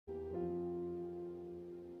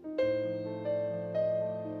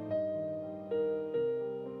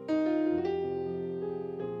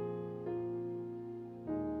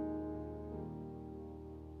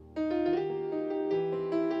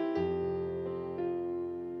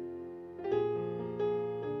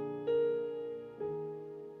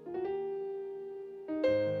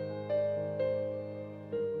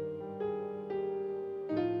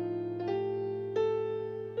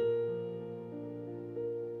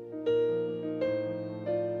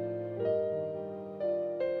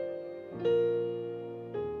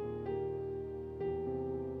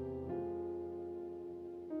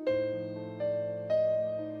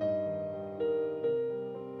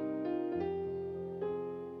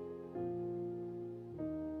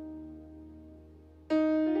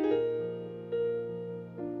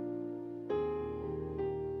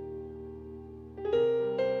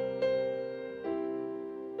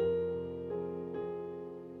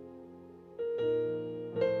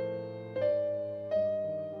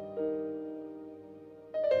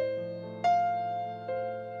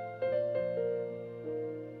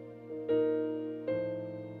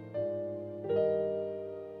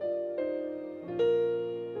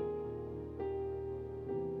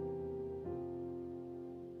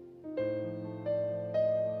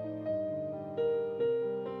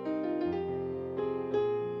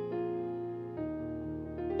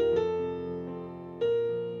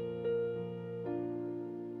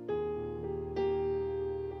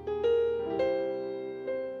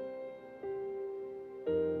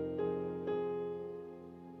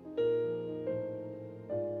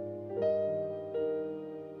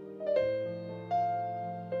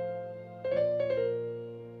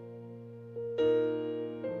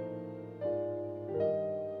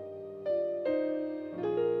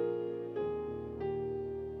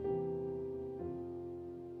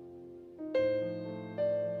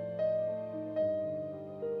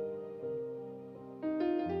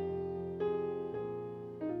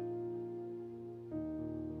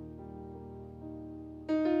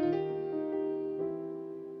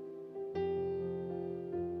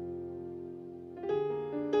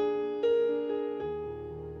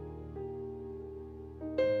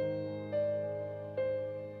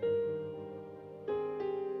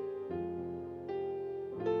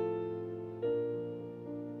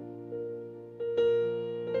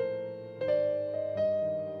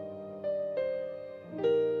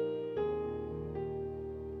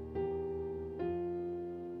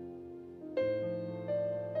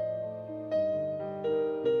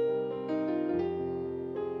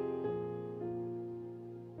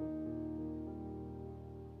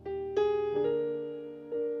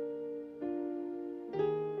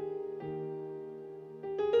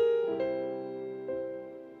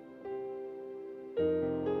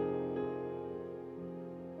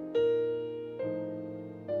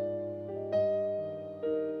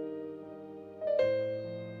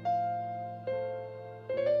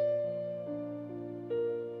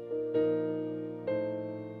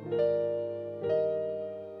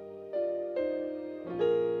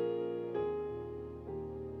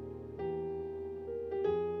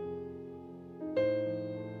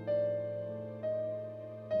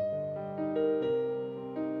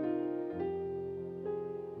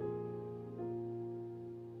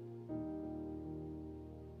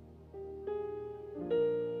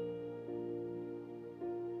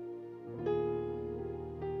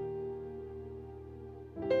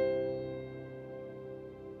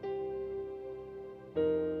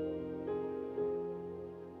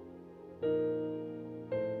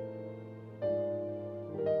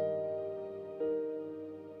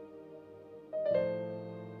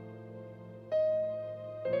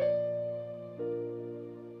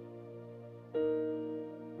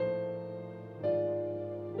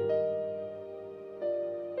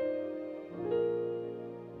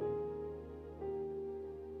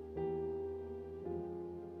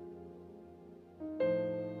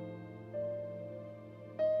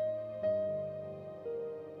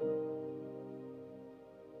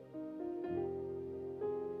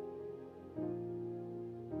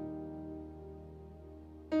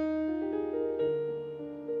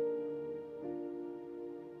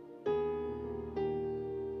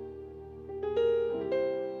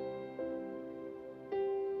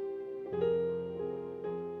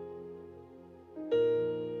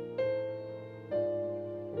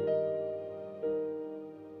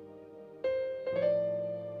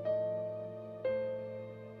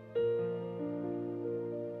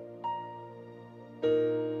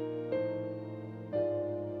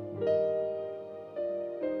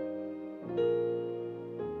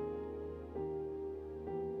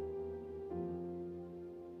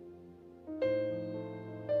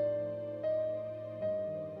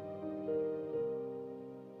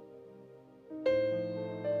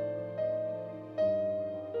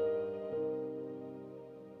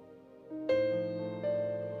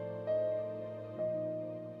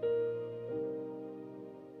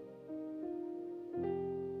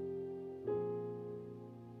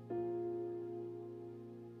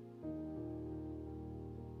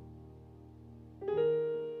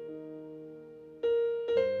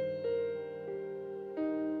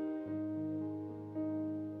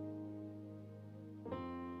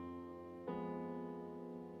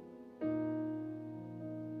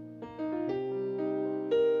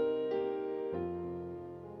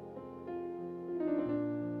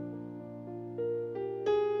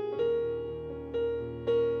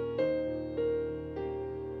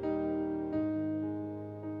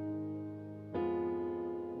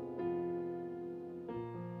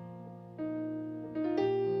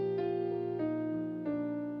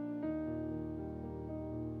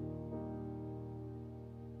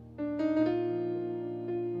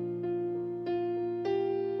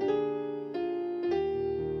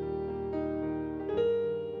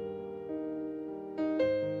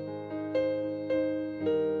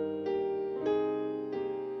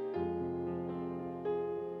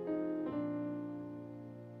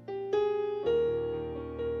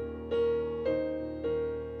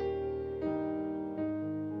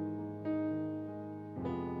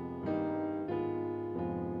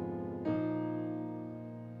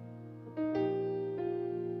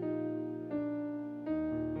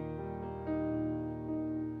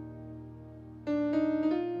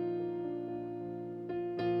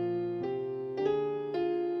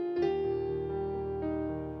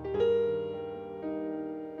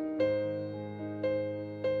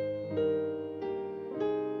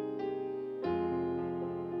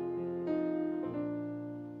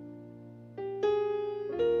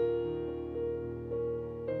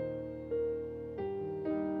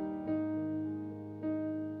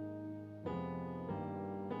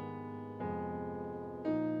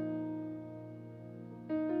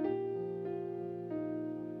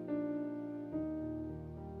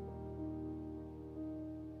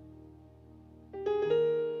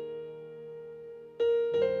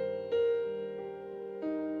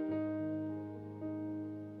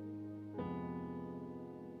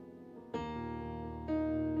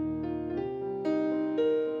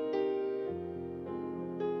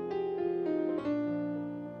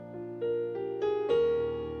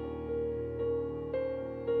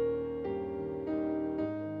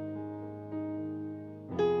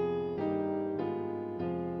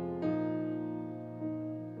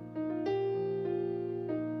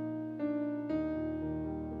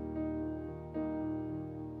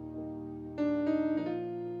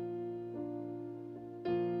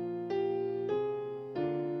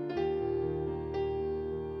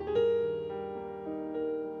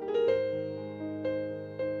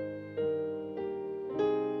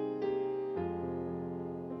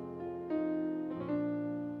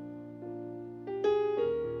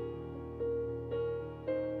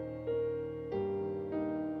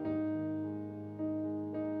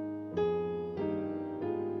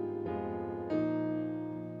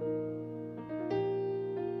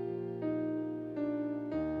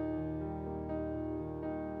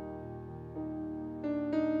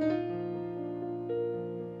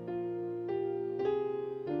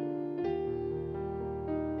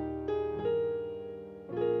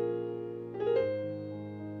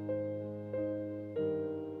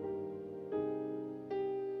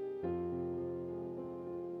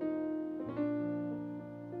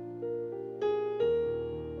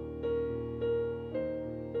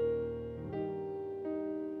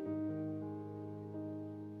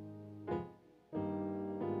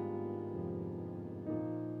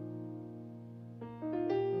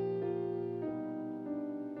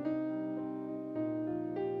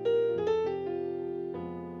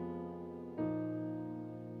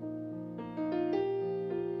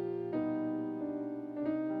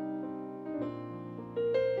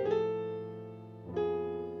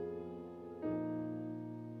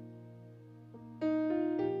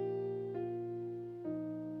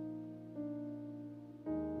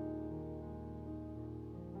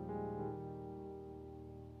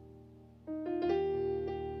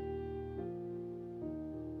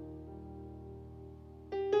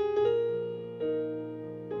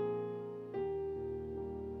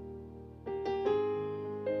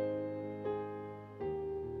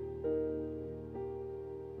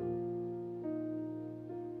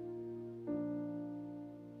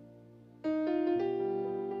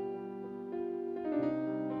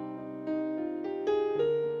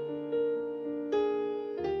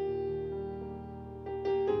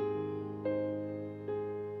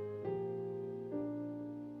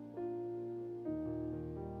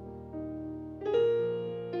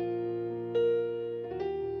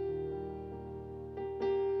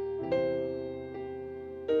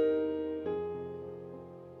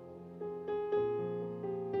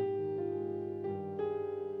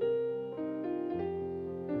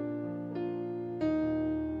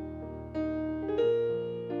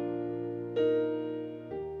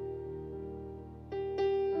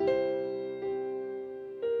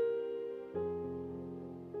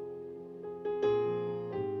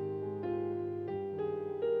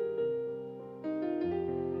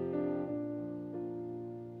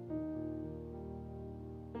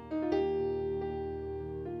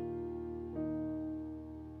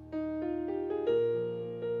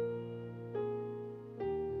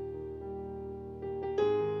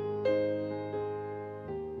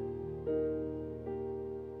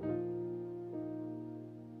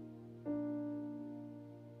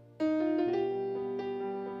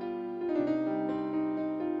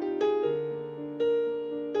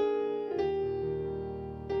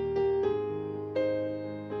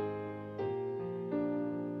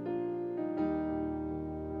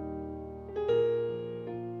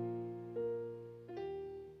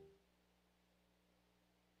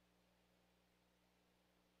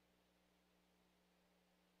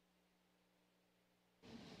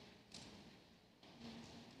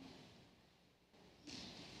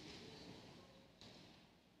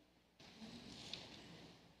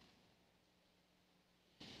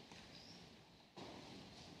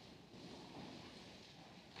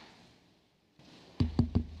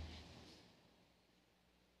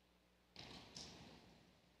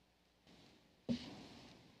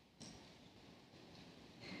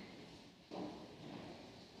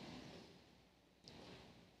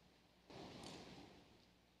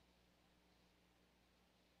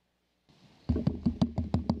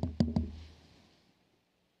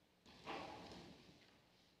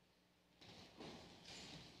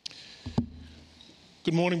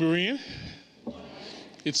Good morning, Berean.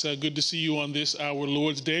 It's good to see you on this, our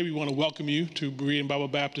Lord's Day. We want to welcome you to Berean Bible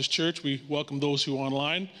Baptist Church. We welcome those who are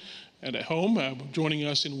online and at home joining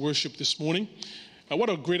us in worship this morning. What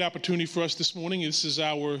a great opportunity for us this morning. This is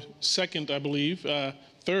our second, I believe,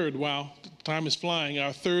 third, wow, time is flying,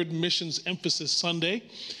 our third Missions Emphasis Sunday.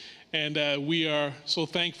 And we are so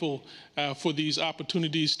thankful for these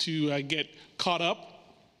opportunities to get caught up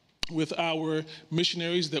with our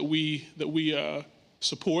missionaries that we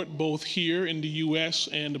support both here in the U.S.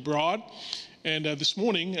 and abroad. And this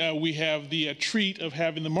morning, we have the treat of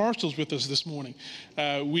having the Marshalls with us this morning.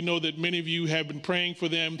 We know that many of you have been praying for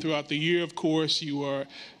them throughout the year. Of course, you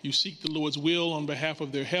seek the Lord's will on behalf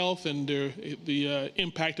of their health and the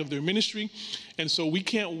impact of their ministry. And so we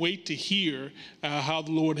can't wait to hear how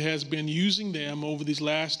the Lord has been using them over these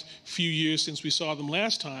last few years since we saw them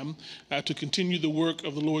last time to continue the work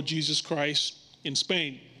of the Lord Jesus Christ in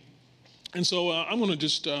Spain. And so I'm going to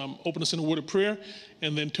just open us in a word of prayer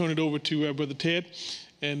and then turn it over to Brother Ted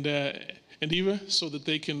and Eva so that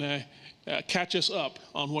they can catch us up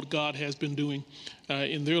on what God has been doing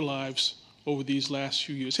in their lives over these last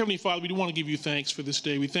few years. Heavenly Father, we do want to give you thanks for this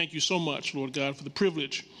day. We thank you so much, Lord God, for the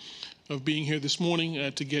privilege of being here this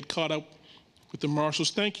morning to get caught up with the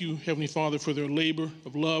Marshalls. Thank you, Heavenly Father, for their labor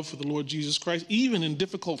of love for the Lord Jesus Christ, even in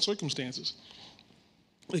difficult circumstances.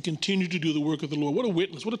 They continue to do the work of the Lord. What a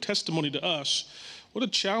witness, what a testimony to us, what a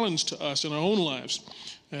challenge to us in our own lives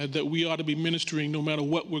that we ought to be ministering no matter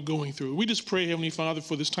what we're going through. We just pray, Heavenly Father,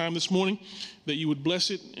 for this time this morning, that you would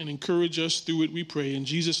bless it and encourage us through it, we pray. In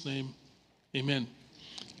Jesus' name, amen.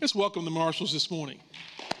 Let's welcome the Marshalls this morning.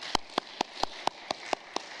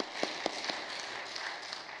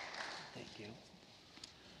 Thank you.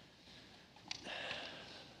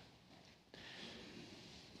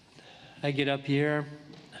 I get up here.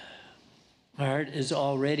 My heart is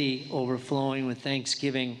already overflowing with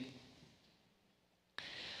thanksgiving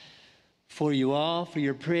for you all, for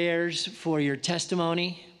your prayers, for your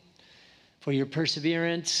testimony, for your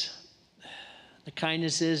perseverance, the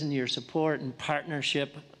kindnesses and your support and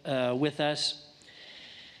partnership with us.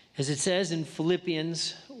 As it says in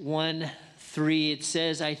Philippians 1:3, it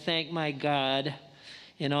says, I thank my God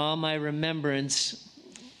in all my remembrance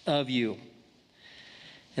of you.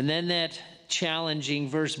 And then that challenging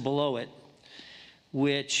verse below it,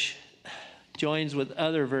 which joins with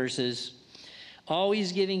other verses,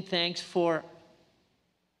 always giving thanks for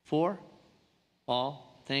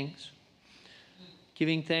all things.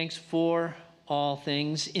 Giving thanks for all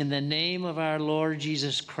things in the name of our Lord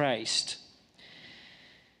Jesus Christ,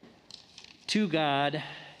 to God,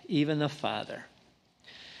 even the Father.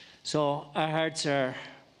 So our hearts are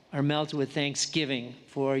melted with thanksgiving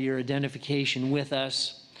for your identification with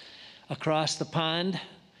us across the pond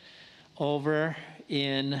over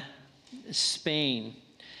in Spain.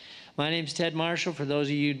 My name's Ted Marshall. For those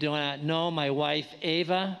of you who do not know, my wife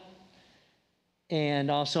Ava, and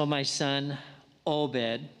also my son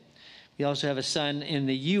Obed. We also have a son in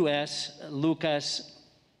the U.S., Lucas,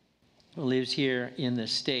 who lives here in the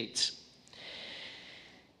States.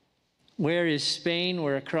 Where is Spain?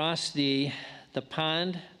 We're across the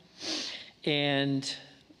pond, and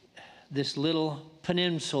this little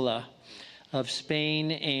peninsula of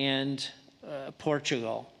Spain and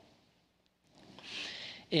Portugal.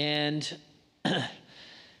 And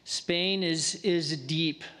Spain is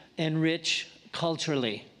deep and rich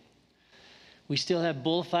culturally. We still have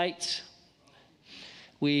bullfights.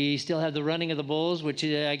 We still have the running of the bulls, which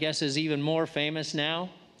I guess is even more famous now.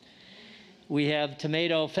 We have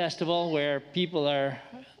Tomato Festival, where people are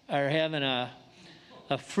having a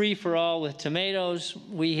free-for-all with tomatoes.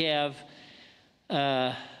 We have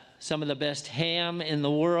some of the best ham in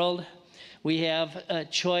the world. We have a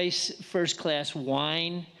choice first-class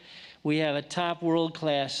wine. We have a top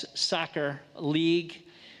world-class soccer league.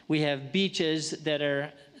 We have beaches that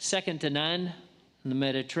are second to none in the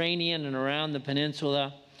Mediterranean and around the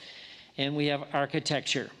peninsula. And we have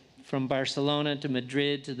architecture from Barcelona to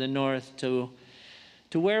Madrid to the north to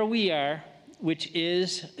where we are, which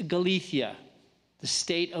is Galicia, the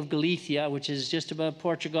state of Galicia, which is just above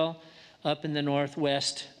Portugal, up in the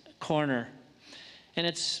northwest corner. And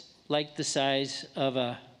it's like the size of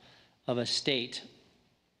a state.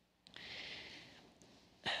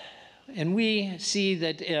 And we see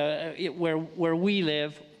that where we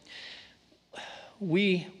live,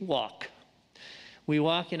 we walk. We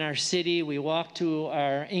walk in our city. We walk to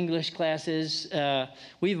our English classes.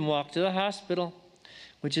 We even walk to the hospital,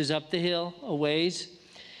 which is up the hill a ways.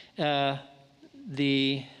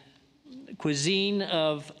 The cuisine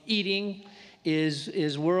of eating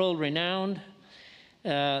is world renowned.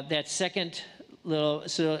 That second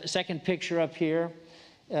picture up here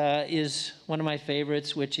is one of my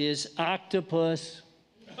favorites, which is octopus.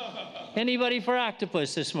 Anybody for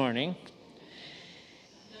octopus this morning?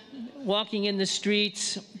 Walking in the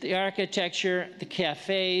streets, the architecture, the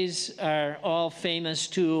cafes are all famous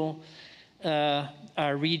to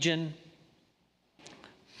our region.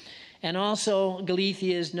 And also,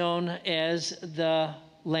 Galicia is known as the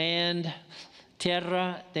land,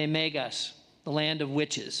 Terra de Megas, the land of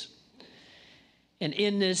witches. And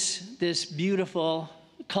in this beautiful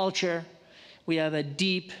culture, we have a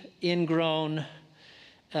deep, ingrown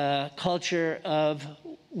culture of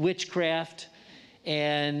witchcraft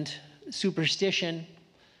and superstition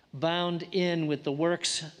bound in with the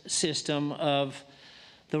works system of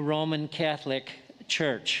the Roman Catholic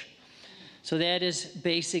Church. So that is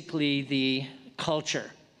basically the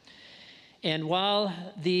culture. And while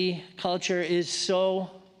the culture is so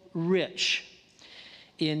rich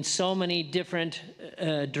in so many different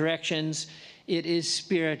directions, it is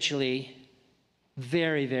spiritually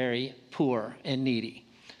very, very poor and needy.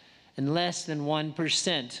 And less than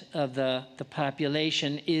 1% of the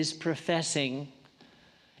population is professing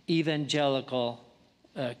evangelical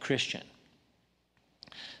Christian.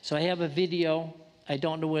 So I have a video. I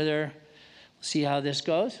don't know whether, see how this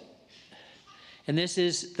goes. And this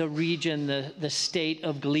is the region, the state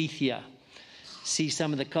of Galicia. See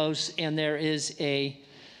some of the coasts, and there is a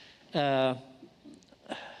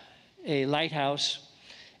lighthouse,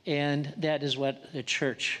 and that is what the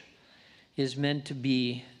church is meant to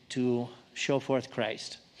be, to show forth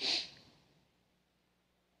Christ.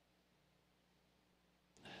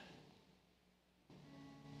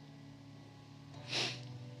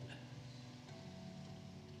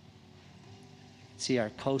 See our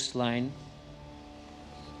coastline.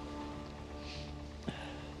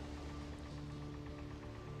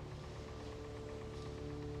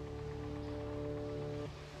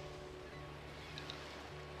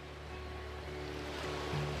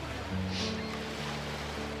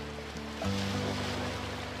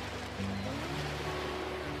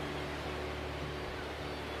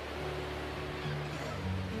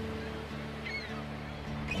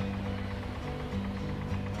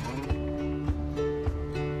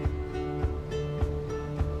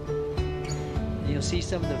 You'll see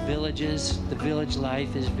some of the villages. The village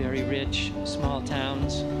life is very rich, small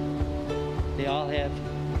towns. They all have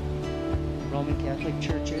Roman Catholic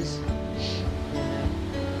churches.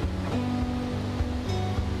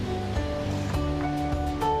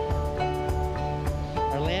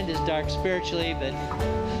 Our land is dark spiritually, but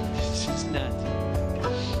it's just not.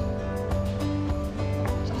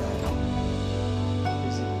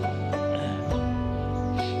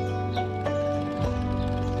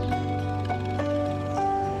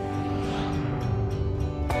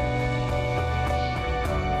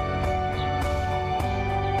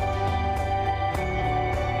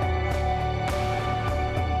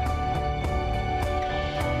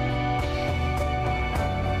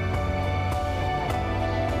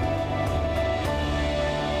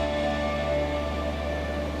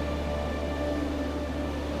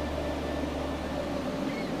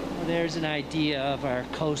 There's an idea of our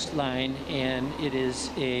coastline, and it is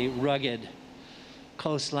a rugged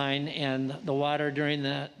coastline, and the water during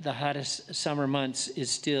the hottest summer months is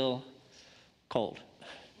still cold.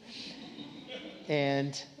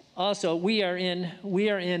 And also, we are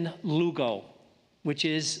in Lugo, which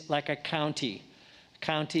is like a county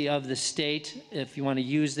of the state. If you want to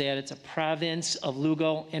use that, it's a province of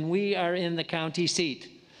Lugo, and we are in the county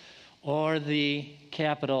seat, or the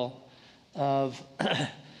capital of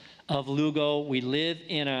of Lugo. We live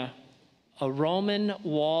in a Roman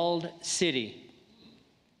walled city,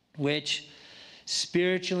 which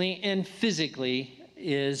spiritually and physically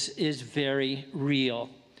is very real.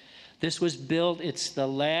 This was built, it's the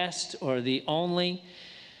last or the only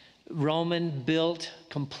Roman built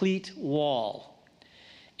complete wall.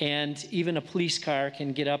 And even a police car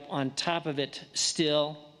can get up on top of it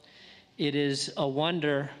still. It is a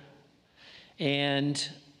wonder, and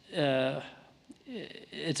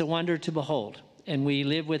it's a wonder to behold. And we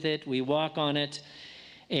live with it, we walk on it,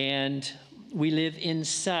 and we live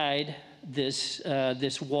inside this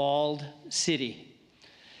walled city.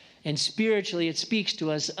 And spiritually, it speaks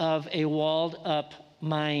to us of a walled up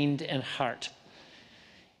mind and heart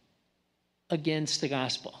against the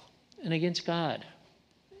gospel and against God.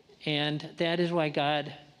 And that is why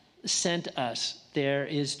God sent us there,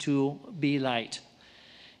 is to be light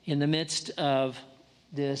in the midst of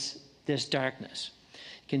this darkness.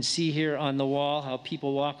 You can see here on the wall how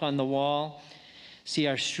people walk on the wall. See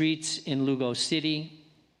our streets in Lugo City.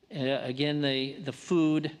 Again, the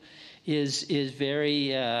food is very,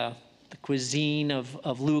 the cuisine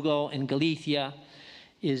of Lugo and Galicia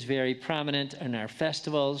is very prominent in our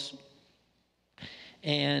festivals.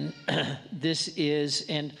 And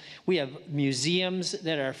and we have museums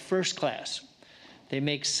that are first class. They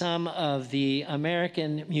make some of the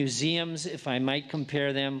American museums, if I might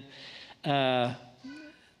compare them,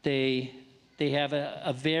 they have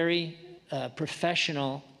a very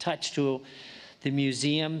professional touch to the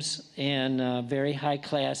museums, and very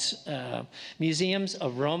high-class museums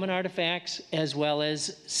of Roman artifacts as well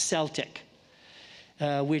as Celtic,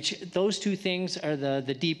 which those two things are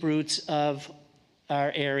the deep roots of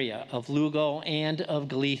our area, of Lugo and of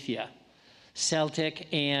Galicia, Celtic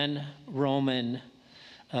and Roman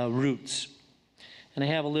roots. And I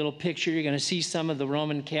have a little picture. You're going to see some of the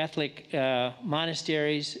Roman Catholic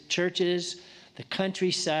monasteries, churches, the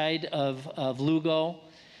countryside of Lugo.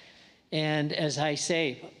 And as I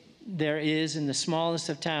say, there is, in the smallest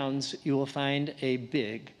of towns, you will find a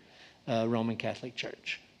big Roman Catholic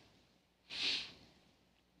church.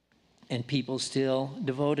 And people still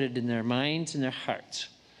devoted in their minds and their hearts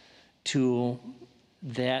to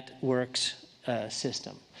that works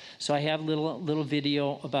system. So I have a little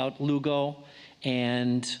video about Lugo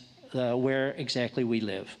and where exactly we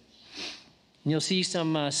live. And you'll see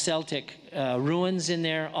some Celtic ruins in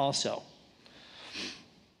there also.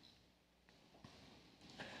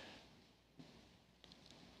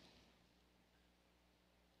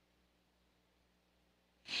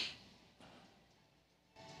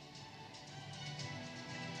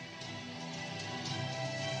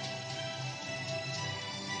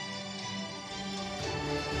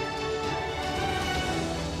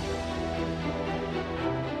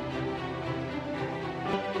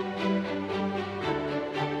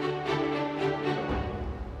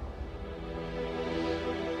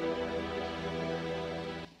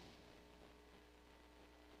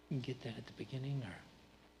 You can get that at the beginning, or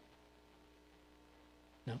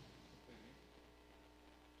no?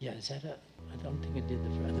 Yeah, is that I don't think it did the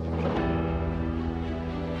other version.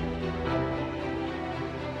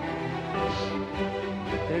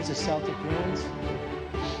 There's the Celtic ruins,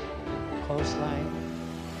 coastline.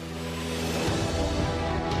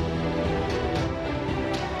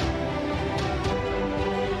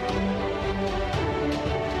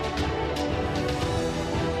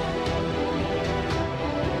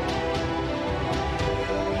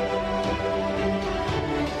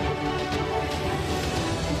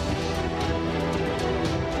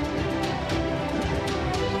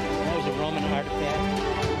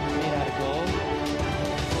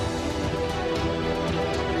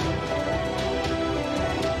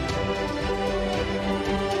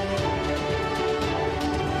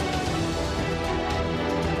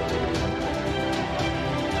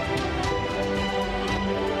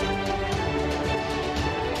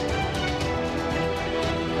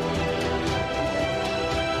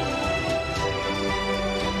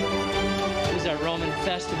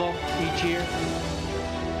 Festival each year.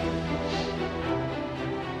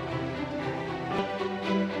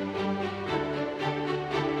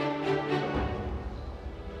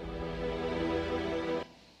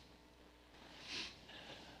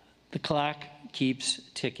 The clock keeps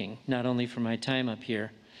ticking, not only for my time up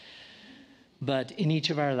here, but in each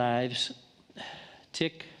of our lives.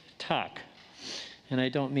 Tick tock. And I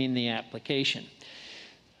don't mean the application.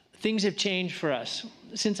 Things have changed for us.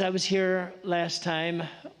 Since I was here last time,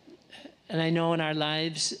 and I know in our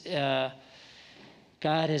lives,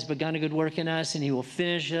 God has begun a good work in us, and he will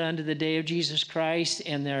finish it unto the day of Jesus Christ,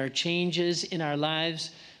 and there are changes in our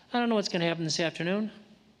lives. I don't know what's going to happen this afternoon.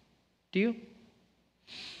 Do you?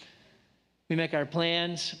 We make our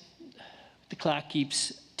plans. The clock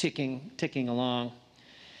keeps ticking along.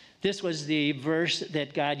 This was the verse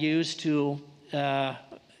that God used to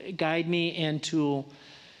guide me and to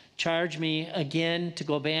charge me again to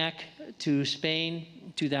go back to Spain,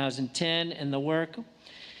 2010, and the work.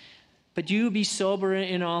 But you be sober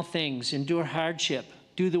in all things, endure hardship,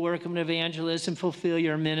 do the work of an evangelist, and fulfill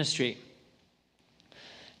your ministry.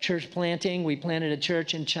 Church planting, we planted a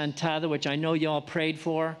church in Chantada, which I know you all prayed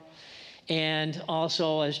for, and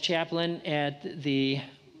also as chaplain at the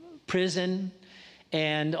prison,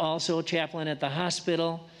 and also chaplain at the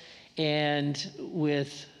hospital, and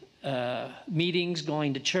with meetings,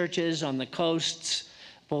 going to churches on the coasts,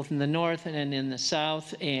 both in the north and in the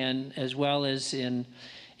south, and as well as in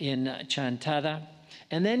Chantada.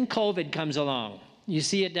 And then COVID comes along. You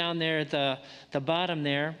see it down there at the bottom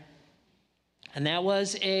there. And that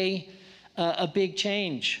was a big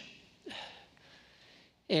change.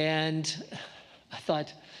 And I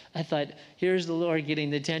thought, here's the Lord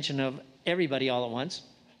getting the attention of everybody all at once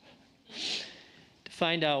to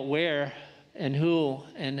find out where and who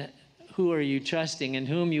are you trusting and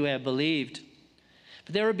whom you have believed.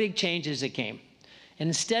 But there were big changes that came. And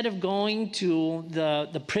instead of going to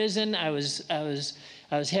the prison, I was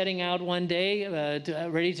heading out one day,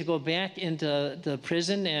 ready to go back into the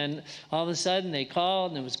prison, and all of a sudden they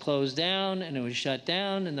called, and it was closed down, and it was shut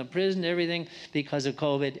down, and the prison, everything, because of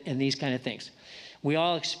COVID and these kind of things. We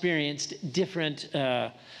all experienced different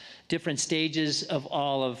stages of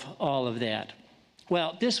all of that.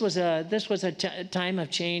 Well, this was a time of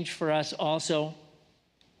change for us also.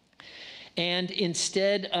 And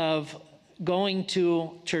instead of going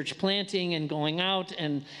to church planting and going out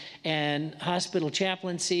and hospital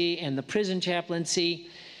chaplaincy and the prison chaplaincy,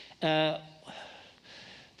 the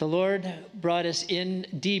Lord brought us in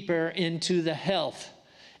deeper into the health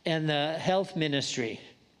and the health ministry.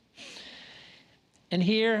 And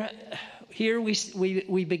here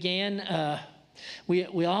we began,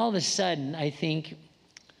 we all of a sudden, I think,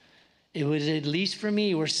 it was, at least for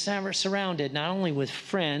me, we're surrounded not only with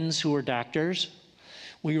friends who were doctors.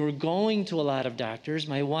 We were going to a lot of doctors.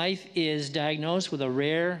 My wife is diagnosed with a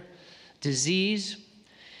rare disease,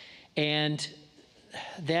 and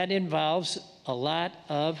that involves a lot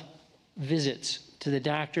of visits to the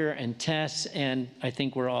doctor and tests, and I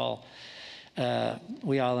think we all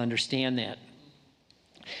understand that.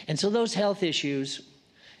 And so those health issues,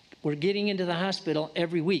 we're getting into the hospital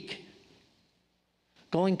every week,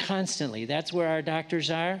 going constantly. That's where our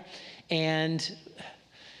doctors are. And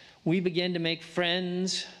we begin to make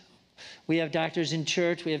friends. We have doctors in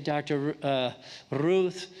church. We have Dr.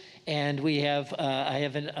 Ruth, and we have,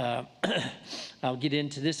 I'll get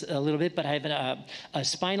into this a little bit, but I have a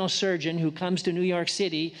spinal surgeon who comes to New York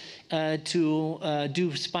City to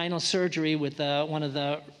do spinal surgery with one of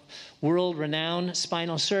the world-renowned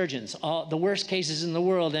spinal surgeons. All the worst cases in the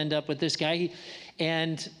world end up with this guy.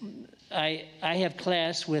 And I have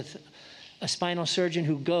class with a spinal surgeon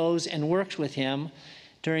who goes and works with him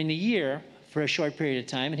during the year for a short period of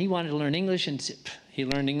time. And he wanted to learn English, and he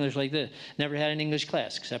learned English like this. Never had an English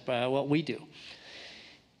class except what we do.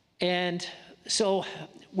 And so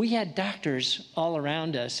we had doctors all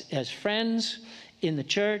around us as friends in the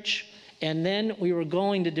church. And then we were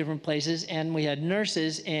going to different places, and we had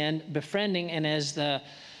nurses and befriending. And as the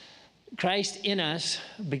Christ in us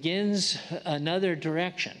begins another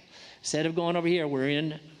direction, instead of going over here, we're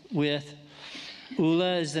in with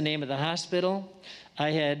ULA is the name of the hospital.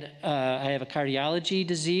 I have a cardiology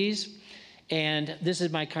disease, and this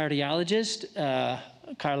is my cardiologist,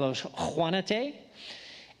 Carlos Juanete.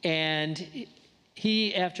 And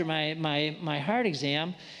he, after my heart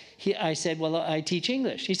exam, I said, well, I teach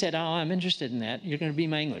English. He said, oh, I'm interested in that. You're going to be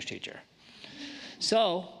my English teacher.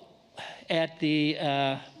 So at the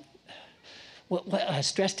a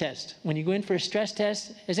stress test, when you go in for a stress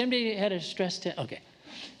test, has anybody had a stress test?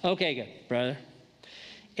 Okay, good, brother.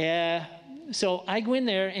 So I go in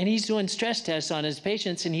there, and he's doing stress tests on his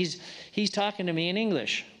patients, and he's talking to me in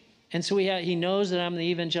English. And so he knows that I'm the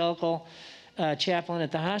evangelical chaplain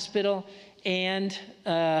at the hospital. And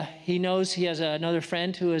he knows he has another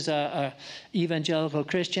friend who is a evangelical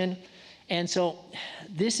Christian. And so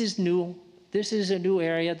this is new. This is a new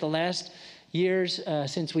area. The last years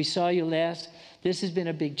since we saw you last, this has been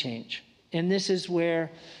a big change. And this is where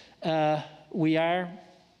we are.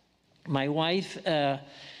 My wife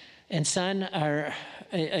and son are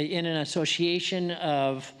in an association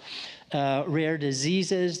of rare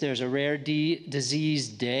diseases. There's a rare disease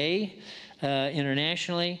day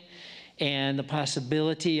internationally. And the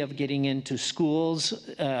possibility of getting into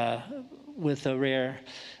schools with a rare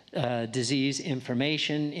disease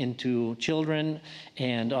information into children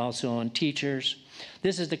and also on teachers.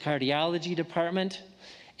 This is the cardiology department.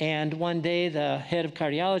 And one day the head of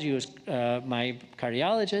cardiology was my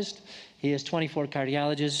cardiologist. He has 24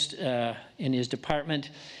 cardiologists in his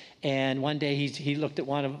department. And one day he looked at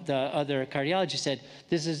one of the other cardiologists and said,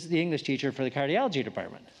 this is the English teacher for the cardiology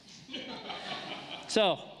department.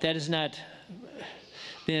 So that has not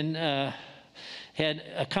been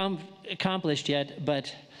accomplished yet,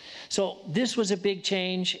 but so this was a big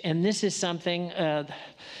change, and this is something that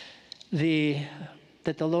the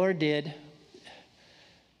Lord did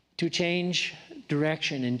to change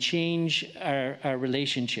direction and change our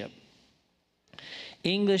relationship.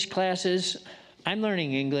 English classes, I'm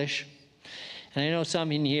learning English, and I know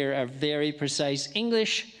some in here are very precise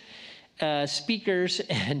English speakers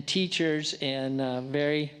and teachers and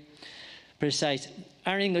very precise.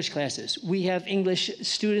 Our English classes, we have English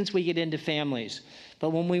students, we get into families.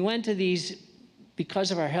 But when we went to these,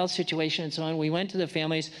 because of our health situation and so on, we went to the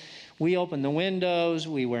families, we open the windows,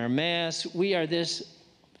 we wear masks, we are this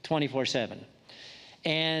 24/7.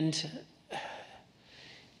 And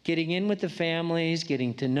getting in with the families,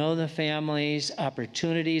 getting to know the families,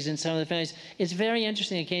 opportunities in some of the families. It's very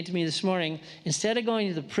interesting. It came to me this morning. Instead of going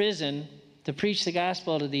to the prison to preach the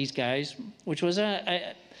gospel to these guys, which was,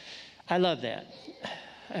 I love that.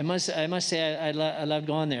 I must say I loved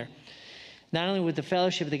going there. Not only with the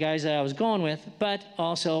fellowship of the guys that I was going with, but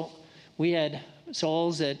also we had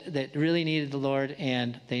souls that really needed the Lord,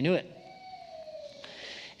 and they knew it.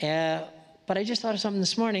 But I just thought of something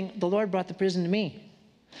this morning. The Lord brought the prison to me.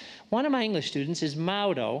 One of my English students is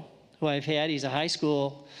Maudo, who I've had. He's a high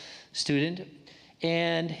school student,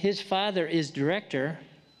 and his father is director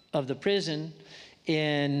of the prison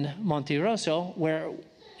in Monte Rosso, where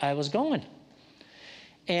I was going.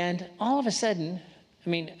 And all of a sudden, I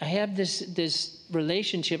mean, I have this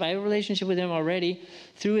relationship. I have a relationship with him already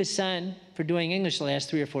through his son for doing English the last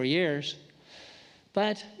 3 or 4 years.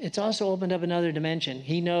 But it's also opened up another dimension.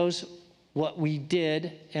 He knows what we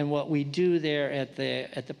did and what we do there at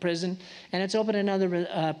the prison. And it's opened another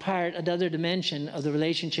another dimension of the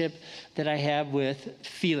relationship that I have with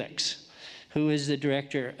Felix, who is the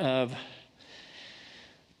director of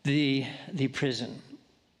the prison.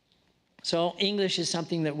 So English is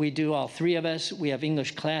something that we do, all three of us. We have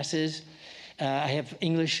English classes. I have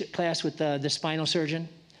English class with the spinal surgeon.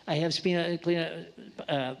 I have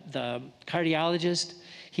the cardiologist.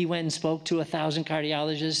 He went and spoke to 1,000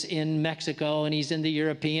 cardiologists in Mexico, and he's in the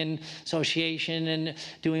European Association and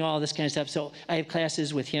doing all this kind of stuff. So I have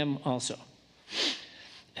classes with him also.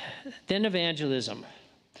 Then evangelism.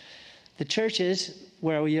 The churches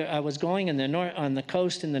where I was going in the north, on the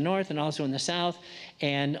coast in the north and also in the south,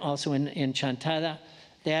 and also in Chantada,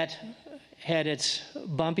 that had its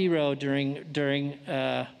bumpy road during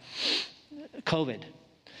COVID,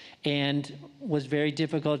 and was very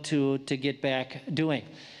difficult to get back doing.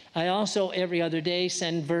 I also, every other day,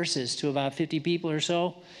 send verses to about 50 people or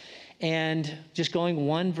so, and just going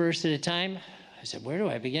one verse at a time. I said, where do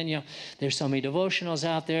I begin? You know, there's so many devotionals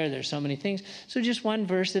out there. There's so many things. So just one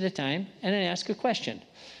verse at a time, and then ask a question.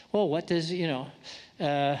 Well, what does,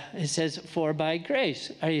 it says, for by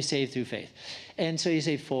grace are you saved through faith. And so you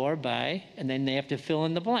say, for by, and then they have to fill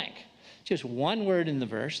in the blank. Just one word in the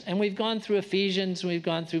verse. And we've gone through Ephesians, and we've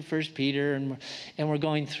gone through 1 Peter, and we're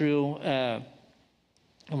going through, and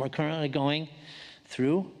we're currently going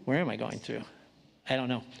through, where am I going through? I don't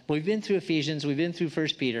know. We've been through Ephesians, we've been through 1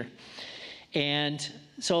 Peter. And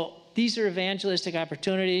so these are evangelistic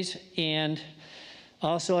opportunities. And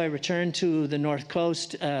also I returned to the North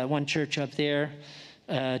Coast, one church up there,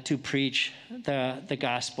 to preach the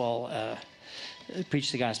gospel,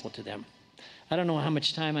 preach the gospel to them. I don't know how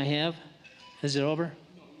much time I have. Is it over?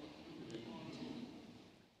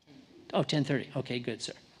 Oh, 10:30. Okay, good,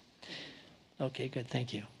 sir. Okay, good.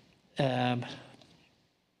 Thank you.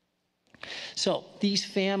 So these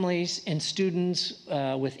families and students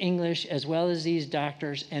with English, as well as these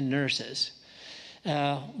doctors and nurses.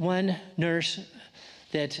 One nurse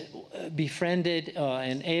that befriended,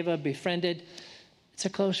 and Ava befriended, it's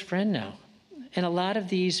a close friend now. And a lot of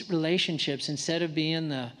these relationships, instead of being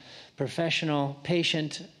the professional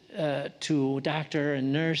patient to doctor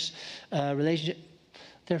and nurse relationship,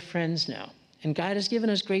 they're friends now. And God has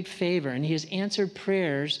given us great favor, and he has answered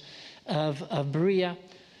prayers of Berean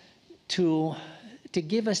to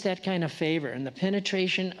give us that kind of favor and the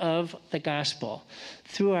penetration of the gospel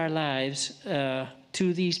through our lives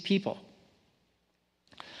to these people.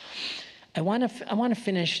 I want to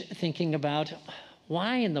finish thinking about,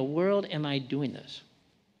 why in the world am I doing this?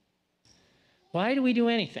 Why do we do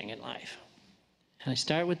anything in life? And I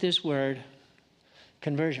start with this word,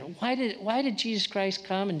 conversion. Why did Jesus Christ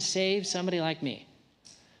come and save somebody like me?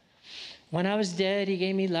 When I was dead, he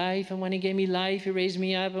gave me life, and when he gave me life, he raised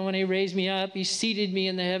me up, and when he raised me up, he seated me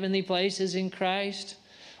in the heavenly places in Christ.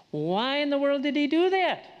 Why in the world did he do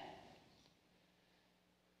that?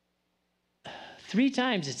 3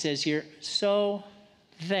 times it says here, so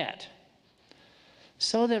that.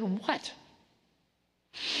 So that what?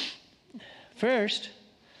 First,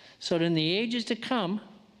 so that in the ages to come,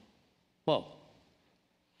 whoa,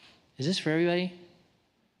 is this for everybody?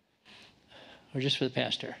 Or just for the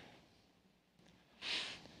pastor?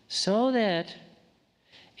 So that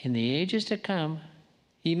in the ages to come,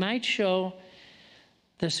 he might show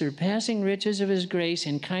the surpassing riches of his grace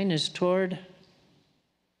and kindness toward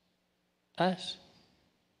us.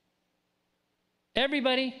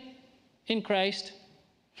 Everybody in Christ,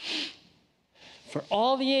 for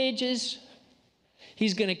all the ages,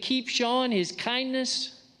 he's going to keep showing his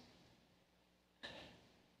kindness,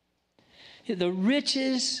 the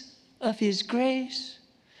riches of his grace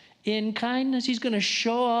in kindness. He's going to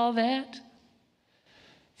show all that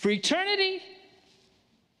for eternity.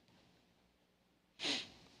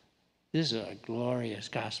 This is a glorious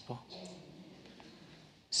gospel.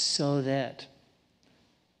 So that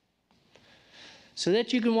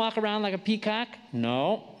you can walk around like a peacock?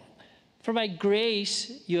 No. For by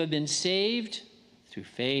grace you have been saved through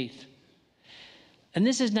faith. And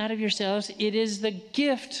this is not of yourselves, it is the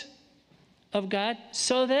gift of God,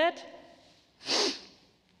 so that,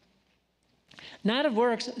 not of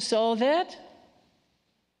works, so that,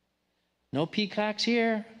 no peacocks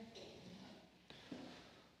here,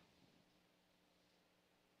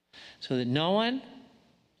 so that no one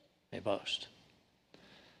may boast.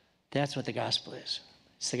 That's what the gospel is.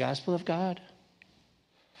 It's the gospel of God.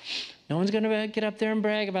 No one's going to get up there and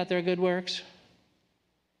brag about their good works.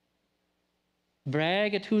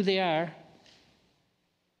 Brag at who they are.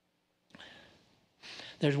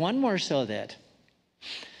 There's one more so that.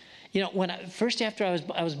 You know, after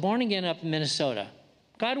I was born again up in Minnesota.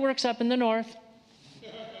 God works up in the north.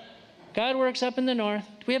 God works up in the north.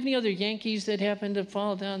 Do we have any other Yankees that happen to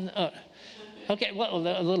fall down? Okay, well,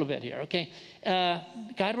 a little bit here, okay.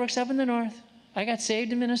 God works up in the north. I got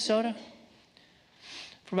saved in Minnesota.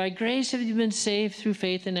 For by grace have you been saved through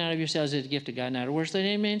faith, and not of yourselves. It's a gift of God, not of works, that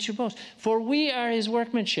any man should boast. For we are his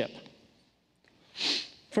workmanship.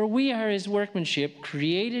 For we are his workmanship,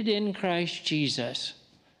 created in Christ Jesus.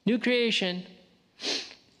 New creation.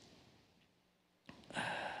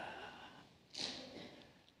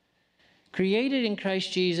 Created in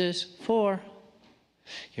Christ Jesus for,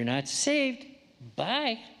 you're not saved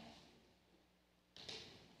by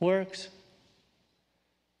works,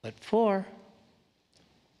 but for.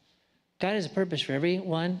 God has a purpose for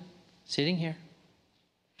everyone sitting here.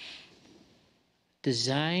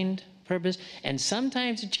 Designed purpose. And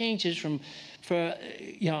sometimes it changes from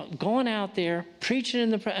going out there, preaching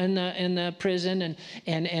in the prison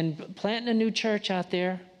and planting a new church out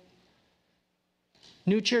there.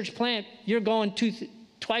 New church plant, you're going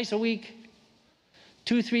twice a week,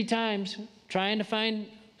 2-3 times, trying to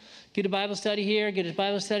get a Bible study here, get a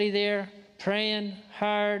Bible study there, praying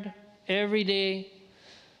hard every day.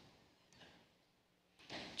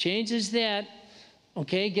 Changes that,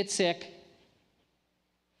 okay, get sick.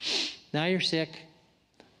 Now you're sick,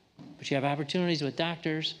 but you have opportunities with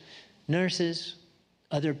doctors, nurses,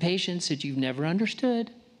 other patients that you've never understood.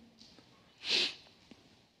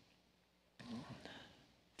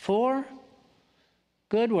 For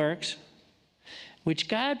good works, which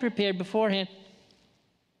God prepared beforehand,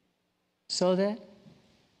 so that.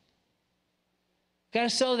 Got to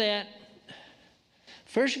sow that.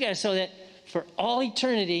 First, you got to sow that for all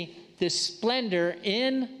eternity, this splendor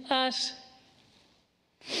in us,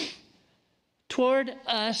 toward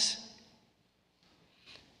us.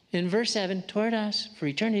 In verse 7, toward us for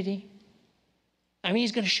eternity. I mean,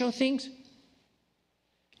 he's going to show things.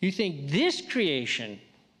 You think this creation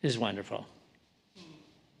is wonderful.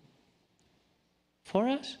 For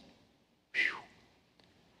us? Whew.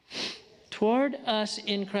 Toward us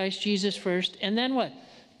in Christ Jesus first, and then what?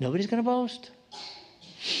 Nobody's going to boast.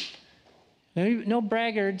 No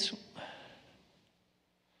braggarts.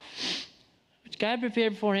 Which God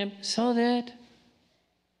prepared for him, so that,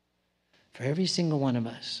 for every single one of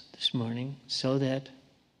us this morning, so that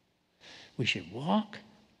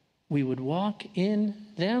we would walk in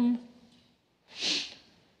them.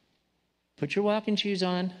 Put your walking shoes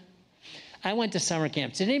on. I went to summer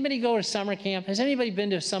camp. Did anybody go to summer camp? Has anybody been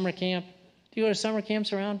to summer camp? Do you go to summer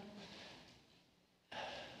camps around?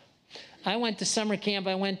 I went to summer camp.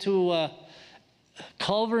 I went to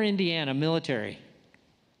Culver, Indiana, military.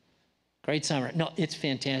 Great summer. No, it's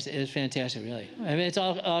fantastic. It's fantastic, really. I mean, it's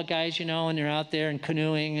all guys, and they're out there and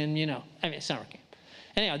canoeing and, summer camp.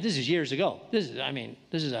 Anyhow, this is years ago. This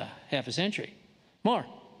is a half a century. More.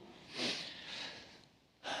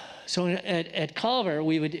 So at Culver,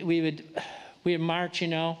 we would march,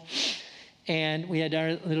 and we had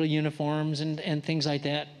our little uniforms and things like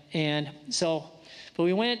that. And so, but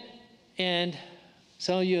we went, and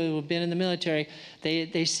some of you who have been in the military,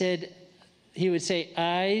 they said, he would say,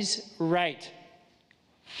 eyes right.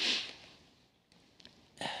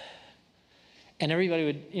 And everybody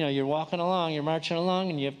would, you're walking along, you're marching along,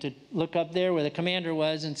 and you have to look up there where the commander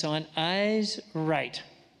was and so on. Eyes right.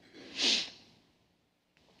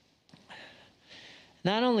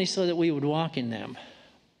 Not only so that we would walk in them,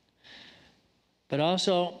 but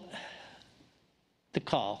also the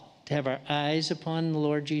call to have our eyes upon the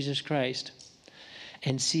Lord Jesus Christ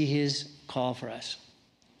and see his call for us.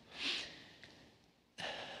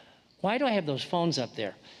 Why do I have those phones up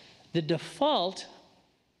there? The default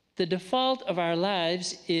of our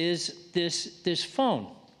lives is this phone.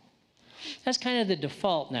 That's kind of the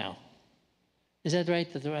default now. Is that right?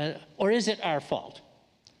 Or is it our fault?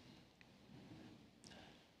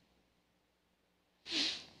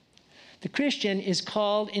 The Christian is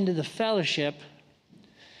called into the fellowship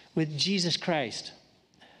with Jesus Christ,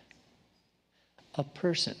 a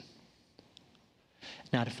person,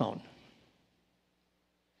 not a phone,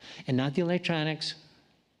 and not the electronics.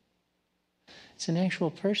 It's an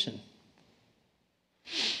actual person.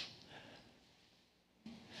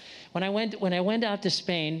 When I went out to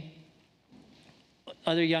Spain,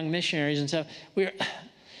 other young missionaries and stuff,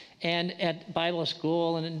 and at Bible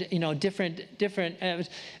school and different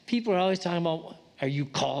people are always talking about, are you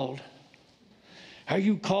called? Are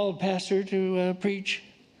you called, Pastor, to preach?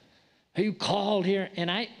 Are you called here?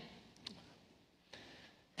 And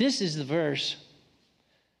this is the verse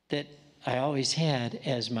that I always had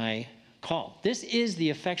as my call. This is the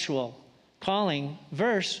effectual calling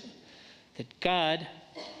verse that God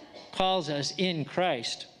calls us in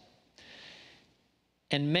Christ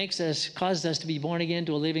and causes us to be born again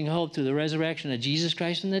to a living hope through the resurrection of Jesus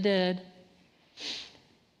Christ from the dead.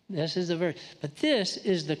 This is the verse. But this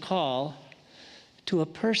is the call to a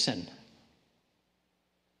person,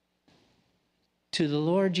 to the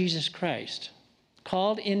Lord Jesus Christ,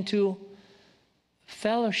 called into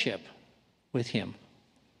fellowship with him.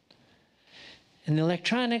 And the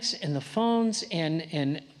electronics and the phones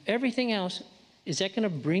and everything else, is that going to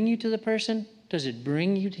bring you to the person? Does it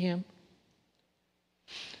bring you to him?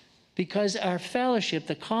 Because our fellowship,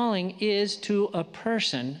 the calling, is to a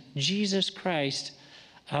person, Jesus Christ,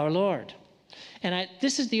 our Lord. And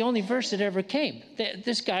this is the only verse that ever came.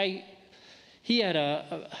 This guy, he had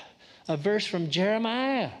a verse from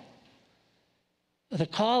Jeremiah. The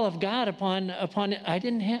call of God upon I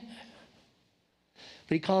didn't have.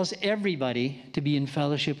 But he calls everybody to be in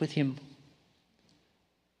fellowship with him.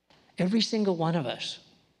 Every single one of us.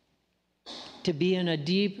 To be in a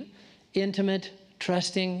deep, intimate,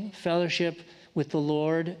 trusting fellowship with the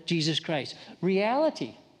Lord Jesus Christ.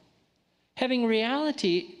 Reality. Having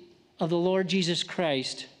reality of the Lord Jesus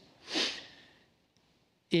Christ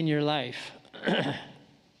in your life.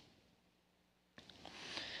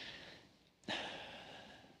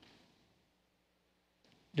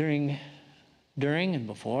 During and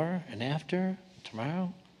before and after,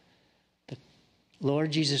 tomorrow, the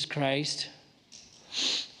Lord Jesus Christ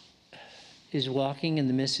is walking in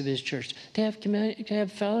the midst of his church to have community, to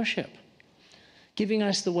have fellowship, giving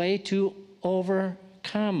us the way to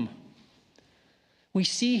overcome. We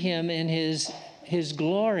see him in his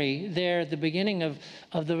glory there at the beginning of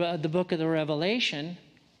the book of the Revelation,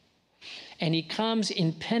 and he comes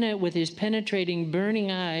with his penetrating,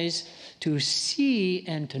 burning eyes to see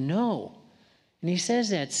and to know. And he says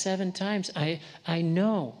that 7 times. I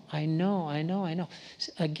know.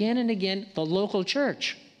 Again and again, the local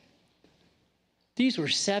church. These were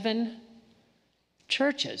 7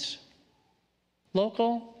 churches.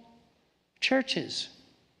 Local churches.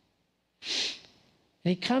 And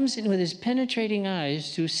he comes in with his penetrating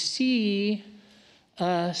eyes to see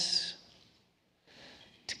us,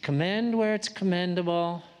 to commend where it's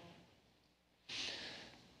commendable.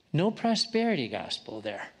 No prosperity gospel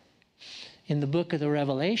there in the book of the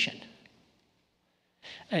Revelation.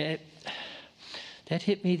 That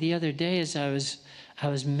hit me the other day as I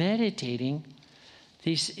was meditating.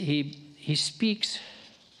 He speaks.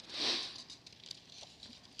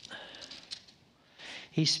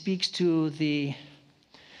 He speaks to the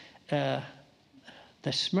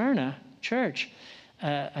Smyrna church.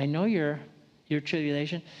 I know your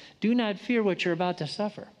tribulation. Do not fear what you're about to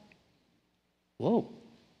suffer. Whoa.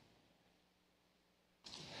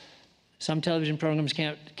 Some television programs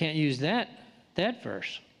can't use that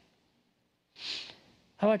verse.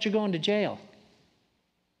 How about you going to jail?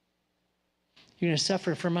 You're going to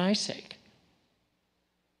suffer for my sake.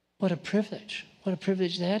 What a privilege. What a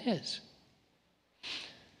privilege that is.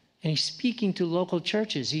 And he's speaking to local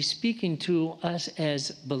churches. He's speaking to us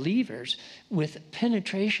as believers with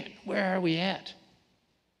penetration. Where are we at?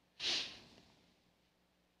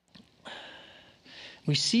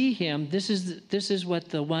 We see him. This is what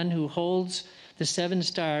the one who holds the 7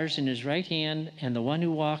 stars in his right hand and the one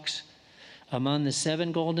who walks among the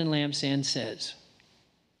 7 golden lampstands says.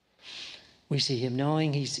 We see him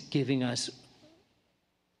knowing he's giving us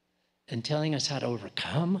and telling us how to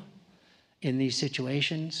overcome in these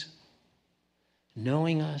situations,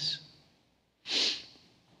 knowing us.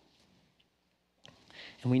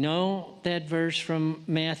 And we know that verse from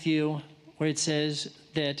Matthew where it says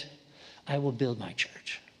that I will build my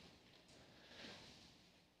church.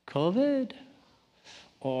 COVID,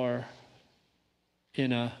 or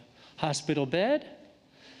in a hospital bed,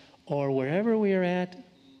 or wherever we are at,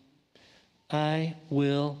 I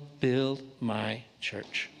will build my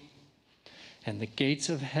church. And the gates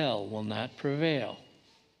of hell will not prevail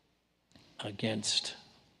against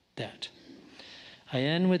that. I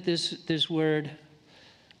end with this word,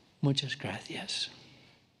 muchas gracias.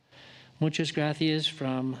 Muchas gracias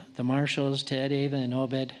from the Marshalls, Ted, Ava, and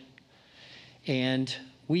Obed. And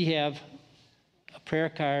we have a prayer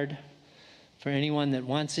card for anyone that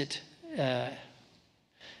wants it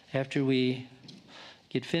after we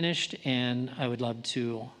get finished, and I would love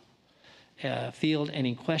to field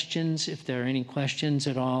any questions, if there are any questions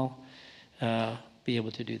at all, be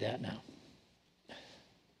able to do that now.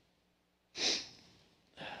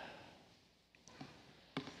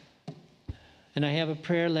 And I have a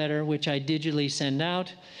prayer letter which I digitally send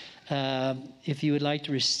out. If you would like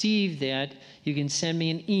to receive that, you can send me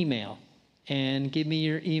an email and give me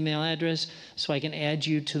your email address so I can add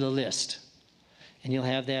you to the list. And you'll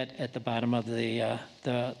have that at the bottom of the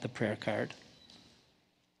prayer card.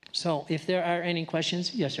 So if there are any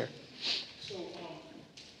questions, yes, sir. So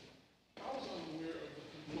I was unaware of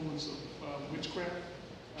the influence of witchcraft.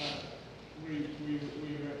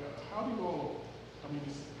 How do you all, I mean,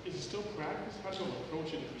 is it still practiced? How do you all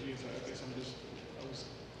approach it if it is? I guess I was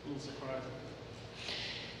a little surprised.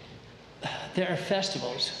 There are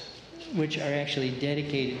festivals which are actually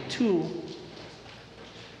dedicated to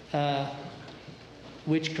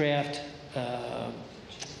witchcraft,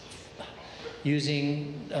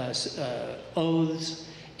 using oaths.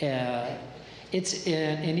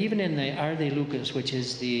 And even in the Arde Lucas, which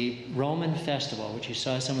is the Roman festival, which you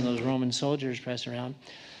saw some of those Roman soldiers press around,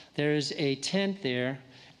 there's a tent there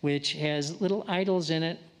which has little idols in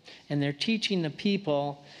it, and they're teaching the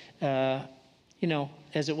people,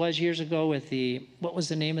 as it was years ago with what was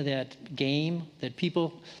the name of that game that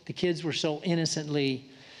the kids were so innocently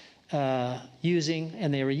using,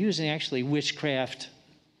 and they were using actually witchcraft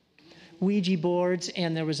Ouija boards,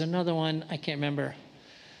 and there was another one, I can't remember.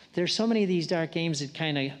 There's so many of these dark games that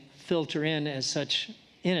kind of filter in as such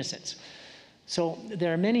innocence. So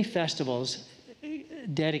there are many festivals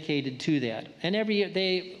dedicated to that. And every year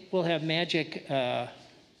they will have magic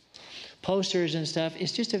posters and stuff.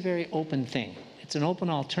 It's just a very open thing. It's an open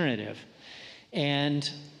alternative. And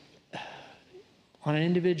on an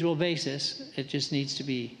individual basis, it just needs to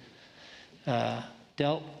be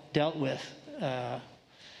dealt with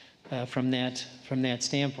from that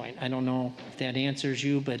standpoint. I don't know if that answers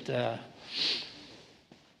you, but the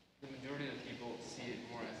majority of people see it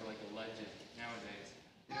more as like a legend nowadays.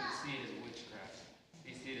 They don't see it as witchcraft.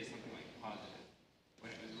 They see it as something like positive,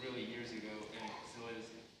 when it was really years ago, and it still is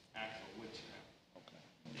actual witchcraft. Okay.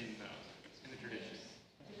 In the tradition.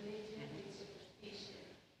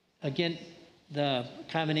 Again, the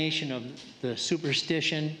combination of the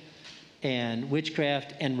superstition and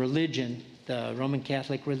witchcraft and religion, the Roman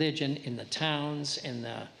Catholic religion in the towns and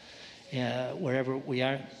wherever we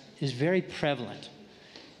are, is very prevalent.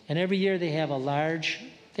 And every year they have a large,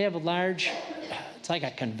 it's like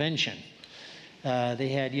a convention. They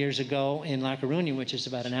had years ago in La Coruña, which is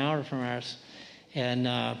about an hour from ours, and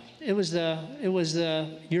it was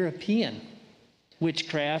the European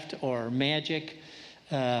witchcraft or magic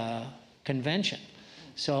convention.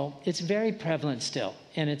 So it's very prevalent still,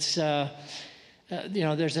 and it's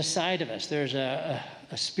there's a side of us. There's a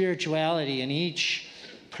spirituality in each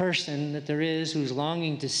person that there is who's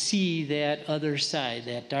longing to see that other side,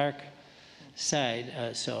 that dark side.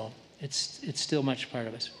 So it's still much part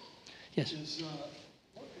of us. Yes.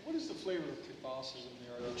 What is the flavor of Catholicism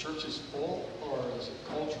there? Are the churches full, or is it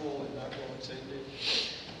cultural and not well attended?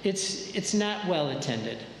 It's not well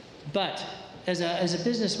attended, but as a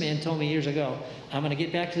businessman told me years ago, I'm going to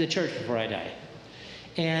get back to the church before I die.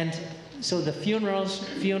 And so the funerals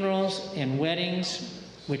and weddings,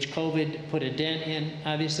 which COVID put a dent in,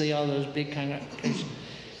 obviously all those big congregations,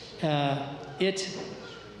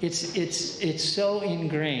 it's so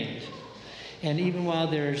ingrained. And even while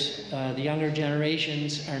there's the younger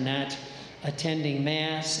generations are not attending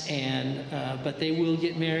Mass, but they will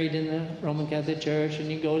get married in the Roman Catholic Church,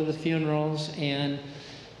 and you go to the funerals, and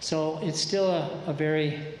so it's still a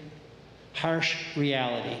very harsh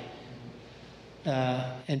reality.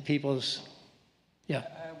 And people's, yeah.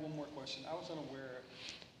 I have one more question. I was unaware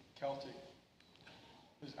Celtic,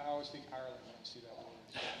 because I always think Ireland when I see that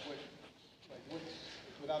word.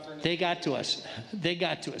 Without their name? They got to us. They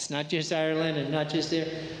got to us. Not just Ireland and not just there,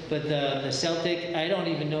 but the Celtic, I don't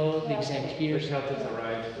even know the exact years. The Celtics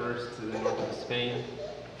arrived first to the north of Spain,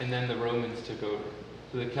 and then the Romans took over.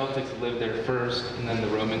 So the Celtics lived there first, and then the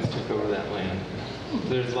Romans took over that land.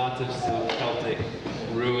 There's lots of still Celtic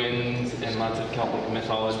ruins and lots of Celtic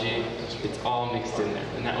mythology. It's all mixed in there,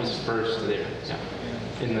 and that was first there, yeah.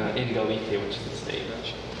 In Galicia, which is the state,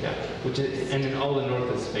 yeah. And in all the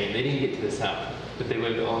north of Spain. They didn't get to the south, but they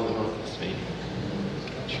lived all in the north of Spain.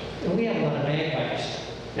 And we have a lot of magpies.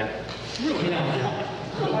 Yeah. You know,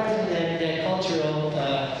 part of the cultural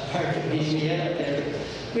part of these we have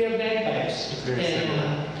bagpipes. It's very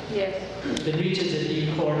similar. Yes. The regions that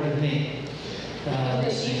you record with me.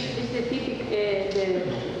 It's the typical,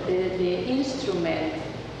 the instrument,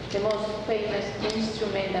 the most famous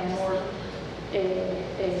instrument and more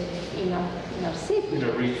in our city. In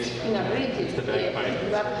a region. In a region. It's the bagpipe.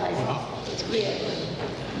 Yes, bagpipe. Yes.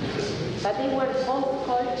 But they were both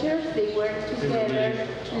cultures, they were together,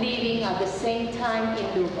 living at the same time in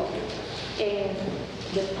Lugo. And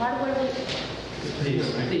the part where we...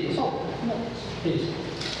 Please. Oh, no. Please.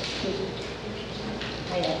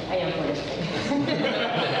 I am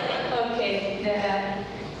Okay.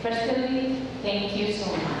 Firstly, thank you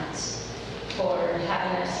so much for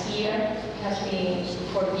having us here. It has been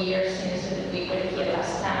 4 years since we were here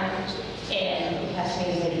last time, and it has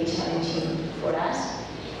been very challenging for us.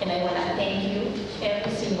 And I want to thank you,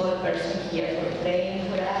 every single person here, for praying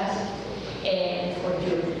for us and for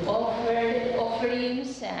your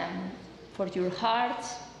offerings and for your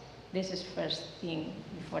hearts. This is first thing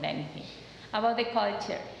before anything. About the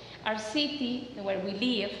culture, our city where we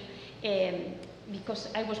live, because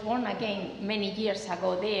I was born again many years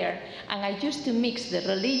ago there, and I used to mix the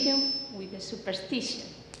religion with the superstition.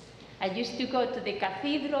 I used to go to the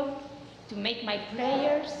cathedral to make my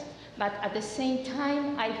prayers, but at the same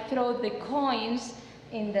time, I throw the coins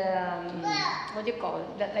in the, what do you call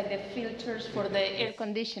it, like the filters for the air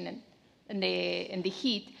conditioning and the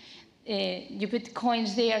heat. You put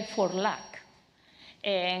coins there for luck.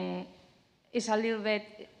 And it's a little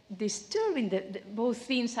bit disturbing, both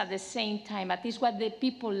things at the same time, but it's what the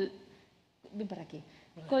people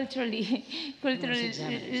culturally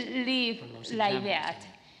live like that.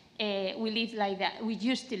 We live like that. We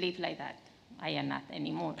used to live like that. I am not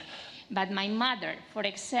anymore. But my mother, for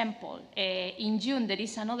example, in June there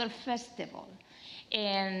is another festival,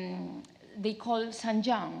 and they call San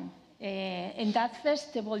John. In that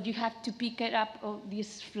festival, you have to pick up all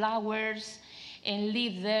these flowers and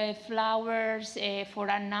leave the flowers for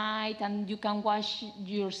a night, and you can wash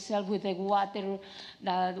yourself with the water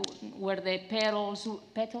where the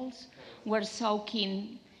petals were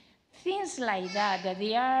soaking. Things like that, that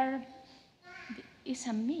they are, it's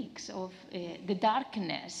a mix of the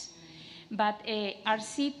darkness. But our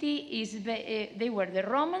city is, they were the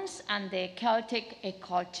Romans and the Celtic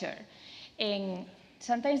culture. And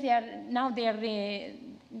sometimes they are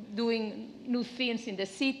doing new things in the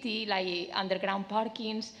city, like underground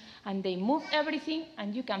parkings, and they move everything,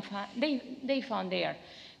 and you can find, they found there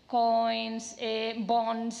coins,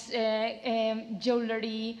 bonds,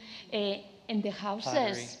 jewelry, in the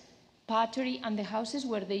houses, pottery, and the houses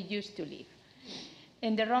where they used to live.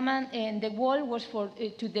 And the wall was for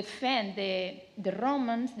to defend the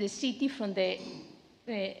Romans, the city, from the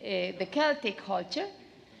Celtic culture,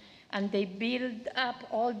 and they built up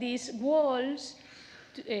all these walls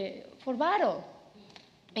for battle.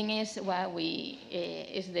 And it's what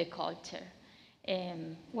is the culture.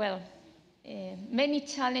 Many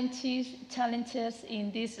challenges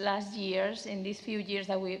in these last years, in these few years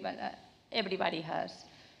that everybody has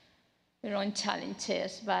their own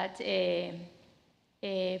challenges, but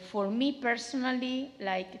for me personally,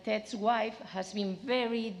 like Ted's wife, has been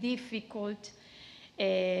very difficult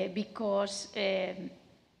because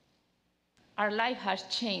our life has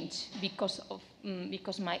changed because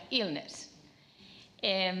my illness.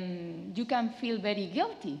 You can feel very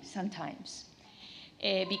guilty sometimes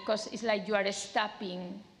because it's like you are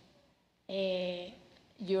stopping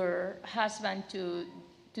your husband to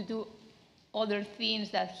do other things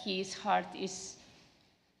that his heart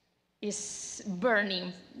is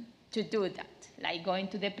burning to do that, like going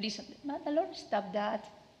to the prison. But the Lord stopped that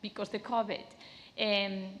because of the COVID.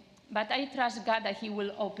 But I trust God that He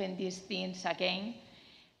will open these things again.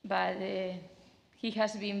 But He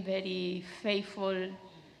has been very faithful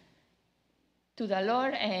to the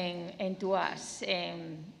Lord and to us.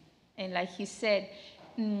 And like He said,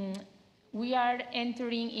 we are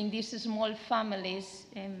entering in these small families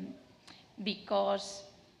because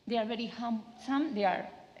they are very humble. Some, they are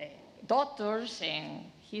daughters, and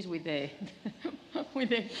he's with the with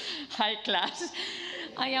the high class.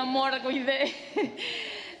 I am more with the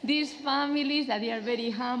these families that they are very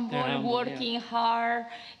humble, working hard,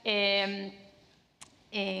 and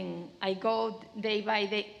I go day by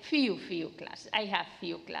day, few classes. I have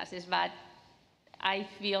few classes, but I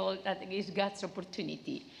feel that it is God's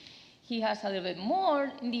opportunity. He has a little bit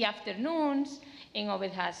more in the afternoons, and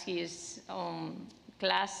Obed has his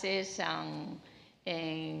classes and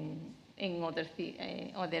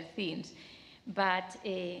other things. But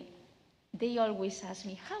they always ask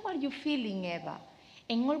me, how are you feeling, Eva?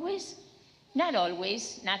 And always Not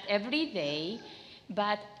always, not every day,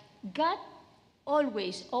 but God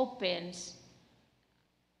always opens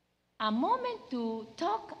a moment to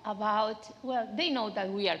talk about, well, they know that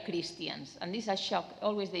we are Christians, and this is a shock.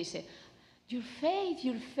 Always they say, your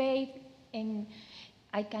faith, and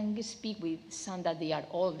I can speak with some that they are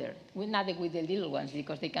older, not with the little ones,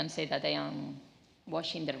 because they can say that I am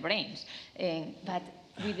washing their brains. But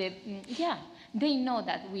with the, yeah, they know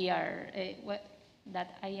that we are,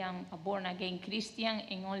 that I am a born-again Christian,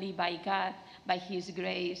 and only by God, by His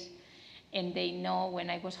grace. And they know when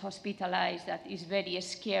I was hospitalized that it's very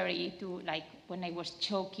scary to, like, when I was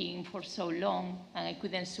choking for so long and I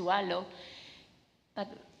couldn't swallow. But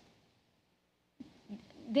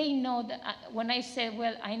they know that when I said,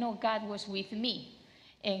 well, I know God was with me,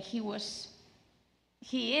 and He is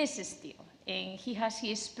still, and He has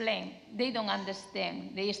His plan. They don't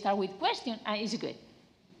understand. They start with questions, and it's good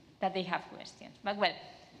that they have questions. But, well,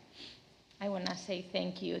 I want to say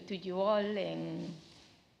thank you to you all,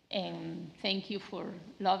 and thank you for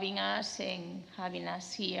loving us and having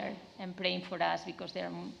us here and praying for us, because there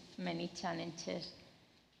are many challenges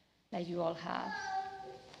that you all have.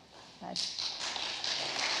 But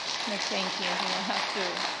thank you. You don't have to.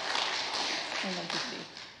 I want to speak.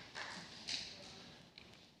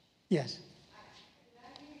 Yes. Did I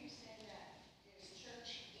hear you say that there's church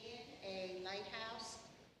in a lighthouse?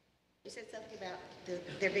 You said something about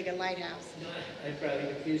there being a lighthouse. No, I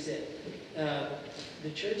probably confused it.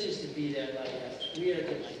 The church is to be that lighthouse. We are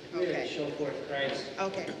to show forth Christ.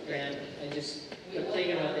 Okay, great. And I just kept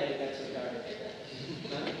thinking about that. It got so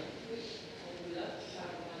dark.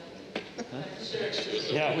 Huh?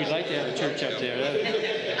 Yeah, we'd like to have a church up there.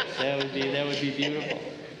 That would be beautiful.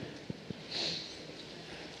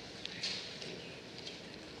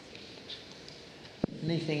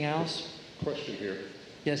 Anything else? Question here.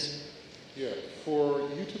 Yes. Yeah, for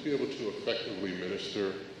you to be able to effectively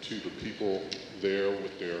minister to the people there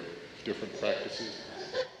with their different practices,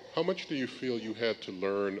 how much do you feel you had to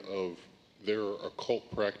learn of their occult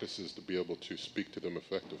practices to be able to speak to them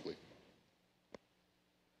effectively?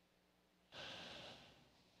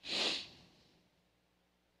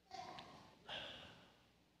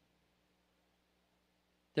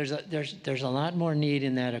 There's a lot more need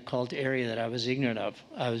in that occult area that I was ignorant of.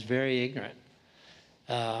 I was very ignorant.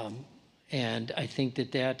 And I think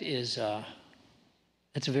that is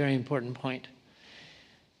that's a very important point.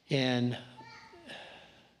 And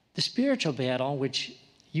the spiritual battle, which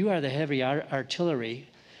you are the heavy artillery,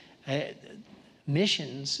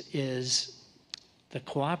 missions is the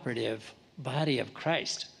cooperative body of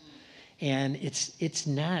Christ. And it's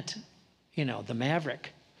not, the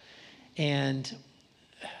maverick. And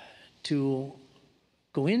to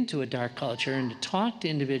go into a dark culture and to talk to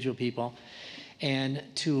individual people and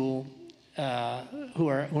to who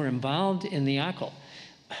are involved in the occult.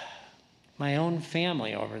 My own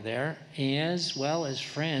family over there, as well as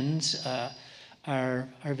friends, are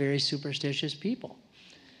very superstitious people.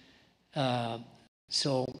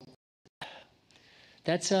 So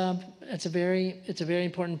it's a very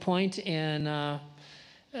important point, and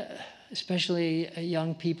especially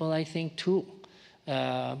young people, I think too.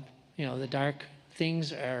 The dark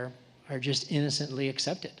things are just innocently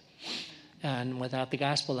accepted. And without the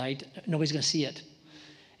gospel light, nobody's going to see it.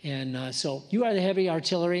 And so you are the heavy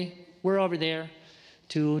artillery. We're over there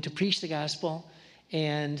to preach the gospel.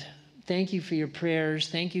 And thank you for your prayers.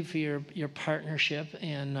 Thank you for your partnership.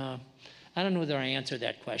 And I don't know whether I answered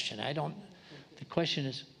that question. The question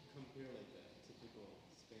is... Come here like that, typical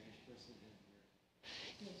Spanish person.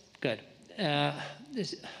 Good.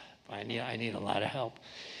 I need a lot of help.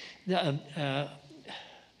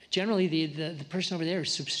 Generally, the person over there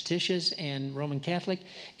is superstitious and Roman Catholic,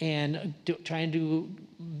 and trying to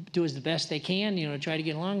do as the best they can, try to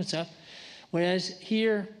get along and stuff. Whereas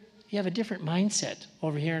here, you have a different mindset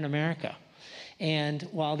over here in America. And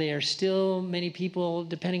while there are still many people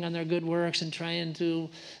depending on their good works and trying to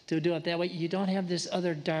do it that way, you don't have this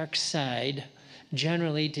other dark side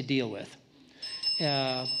generally to deal with.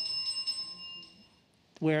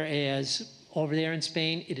 Whereas over there in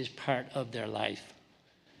Spain, it is part of their life.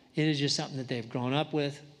 It is just something that they've grown up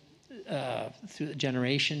with through the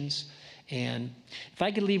generations. And if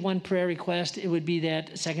I could leave one prayer request, it would be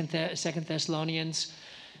that 2 Thessalonians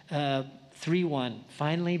 3:1.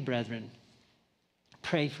 Finally, brethren,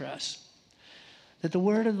 pray for us, that the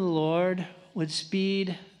word of the Lord would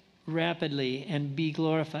speed rapidly and be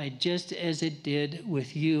glorified just as it did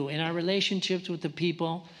with you in our relationships with the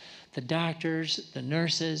people, the doctors, the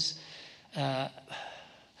nurses,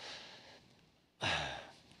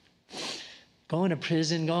 going to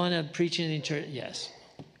prison, going to preaching in church, yes.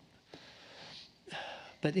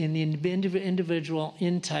 but in the individual,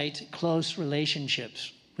 in tight, close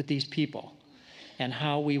relationships with these people and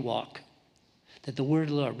how we walk. That the word of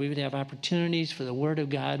the Lord, we would have opportunities for the word of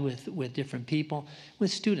God with different people,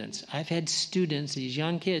 with students. I've had students, these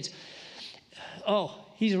young kids, oh,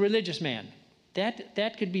 he's a religious man.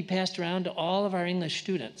 That could be passed around to all of our English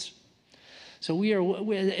students. So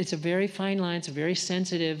it's a very fine line, it's a very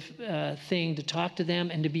sensitive thing to talk to them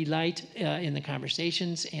and to be light in the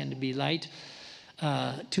conversations and to be light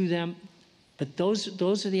to them. But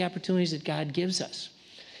those are the opportunities that God gives us.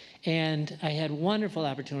 And I had wonderful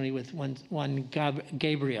opportunity with one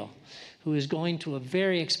Gabriel, who is going to a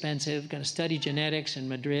very expensive, going to study genetics in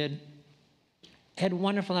Madrid. Had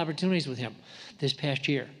wonderful opportunities with him this past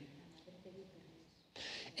year.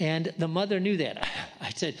 And the mother knew that. I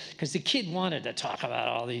said, because the kid wanted to talk about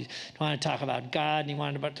all these, he wanted to talk about God, and he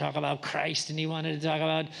wanted to talk about Christ, and he wanted to talk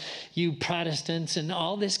about you Protestants and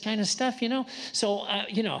all this kind of stuff, you know. So,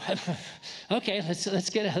 okay, let's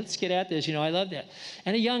get at this. You know, I love that.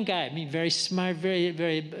 And a young guy, I mean, very smart, very,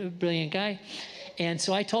 very brilliant guy. And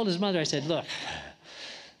so I told his mother, I said, look,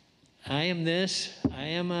 I am this. I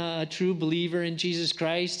am a true believer in Jesus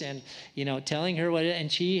Christ, and telling her what.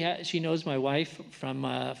 And she knows my wife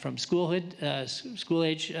from school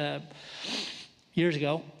age years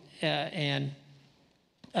ago, and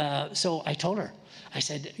so I told her. I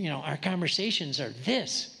said, our conversations are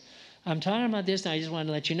this. I'm talking about this, and I just wanted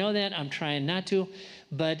to let you know that. I'm trying not to,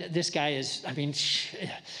 but this guy is. I mean,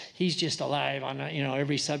 he's just alive on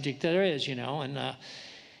every subject there is,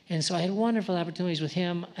 And so I had wonderful opportunities with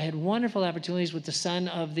him. I had wonderful opportunities with the son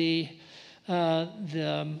of the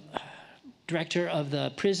director of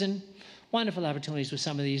the prison. Wonderful opportunities with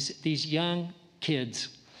some of these young kids,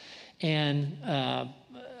 and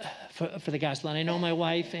for the gospel. And I know my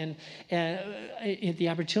wife, and the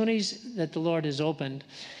opportunities that the Lord has opened.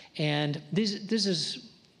 And this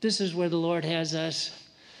is where the Lord has us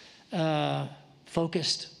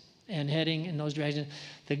focused and heading in those directions.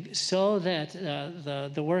 So that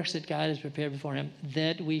the works that God has prepared before him,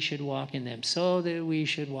 that we should walk in them. So that we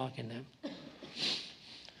should walk in them.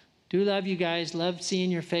 Do love you guys. Love seeing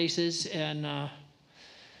your faces. And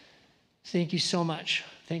thank you so much.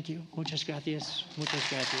 Thank you. Muchas gracias. Muchas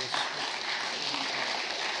gracias.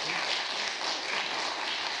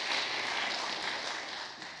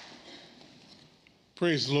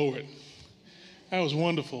 Praise the Lord. That was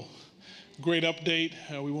wonderful. Great update.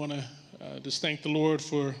 We want to just thank the Lord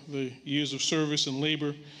for the years of service and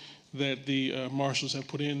labor that the marshals have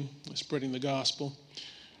put in spreading the gospel.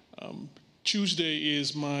 Tuesday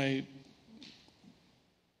is my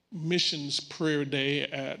missions prayer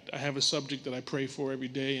day. I have a subject that I pray for every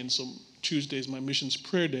day, and so Tuesday is my missions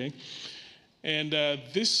prayer day. And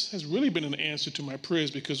this has really been an answer to my prayers,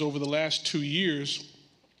 because over the last 2 years,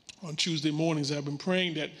 on Tuesday mornings, I've been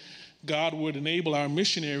praying that God would enable our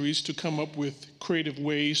missionaries to come up with creative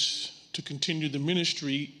ways to continue the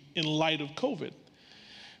ministry in light of COVID.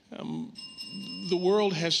 The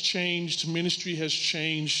world has changed, ministry has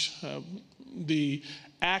changed, the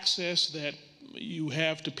access that you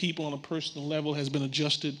have to people on a personal level has been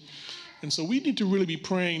adjusted. And so we need to really be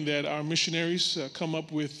praying that our missionaries come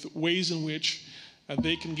up with ways in which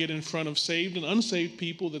they can get in front of saved and unsaved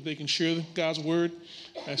people, that they can share God's word,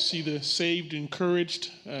 see the saved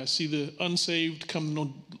encouraged, see the unsaved come to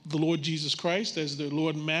know the Lord Jesus Christ as their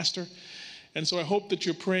Lord and Master. And so I hope that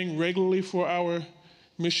you're praying regularly for our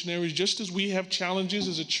missionaries, just as we have challenges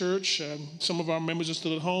as a church. Some of our members are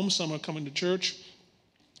still at home, some are coming to church.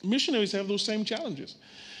 Missionaries have those same challenges.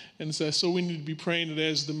 And so we need to be praying that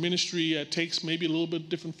as the ministry takes maybe a little bit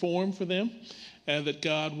different form for them, that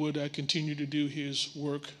God would continue to do his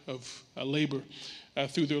work of labor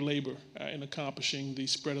through their labor in accomplishing the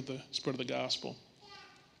spread of the gospel.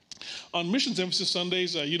 On Missions Emphasis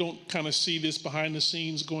Sundays, you don't kind of see this behind the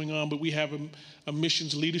scenes going on, but we have a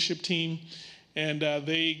missions leadership team, and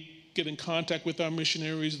they get in contact with our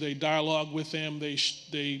missionaries. They dialogue with them. They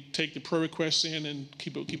take the prayer requests in and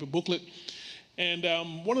keep a booklet. And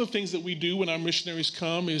one of the things that we do when our missionaries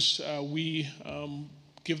come is we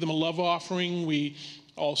give them a love offering. We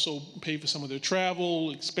also pay for some of their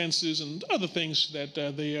travel expenses and other things that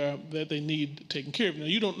they need taken care of. Now,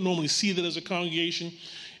 you don't normally see that as a congregation.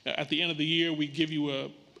 At the end of the year, we give you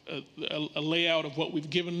a layout of what we've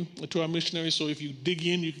given to our missionaries. So if you dig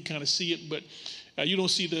in, you can kind of see it, but you don't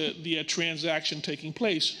see the transaction taking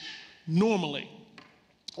place normally.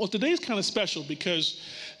 Well, today's kind of special because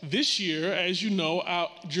this year, as you know,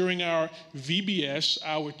 during our VBS,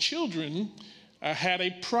 our children had a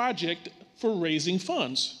project for raising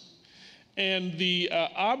funds. And the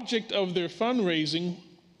object of their fundraising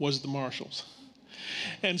was the marshals.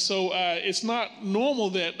 And so it's not normal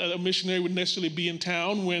that a missionary would necessarily be in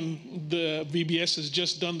town when the VBS has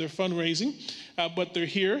just done their fundraising, but they're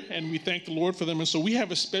here, and we thank the Lord for them. And so we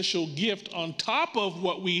have a special gift on top of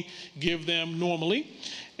what we give them normally.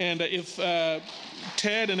 And if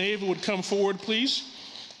Ted and Ava would come forward, please.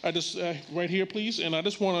 Right here, please. And I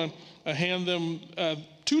just want to hand them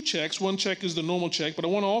 2 checks. One check is the normal check, but I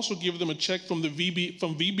want to also give them a check from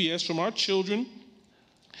VBS, from our children.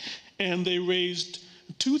 And they raised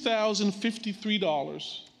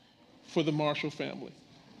 $2,053 for the Marshall family.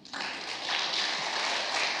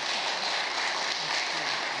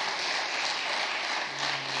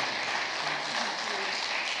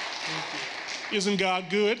 Isn't God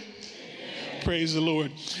good? Praise the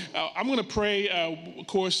Lord. I'm going to pray. Of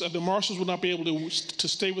course, the Marshalls will not be able to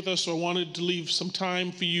stay with us, so I wanted to leave some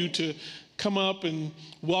time for you to come up and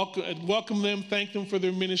welcome them, thank them for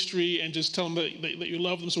their ministry, and just tell them that you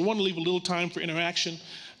love them. So I want to leave a little time for interaction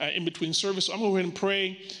in between service. So I'm going to go ahead and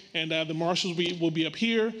pray, and the Marshalls will be up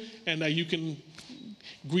here, and you can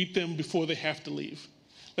greet them before they have to leave.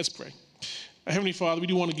 Let's pray. Heavenly Father, we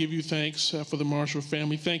do want to give you thanks for the Marshall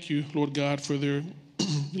family. Thank you, Lord God, for their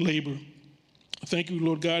labor. Thank you,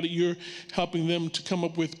 Lord God, that you're helping them to come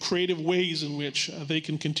up with creative ways in which they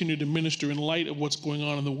can continue to minister in light of what's going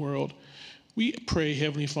on in the world. We pray,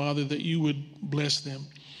 Heavenly Father, that you would bless them,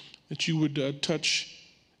 that you would touch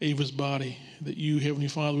Ava's body, that you, Heavenly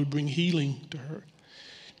Father, would bring healing to her.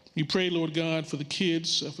 We pray, Lord God, for the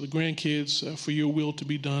kids, for the grandkids, for your will to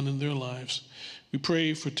be done in their lives. We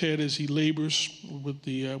pray for Ted as he labors with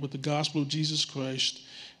the gospel of Jesus Christ,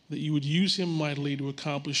 that you would use him mightily to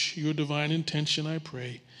accomplish your divine intention, I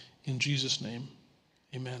pray. In Jesus' name,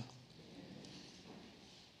 amen.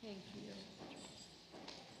 Thank you.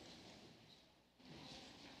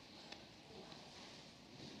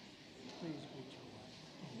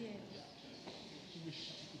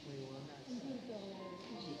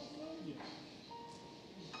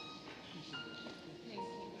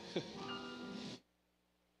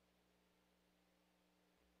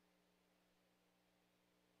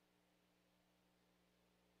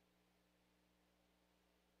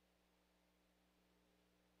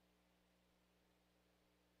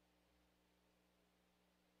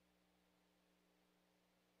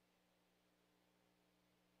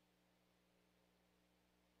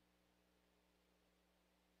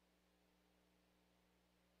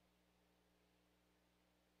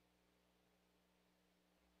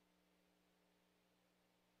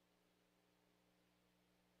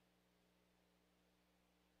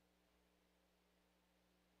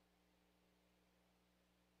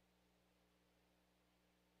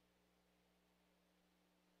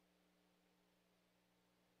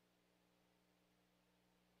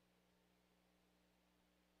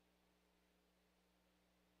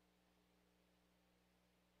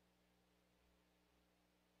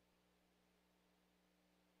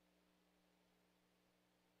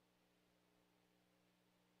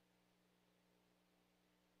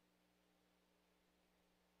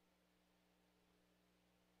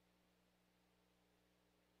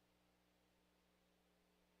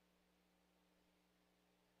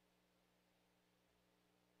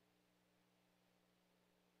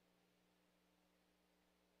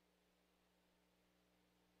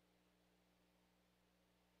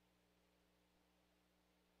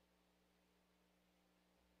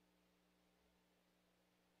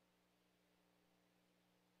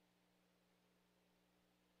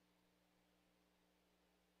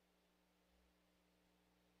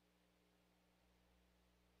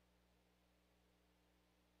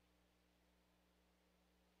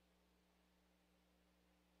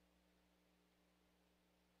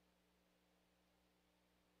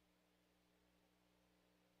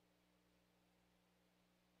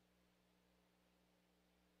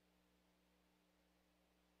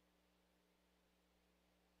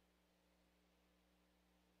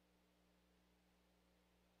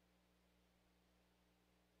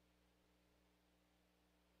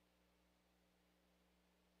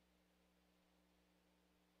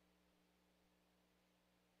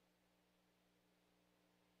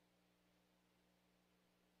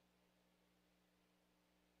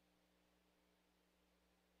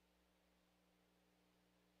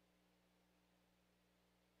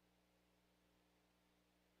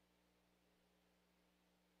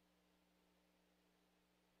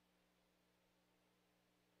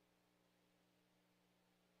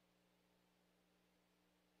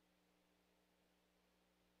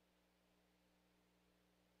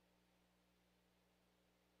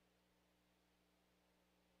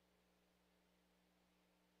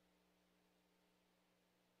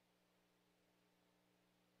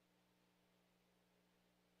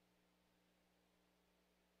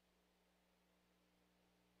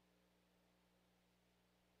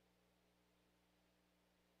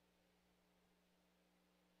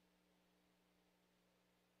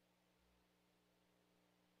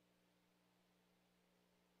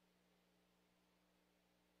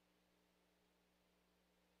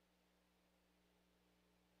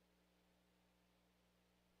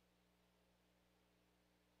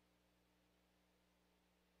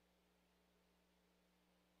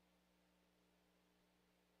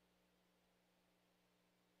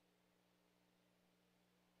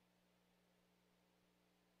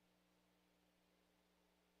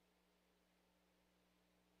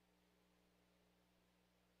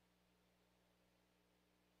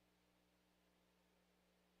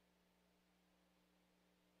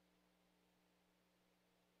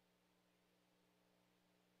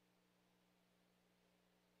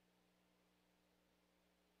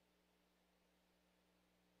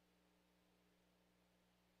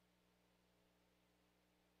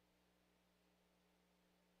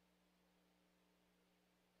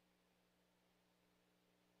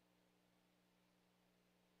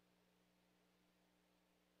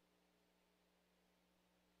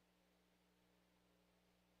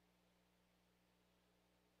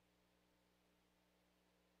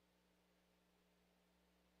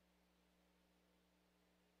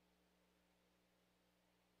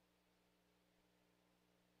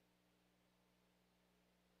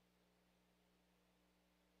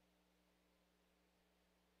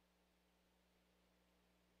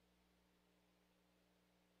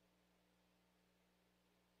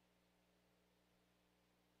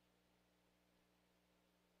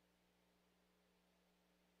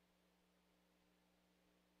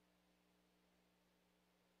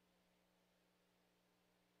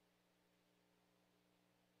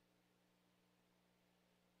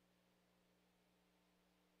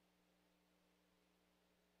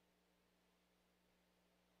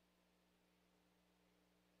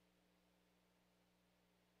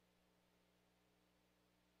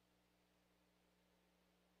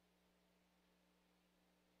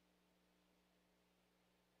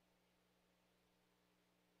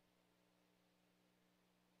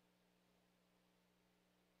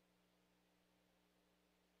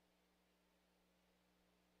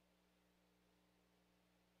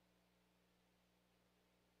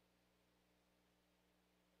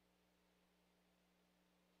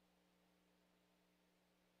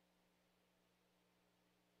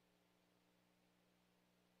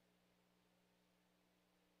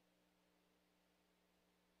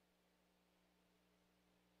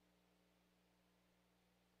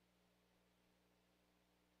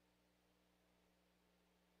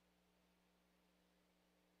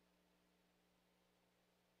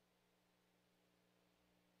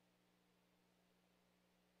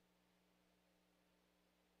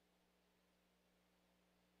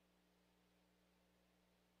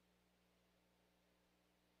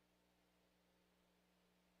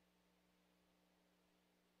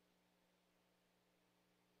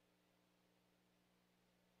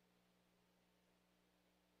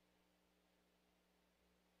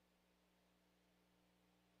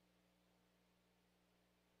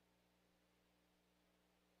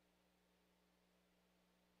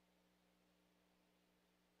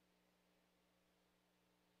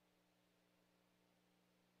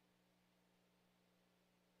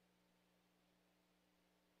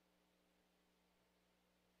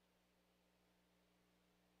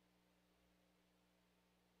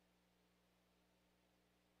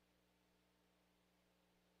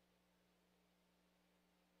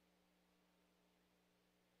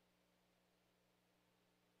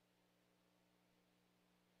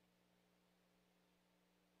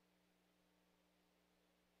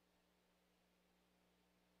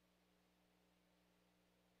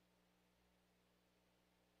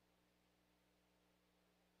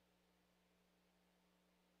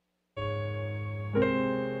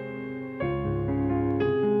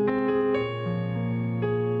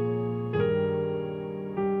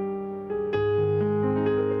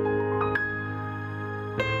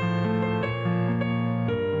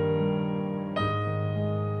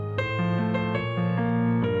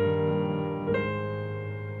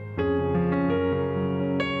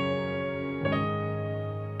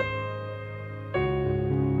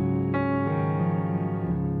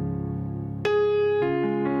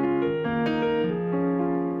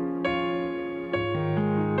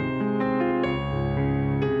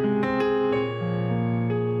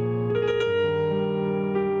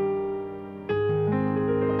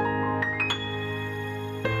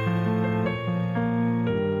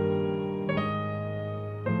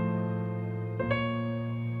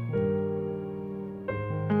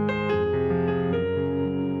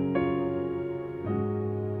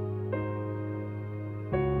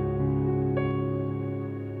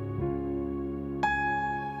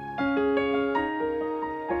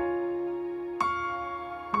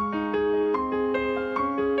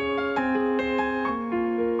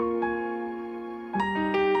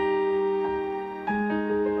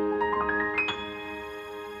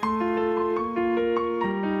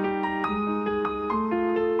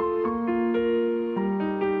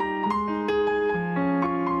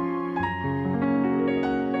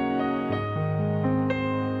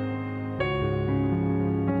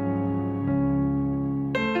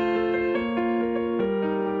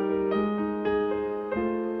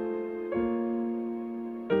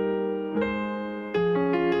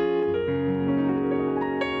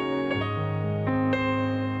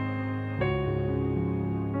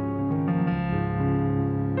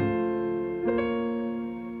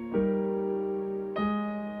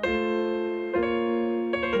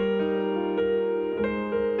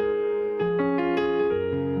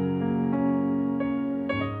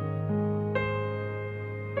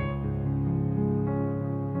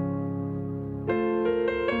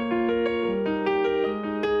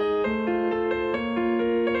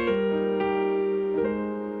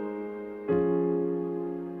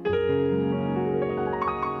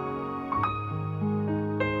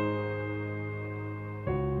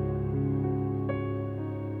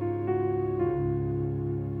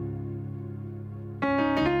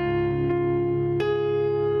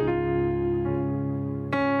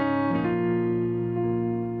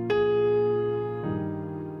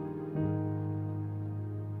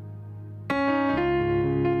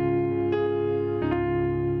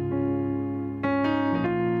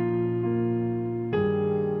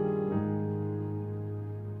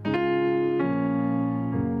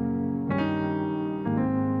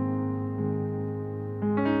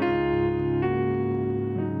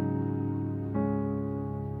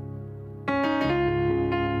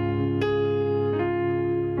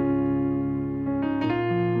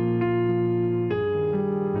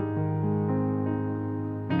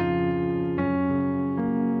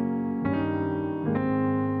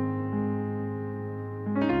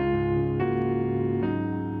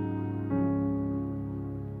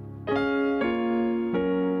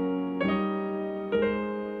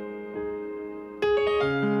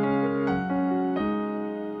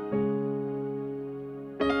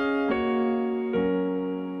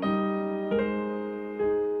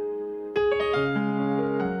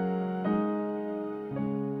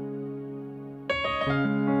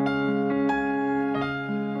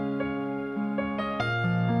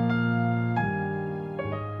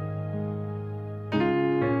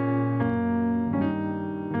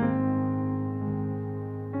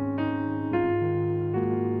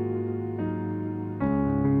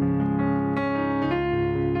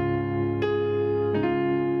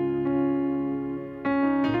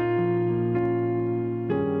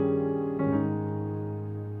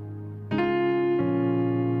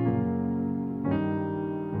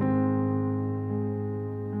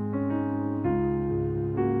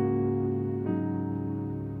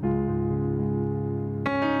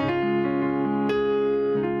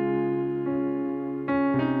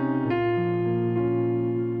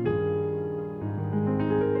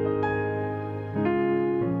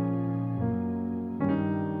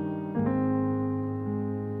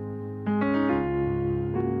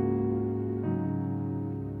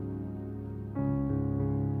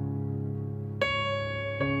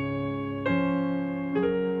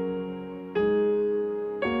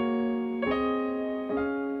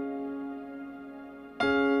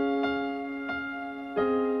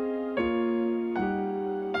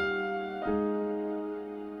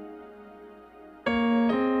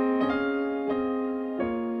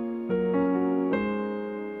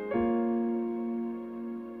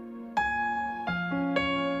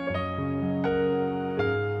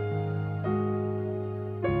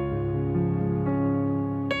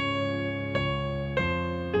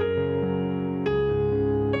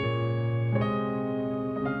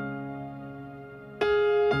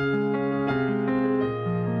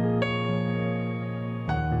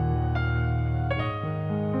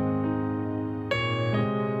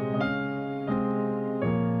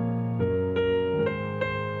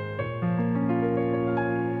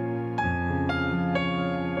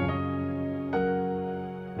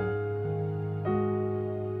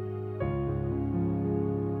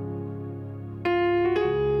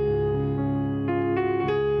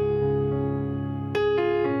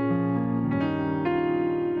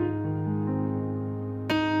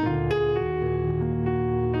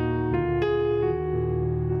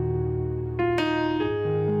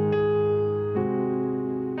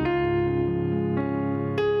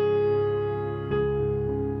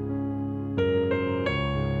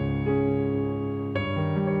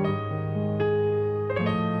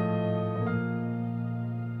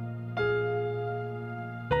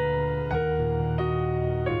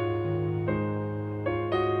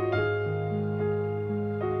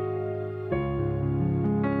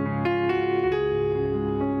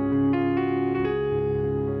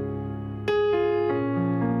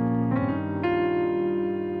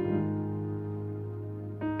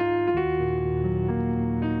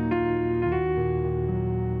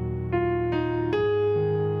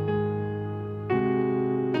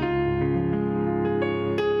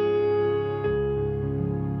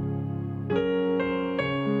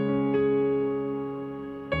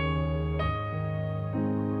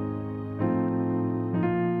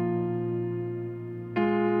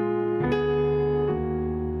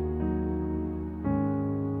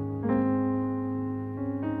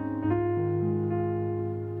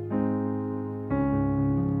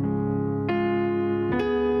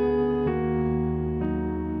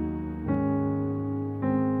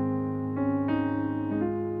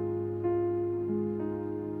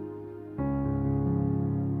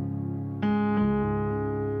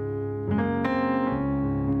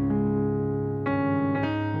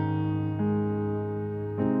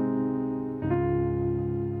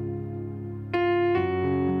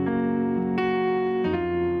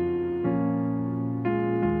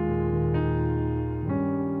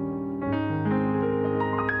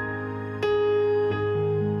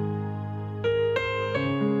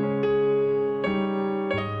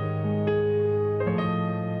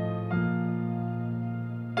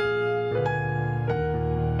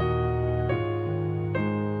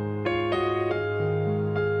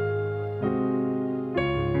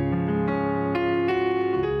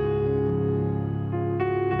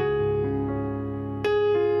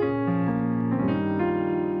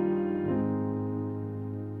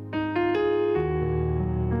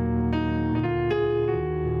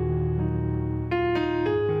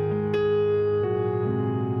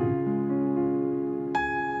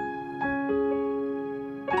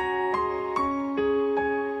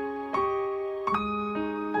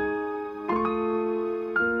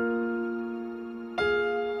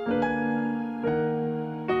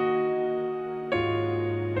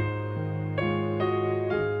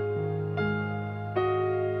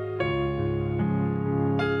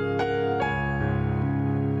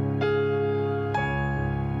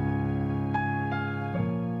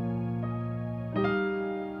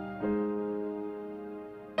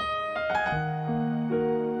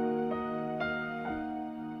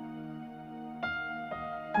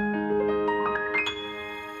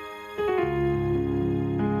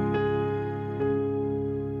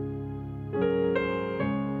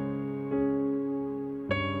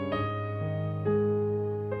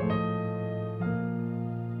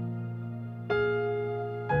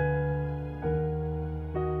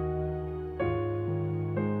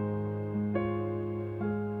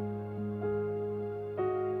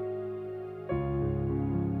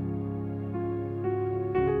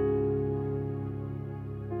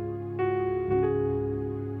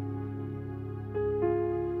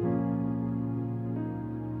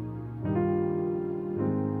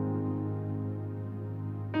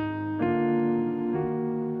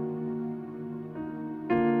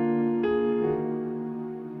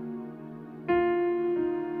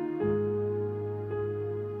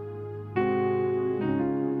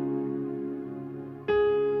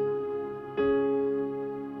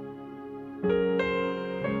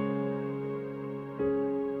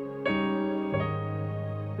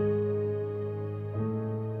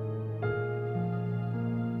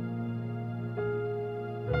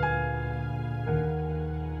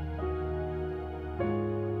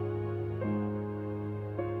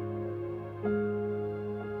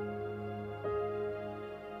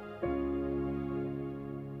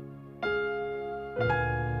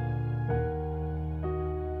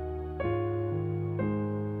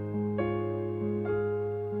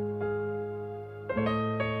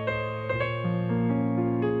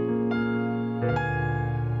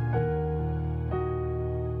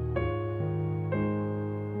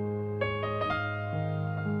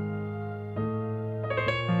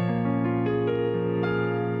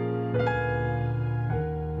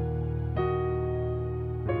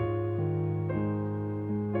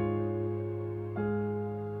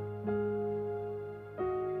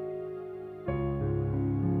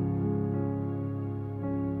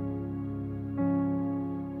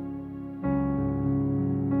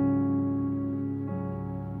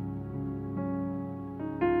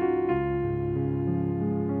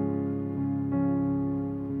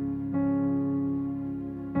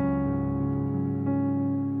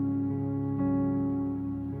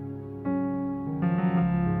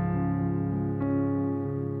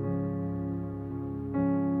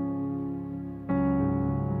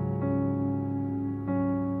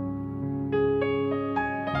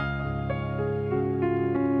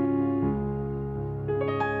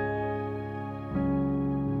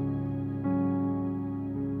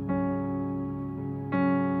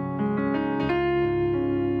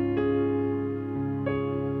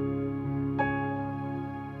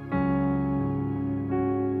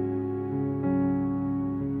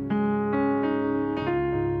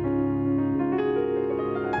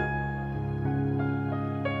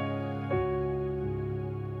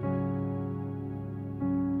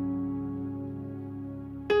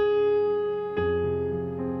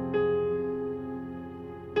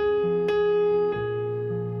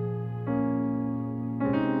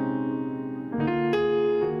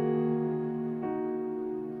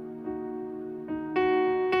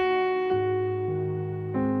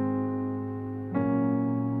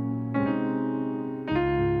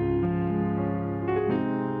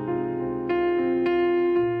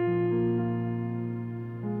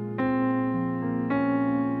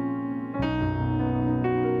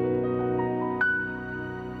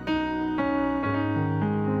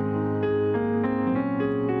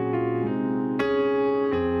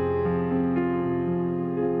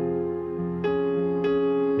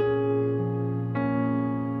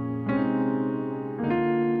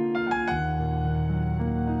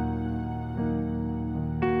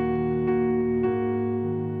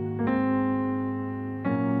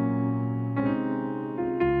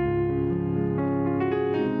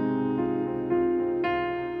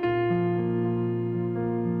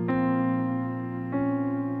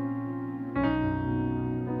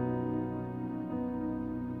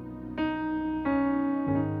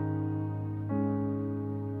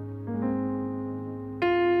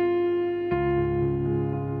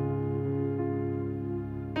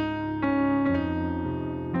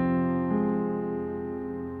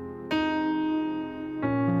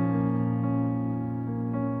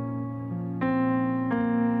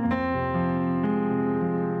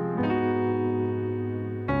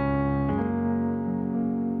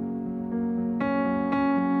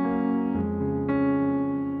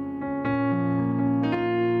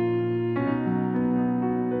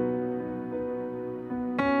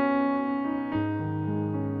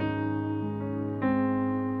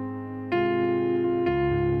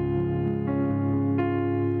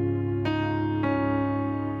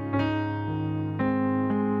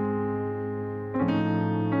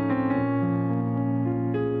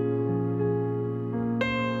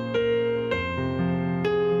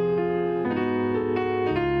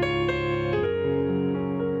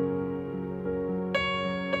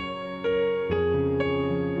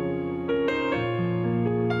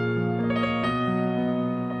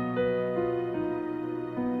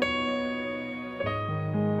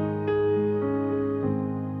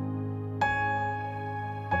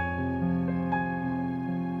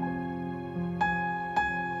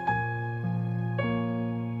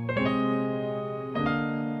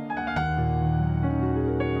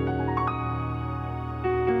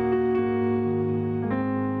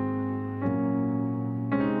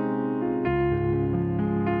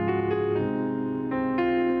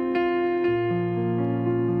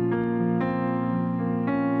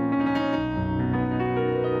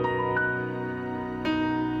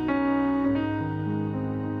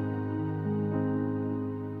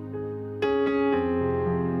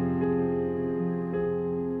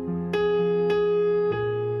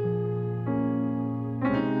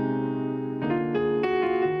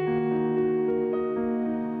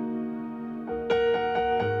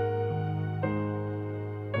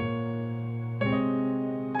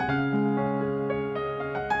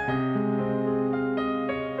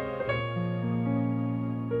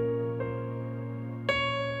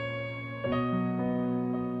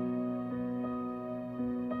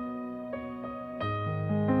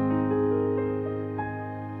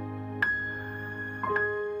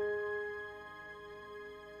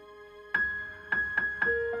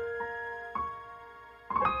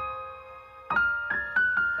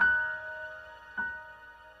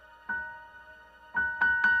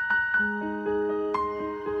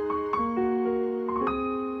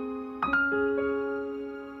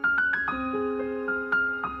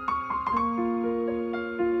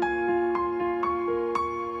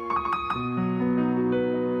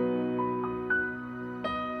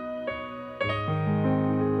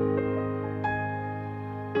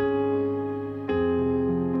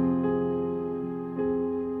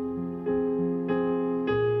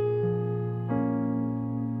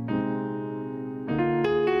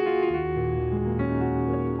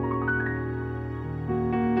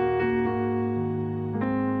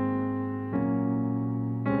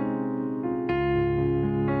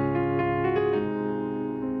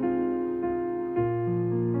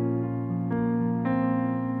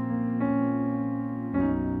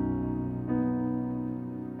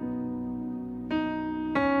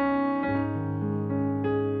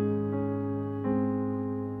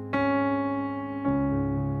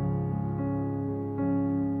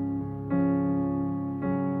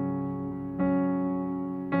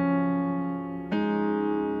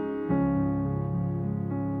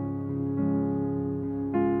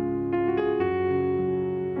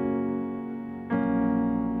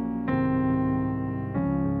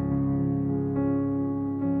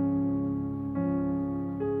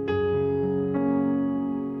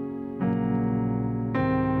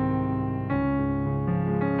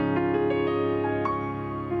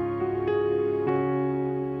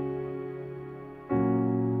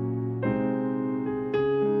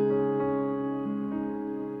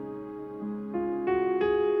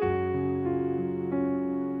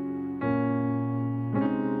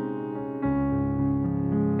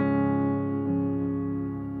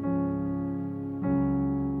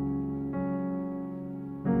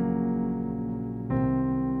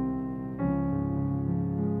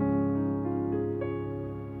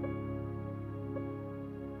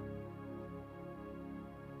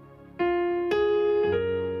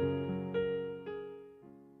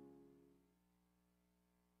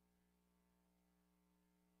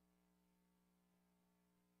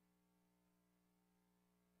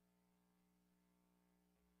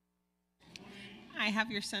 have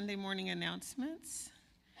your Sunday morning announcements.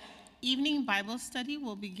 Evening Bible study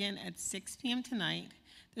will begin at 6 p.m. tonight.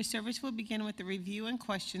 The service will begin with the review and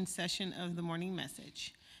question session of the morning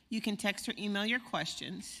message. You can text or email your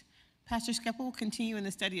questions. Pastor Skeppel will continue in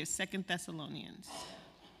the study of 2 Thessalonians.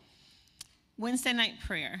 Wednesday night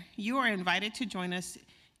prayer. You are invited to join us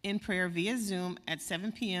in prayer via Zoom at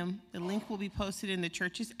 7 p.m. The link will be posted in the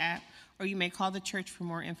church's app, or you may call the church for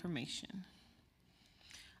more information.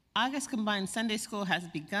 August Combined Sunday School has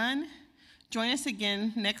begun. Join us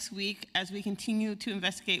again next week as we continue to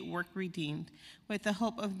investigate work redeemed with the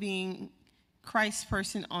hope of being Christ's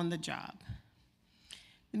person on the job.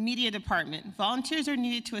 The media department. Volunteers are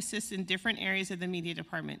needed to assist in different areas of the media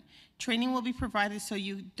department. Training will be provided so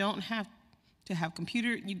you don't have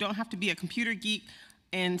to be a computer geek,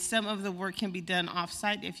 and some of the work can be done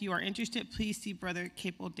off-site. If you are interested, please see Brother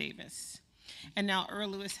Capel Davis. And now Earl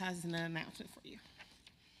Lewis has an announcement for you.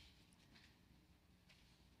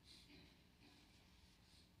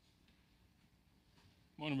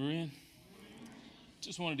 Morning, Berean.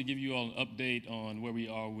 Just wanted to give you all an update on where we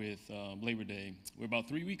are with Labor Day. We're about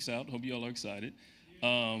 3 weeks out. Hope you all are excited.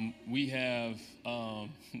 We have,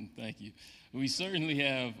 thank you. We certainly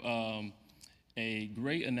have a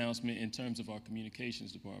great announcement in terms of our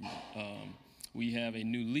communications department. We have a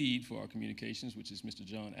new lead for our communications, which is Mr.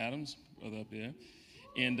 John Adams, brother up there.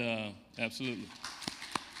 And absolutely.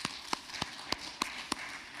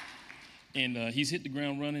 And he's hit the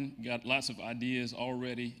ground running, got lots of ideas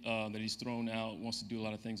already that he's thrown out, wants to do a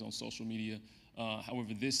lot of things on social media.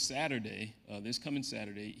 However, this coming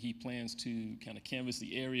Saturday, he plans to kind of canvass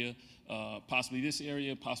the area, possibly this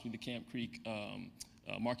area, possibly the Camp Creek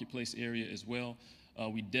Marketplace area as well.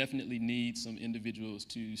 We definitely need some individuals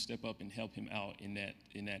to step up and help him out in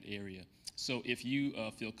that area. So if you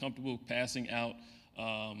feel comfortable passing out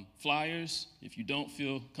flyers, if you don't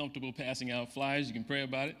feel comfortable passing out flyers, you can pray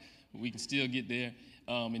about it. We can still get there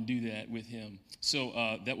and do that with him. So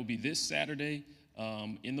that will be this Saturday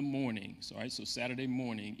in the morning. So, all right, so Saturday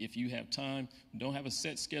morning, if you have time, we don't have a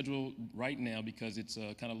set schedule right now because it's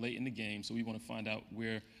kind of late in the game. So we want to find out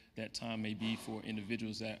where that time may be for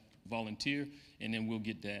individuals that volunteer, and then we'll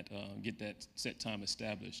get that set time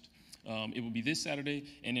established. It will be this Saturday,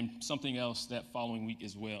 and then something else that following week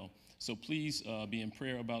as well. So please be in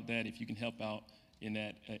prayer about that. If you can help out in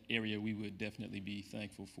that area, we would definitely be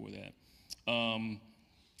thankful for that.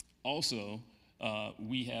 Also,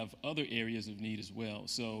 we have other areas of need as well.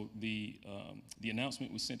 So the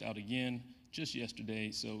announcement was sent out again just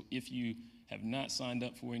yesterday. So if you have not signed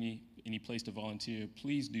up for any place to volunteer,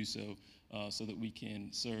 please do so so that we can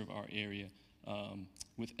serve our area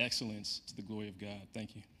with excellence to the glory of God.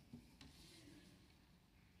 Thank you.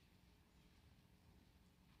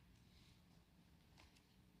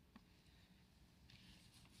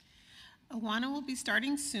 Awana will be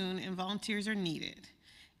starting soon and volunteers are needed.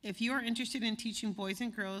 If you are interested in teaching boys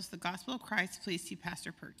and girls the gospel of Christ, please see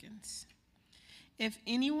Pastor Perkins. If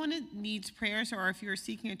anyone needs prayers or if you are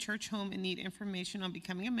seeking a church home and need information on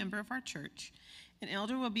becoming a member of our church, an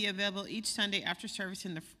elder will be available each Sunday after service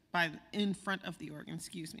in front of the organ.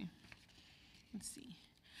 Let's see.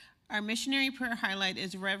 Our missionary prayer highlight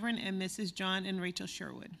is Reverend and Mrs. John and Rachel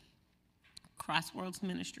Sherwood. Crossworlds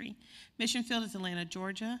Ministry. Mission Field is Atlanta,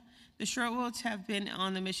 Georgia. The Sherwoods have been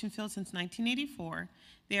on the mission field since 1984.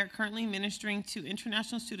 They are currently ministering to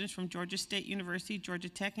international students from Georgia State University, Georgia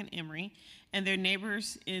Tech, and Emory, and their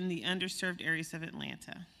neighbors in the underserved areas of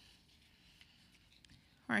Atlanta.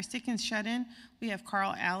 For our sick and shut-in, we have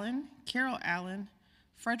Carl Allen, Carol Allen,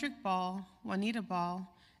 Frederick Ball, Juanita Ball,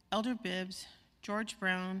 Elder Bibbs, George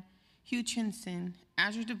Brown, Hugh Chinson,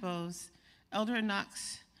 Azure DeBose, Elder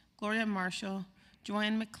Knox, Gloria Marshall,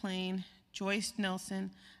 Joanne McLean, Joyce Nelson,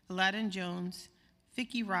 Aladdin Jones,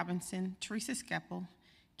 Vicki Robinson, Teresa Skeppel,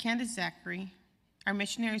 Candace Zachary. Our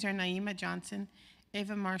missionaries are Naima Johnson,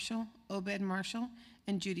 Ava Marshall, Obed Marshall,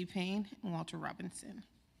 and Judy Payne, and Walter Robinson.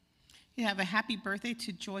 We have a happy birthday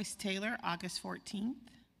to Joyce Taylor, August 14th,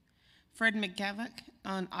 Fred McGavick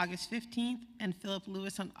on August 15th, and Philip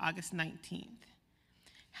Lewis on August 19th.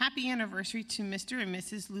 Happy anniversary to Mr. and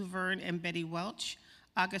Mrs. Luverne and Betty Welch,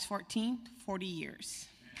 August 14th, 40 years.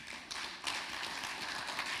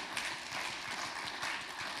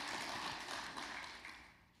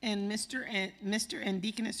 And Mr. and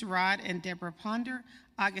Deaconess Rod and Deborah Ponder,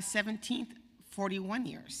 August 17th, 41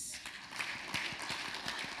 years.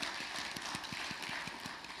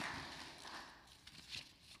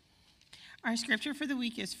 Our scripture for the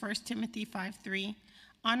week is 1 Timothy 5:3.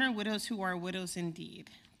 Honor widows who are widows indeed.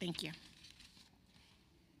 Thank you.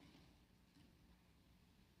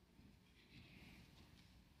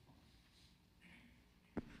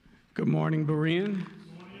 Good morning, Berean.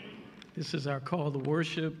 This is our call to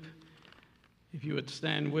worship. If you would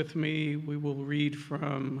stand with me, we will read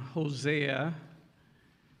from Hosea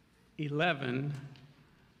 11,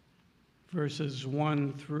 verses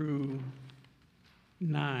 1 through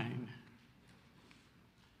 9.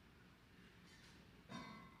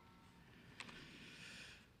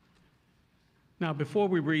 Now, before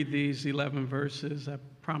we read these 11 verses, I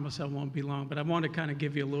promise I won't be long, but I want to kind of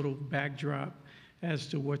give you a little backdrop as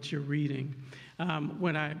to what you're reading.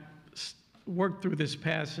 When I worked through this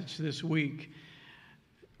passage this week,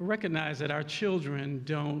 recognize that our children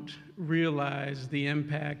don't realize the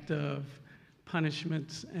impact of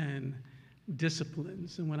punishments and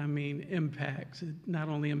disciplines. And when I mean impacts, it not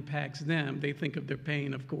only impacts them, they think of their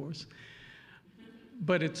pain, of course,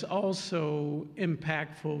 but it's also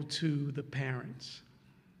impactful to the parents.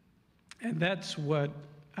 And that's what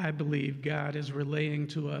I believe God is relaying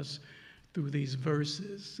to us through these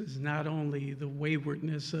verses, is not only the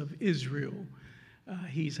waywardness of Israel,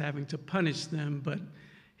 he's having to punish them, but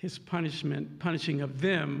his punishing of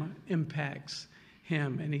them impacts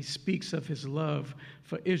him, and he speaks of his love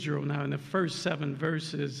for Israel. Now, in the first 7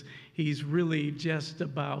 verses, he's really just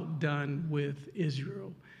about done with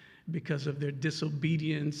Israel because of their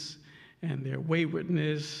disobedience and their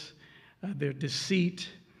waywardness, their deceit.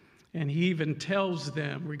 And he even tells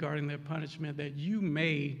them regarding their punishment that you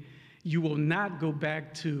will not go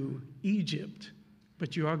back to Egypt,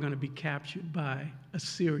 but you are going to be captured by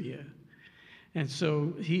Assyria. And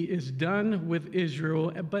so he is done with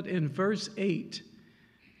Israel. But in verse 8,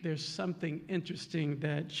 there's something interesting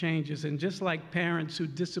that changes. And just like parents who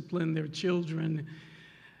discipline their children,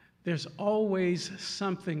 there's always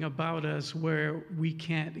something about us where we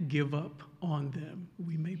can't give up on them.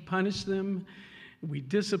 We may punish them, we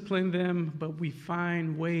discipline them, but we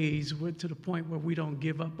find ways to the point where we don't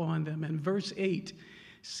give up on them. And verse 8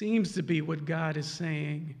 seems to be what God is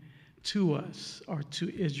saying to us, or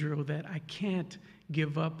to Israel, that I can't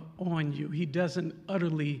give up on you. He doesn't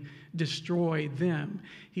utterly destroy them.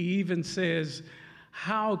 He even says,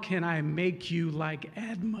 how can I make you like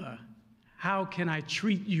Admah? How can I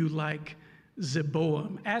treat you like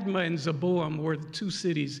Zeboam? Admah and Zeboam were the 2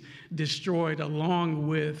 cities destroyed along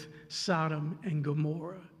with Sodom and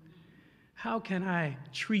Gomorrah. How can I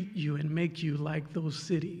treat you and make you like those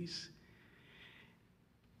cities?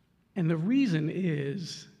 And the reason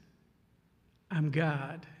is, I'm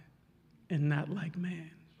God and not like man.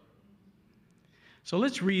 So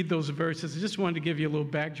let's read those verses. I just wanted to give you a little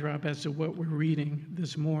backdrop as to what we're reading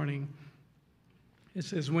this morning. It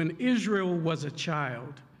says, when Israel was a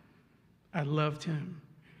child, I loved him.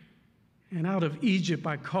 And out of Egypt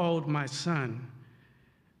I called my son.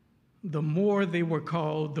 The more they were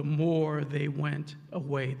called, the more they went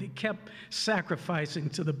away. They kept sacrificing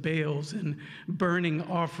to the Baals and burning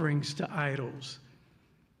offerings to idols.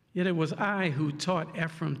 Yet it was I who taught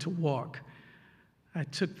Ephraim to walk. I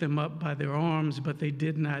took them up by their arms, but they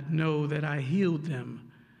did not know that I healed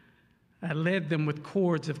them. I led them with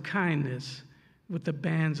cords of kindness, with the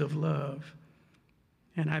bands of love.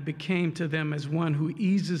 And I became to them as one who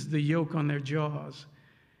eases the yoke on their jaws.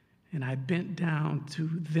 And I bent down to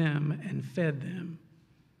them and fed them.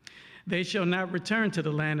 They shall not return to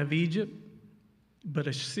the land of Egypt, but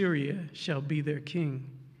Assyria shall be their king,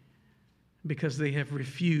 because they have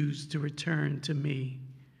refused to return to me.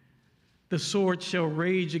 The sword shall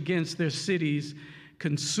rage against their cities,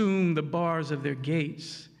 consume the bars of their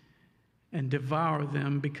gates, and devour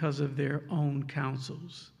them because of their own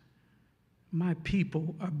counsels. My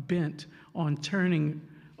people are bent on turning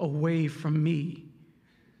away from me.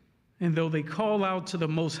 And though they call out to the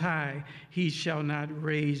Most High, he shall not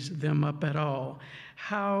raise them up at all.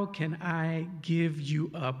 How can I give you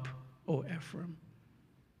up, O Ephraim?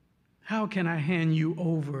 How can I hand you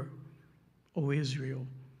over, O Israel?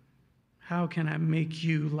 How can I make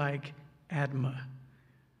you like Admah?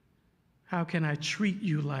 How can I treat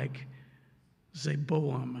you like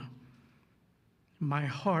Zeboam? My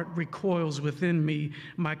heart recoils within me.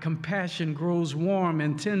 My compassion grows warm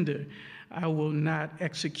and tender. I will not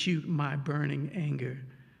execute my burning anger.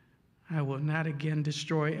 I will not again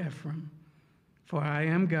destroy Ephraim, for I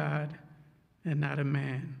am God and not a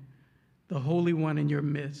man, the Holy One in your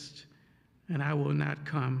midst, and I will not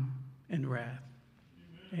come in wrath.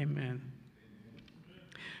 Amen.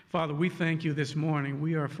 Father, we thank you this morning.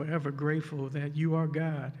 We are forever grateful that you are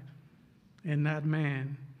God and not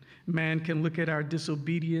man. Man can look at our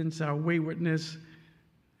disobedience, our waywardness,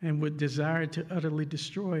 and would desire to utterly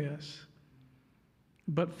destroy us.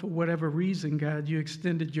 But for whatever reason, God, you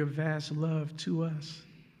extended your vast love to us,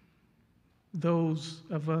 those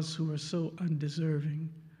of us who are so undeserving,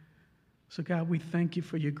 So God, we thank you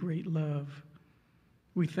for your great love.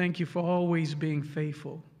 We thank you for always being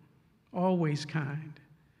faithful, always kind,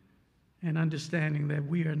 and understanding that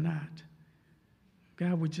we are not.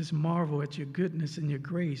 God, we just marvel at your goodness and your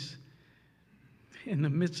grace. In the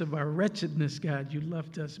midst of our wretchedness, God, you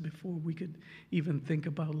loved us before we could even think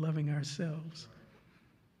about loving ourselves.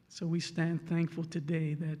 So we stand thankful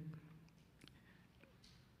today that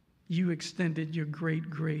you extended your great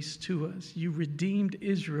grace to us. You redeemed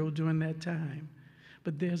Israel during that time.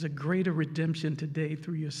 But there's a greater redemption today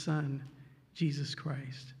through your Son, Jesus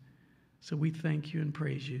Christ. So we thank you and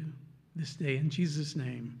praise you this day. In Jesus'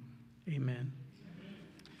 name, amen.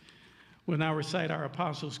 We'll now recite our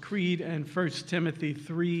Apostles' Creed and 1 Timothy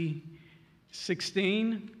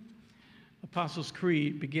 3:16. Apostles'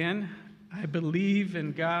 Creed begin. I believe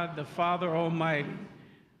in God the Father Almighty,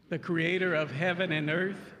 the creator of heaven and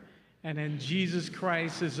earth, and in Jesus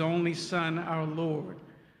Christ, his only Son, our Lord,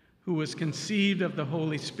 who was conceived of the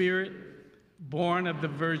Holy Spirit, born of the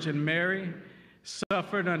Virgin Mary,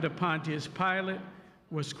 suffered under Pontius Pilate,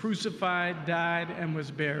 was crucified, died, and was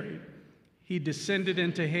buried. He descended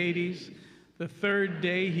into Hades. The third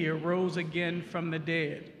day he arose again from the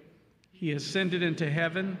dead. He ascended into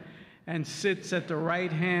heaven and sits at the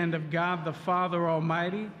right hand of God the Father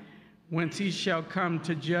Almighty, whence he shall come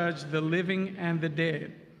to judge the living and the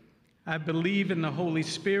dead. I believe in the Holy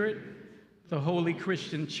Spirit, the holy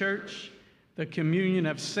Christian church, the communion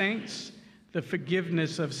of saints, the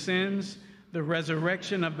forgiveness of sins, the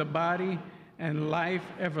resurrection of the body, and life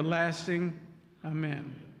everlasting.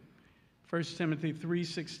 Amen. 1 Timothy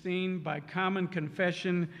 3:16, by common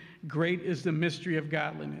confession, great is the mystery of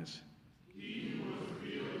godliness. He who was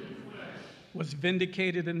revealed in flesh, was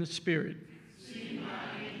vindicated in the Spirit, seen by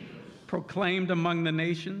angels, proclaimed among the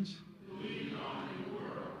nations, believed on in the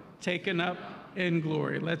world, taken up in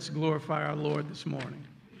glory. Let's glorify our Lord this morning.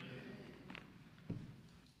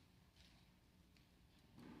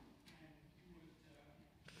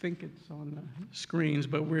 I think it's on the screens,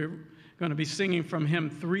 but we're going to be singing from hymn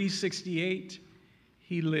 368,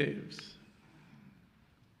 He Lives.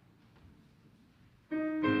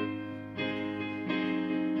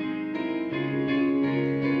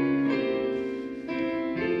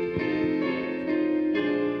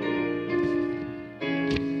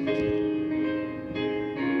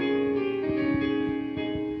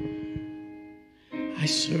 I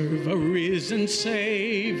serve a risen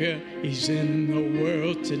Savior, he's in the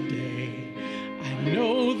world today. I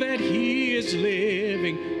know that he is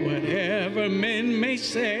living, whatever men may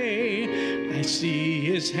say. I see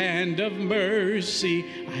his hand of mercy,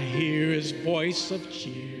 I hear his voice of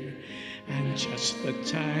cheer. And just the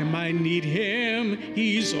time I need him,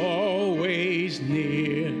 he's always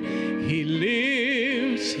near. He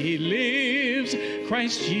lives,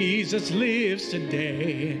 Christ Jesus lives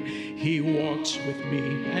today. He walks with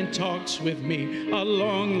me and talks with me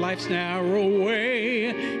along life's narrow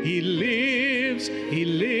way. He lives,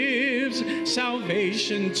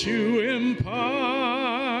 salvation to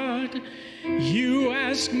impart. You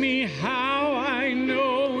ask me how I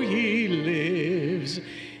know he lives.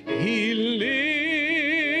 He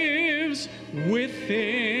lives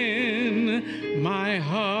within my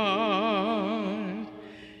heart.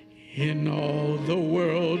 In all the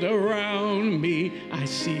world around me, I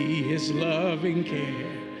see his loving care.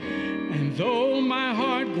 And though my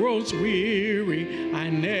heart grows weary, I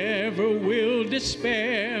never will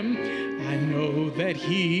despair. I know that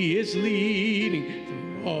he is leading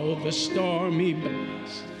through all the stormy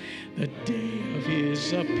blast. The day of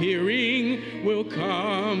his appearing will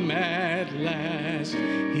come at last.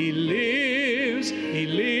 He lives,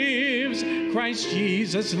 Christ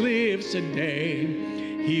Jesus lives today.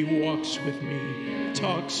 He walks with me,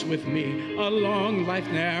 talks with me along life's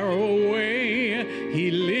narrow way.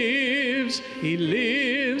 He lives,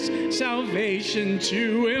 salvation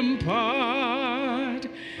to impart.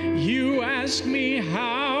 You ask me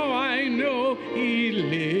how I know he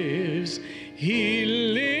lives. He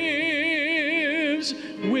lives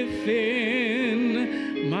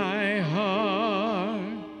within my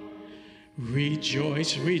heart.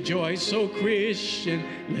 Rejoice, rejoice, O Christian,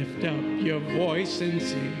 lift up your voice and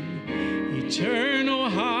sing eternal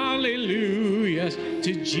hallelujahs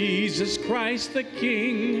to Jesus Christ the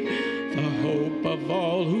King, the hope of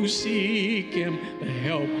all who seek him, the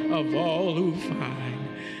help of all who find.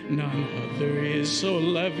 None other is so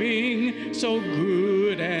loving, so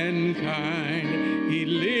good and kind. He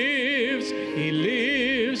lives,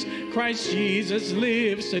 Christ Jesus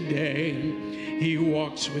lives today. He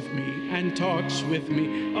walks with me and talks with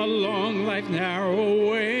me along life's narrow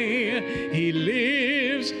way. He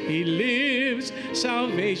lives,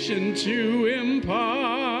 salvation to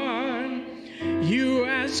impart. You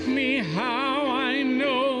ask me how I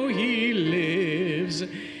know he lives.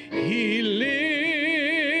 He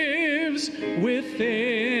lives within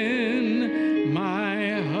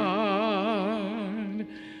my heart.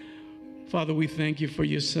 Father, we thank you for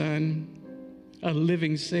your Son, a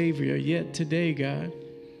living Savior yet today, God.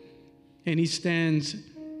 And he stands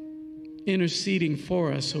interceding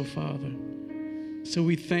for us, oh Father. So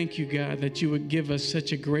we thank you, God, that you would give us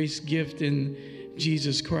such a grace gift in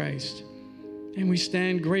Jesus Christ. And we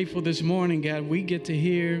stand grateful this morning, God. We get to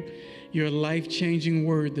hear your life-changing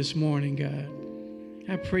word this morning, God.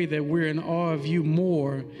 I pray that we're in awe of you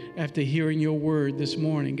more after hearing your word this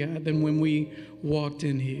morning, God, than when we walked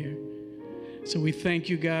in here. So we thank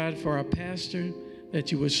you, God, for our pastor,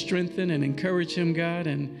 that you would strengthen and encourage him, God,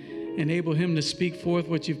 and enable him to speak forth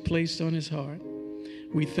what you've placed on his heart.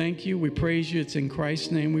 We thank you. We praise you. It's in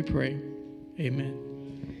Christ's name we pray. Amen.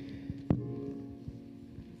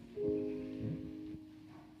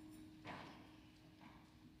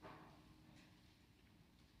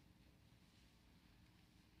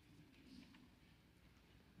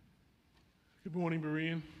 Good morning,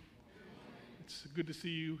 Berean. It's good to see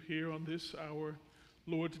you here on this, our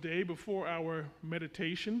Lord's Day. Before our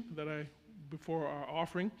meditation, before our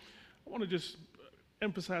offering, I want to just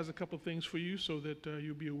emphasize a couple of things for you so that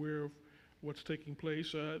you'll be aware of what's taking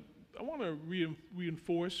place. I want to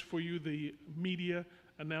reinforce for you the media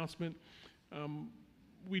announcement.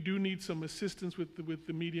 We do need some assistance with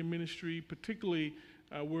the media ministry, particularly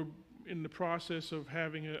we're in the process of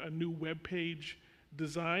having a new web page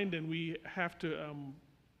designed, and we have to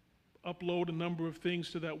upload a number of things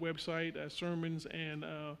to that website, sermons and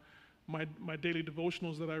my daily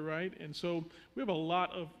devotionals that I write. And so we have a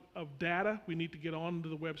lot of data we need to get onto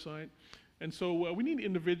the website. And so we need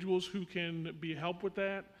individuals who can be help with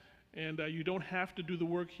that. And you don't have to do the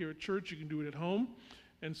work here at church. You can do it at home.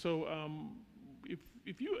 And so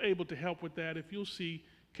if you're able to help with that, if you'll see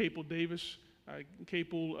Capel Davis,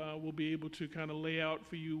 Capel will be able to kind of lay out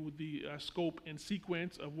for you the scope and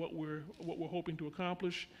sequence of what we're hoping to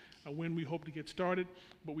accomplish, when we hope to get started.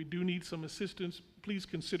 But we do need some assistance. Please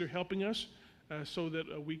consider helping us so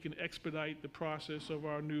that we can expedite the process of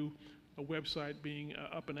our new website being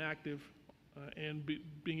up and active and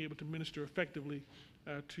being able to minister effectively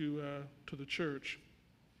to the church.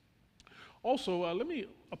 Also, let me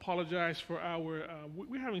apologize for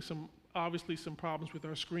we're having obviously some problems with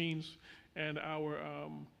our screens and our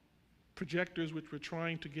projectors, which we're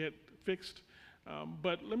trying to get fixed.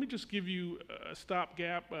 But let me just give you a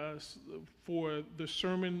stopgap for the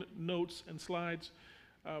sermon notes and slides.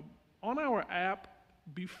 On our app,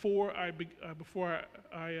 before I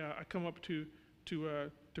come up to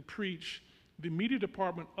preach, the media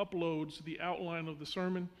department uploads the outline of the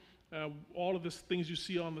sermon. All of the things you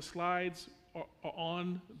see on the slides are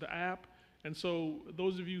on the app. And so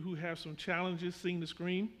those of you who have some challenges seeing the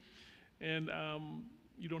screen, and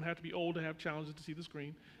you don't have to be old to have challenges to see the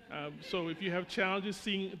screen. So if you have challenges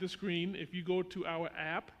seeing the screen, if you go to our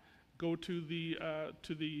app, go to the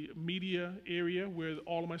media area where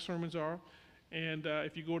all of my sermons are, and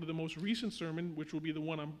if you go to the most recent sermon, which will be the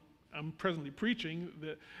one I'm presently preaching,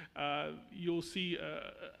 you'll see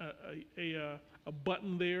a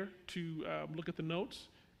button there to look at the notes,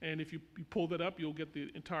 and if you pull that up, you'll get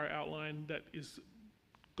the entire outline that is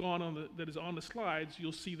on the slides.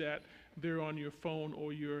 You'll see that there on your phone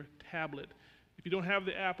or your tablet. If you don't have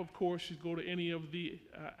the app, of course, you go to any of the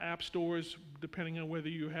app stores, depending on whether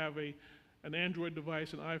you have an Android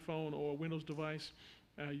device, an iPhone, or a Windows device.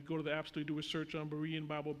 You go to the app store, do a search on Berean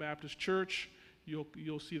Bible Baptist Church.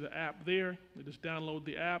 You'll see the app there. You just download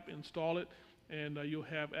the app, install it, and you'll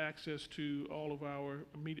have access to all of our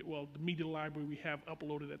the media library we have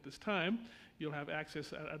uploaded at this time. You'll have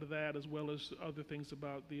access out of that, as well as other things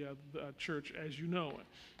about the church as you know it.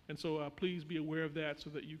 And so please be aware of that so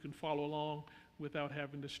that you can follow along without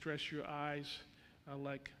having to stress your eyes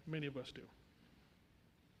like many of us do.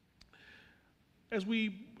 As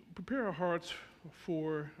we prepare our hearts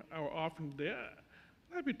for our offering today,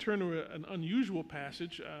 I'd like to turn to an unusual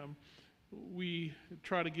passage. We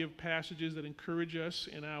try to give passages that encourage us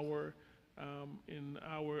in our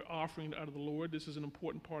offering out of the Lord. This is an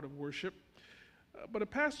important part of worship. But a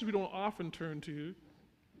passage we don't often turn to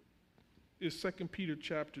is 2 Peter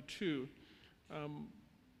chapter 2.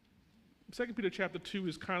 2 Peter chapter 2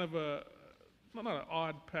 is kind of not an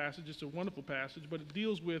odd passage, it's a wonderful passage, but it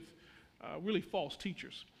deals with really false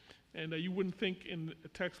teachers. And you wouldn't think in a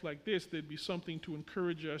text like this there'd be something to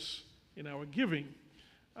encourage us in our giving.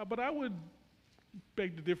 But I would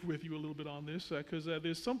beg to differ with you a little bit on this, because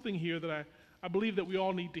there's something here that I believe that we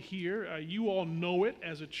all need to hear. You all know it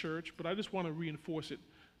as a church, but I just want to reinforce it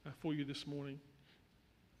for you this morning.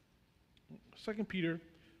 2 Peter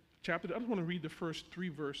chapter, I just want to read the first 3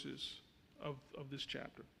 verses of this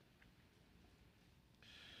chapter.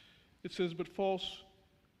 It says, "But false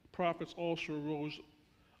prophets also arose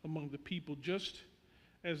among the people, just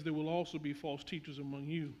as there will also be false teachers among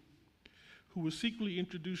you, who will secretly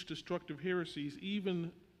introduce destructive heresies,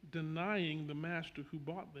 even denying the master who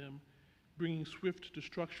bought them, bringing swift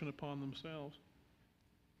destruction upon themselves.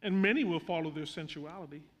 And many will follow their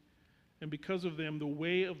sensuality, and because of them the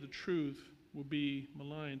way of the truth will be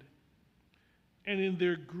maligned. And in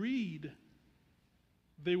their greed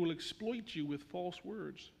they will exploit you with false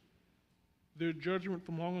words. Their judgment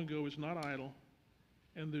from long ago is not idle,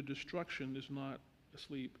 and their destruction is not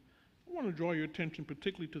asleep." I want to draw your attention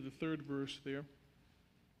particularly to the 3rd verse there.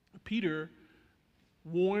 Peter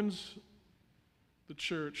warns the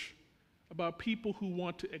church about people who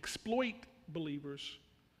want to exploit believers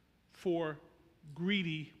for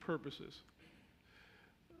greedy purposes.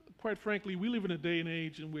 Quite frankly, we live in a day and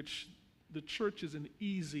age in which the church is an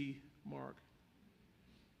easy mark.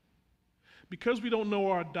 Because we don't know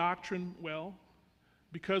our doctrine well,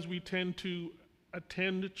 because we tend to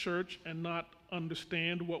attend church and not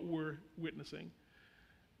understand what we're witnessing,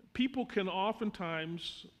 people can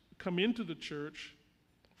oftentimes come into the church,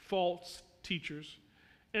 false teachers,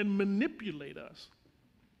 and manipulate us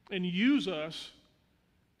and use us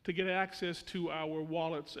to get access to our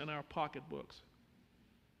wallets and our pocketbooks.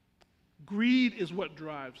 Greed is what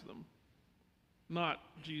drives them,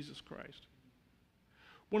 not Jesus Christ.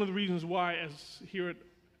 One of the reasons why, as here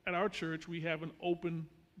at our church, we have an open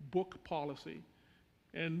book policy,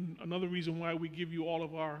 and another reason why we give you all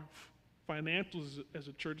of our financials as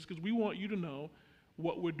a church is because we want you to know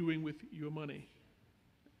what we're doing with your money.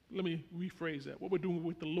 Let me rephrase that, what we're doing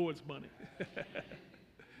with the Lord's money.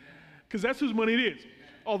 Because that's whose money it is.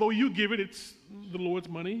 Although you give it, it's the Lord's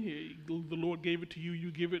money. The Lord gave it to you,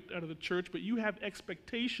 you give it out of the church, but you have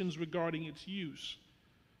expectations regarding its use.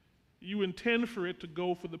 You intend for it to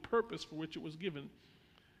go for the purpose for which it was given.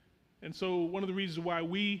 And so one of the reasons why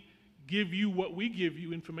we give you what we give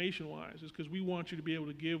you information-wise is because we want you to be able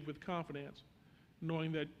to give with confidence,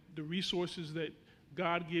 knowing that the resources that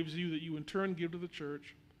God gives you, that you in turn give to the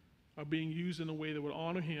church, are being used in a way that would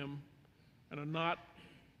honor Him and are not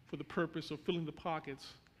for the purpose of filling the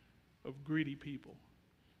pockets of greedy people.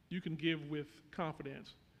 You can give with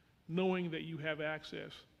confidence, knowing that you have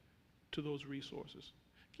access to those resources.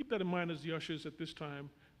 Keep that in mind as the ushers at this time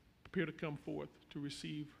prepare to come forth to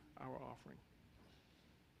receive our offering.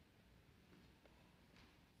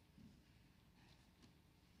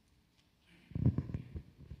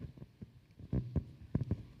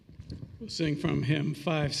 We'll sing from hymn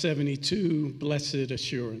 572, Blessed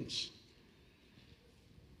Assurance.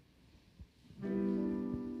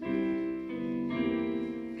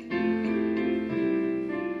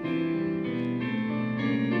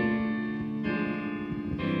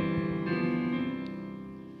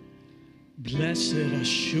 Blessed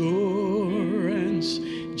assurance,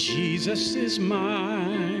 Jesus is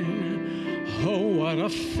mine. Oh, what a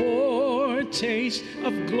foretaste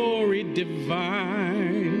of glory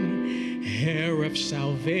divine, heir of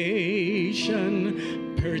salvation,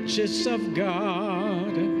 purchase of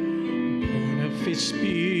God, born of His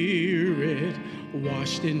Spirit,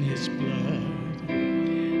 washed in His blood.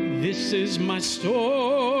 This is my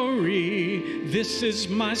story, this is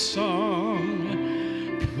my song,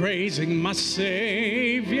 praising my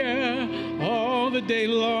Savior all the day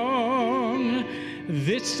long.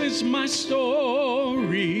 This is my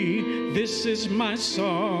story, this is my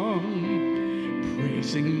song,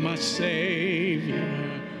 praising my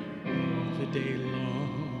Savior all the day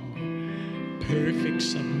long. Perfect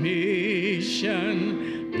submission,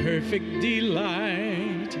 perfect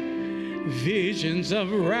delight, visions of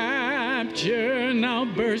rapture now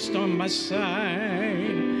burst on my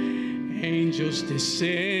sight. Angels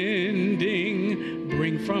descending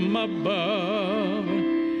bring from above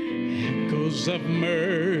echoes of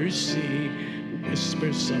mercy,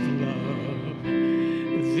 whispers of love.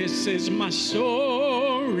 This is my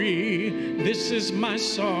story, this is my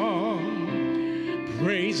song,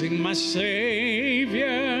 praising my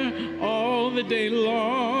Savior all the day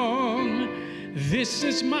long. This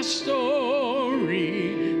is my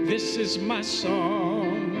story, this is my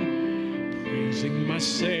song, praising my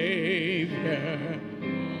Savior.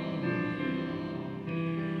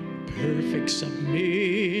 Perfect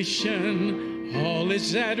submission, all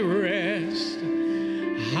is at rest.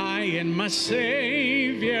 I in my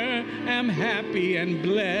Savior am happy and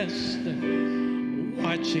blessed,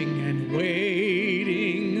 watching and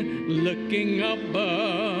waiting, looking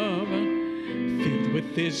above, filled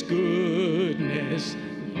with His goodness,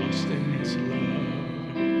 lost in His love.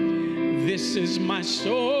 This is my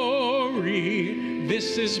story,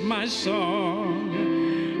 this is my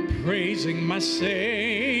song, praising my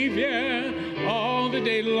Savior all the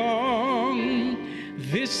day long.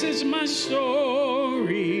 This is my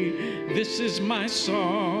story, this is my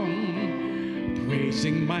song,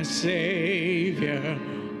 praising my Savior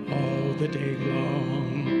all the day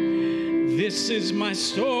long. This is my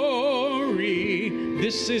story,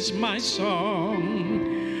 this is my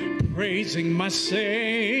song, praising my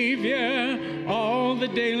Savior all the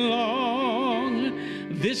day long.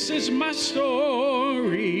 This is my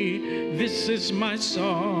story, this is my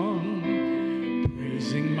song,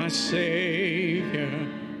 praising my Savior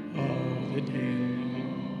all the day long.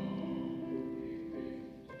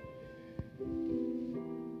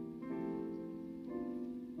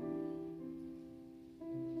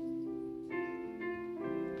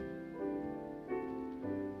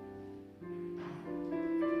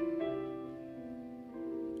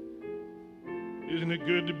 Isn't it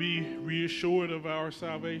good to be reassured of our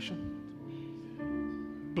salvation?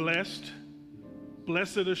 Blessed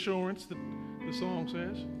assurance, the song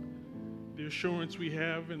says. The assurance we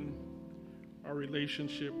have in our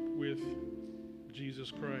relationship with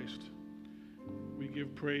Jesus Christ. We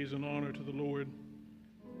give praise and honor to the Lord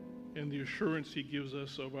and the assurance he gives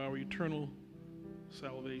us of our eternal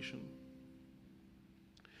salvation.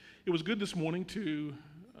 It was good this morning to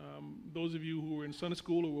those of you who were in Sunday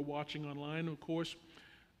school or were watching online, of course,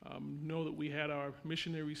 know that we had our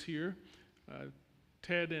missionaries here,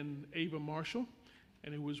 Ted and Ava Marshall,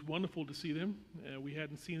 and it was wonderful to see them. We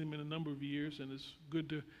hadn't seen them in a number of years, and it's good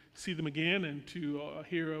to see them again and to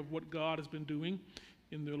hear of what God has been doing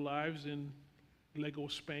in their lives in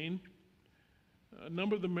Lagos, Spain. A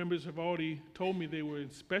number of the members have already told me they were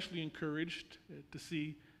especially encouraged to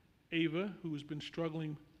see Ava, who has been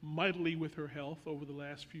struggling mightily with her health over the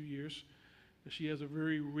last few years. She has a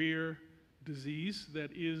very rare disease that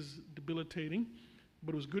is debilitating,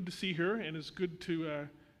 but it was good to see her, and it's good to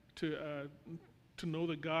know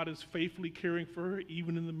that God is faithfully caring for her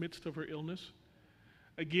even in the midst of her illness.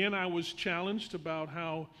 Again, I was challenged about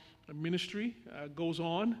how a ministry goes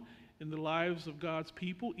on in the lives of God's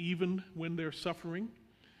people, even when they're suffering,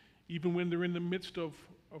 even when they're in the midst of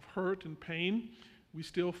hurt and pain. We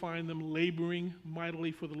still find them laboring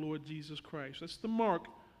mightily for the Lord Jesus Christ. That's the mark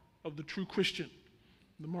of the true Christian,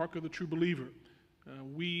 the mark of the true believer.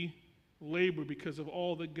 We labor because of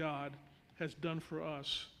all that God has done for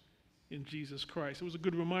us in Jesus Christ. It was a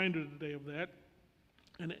good reminder today of that.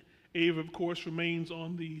 And Ava, of course, remains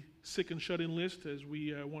on the sick and shut-in list as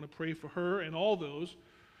we want to pray for her and all those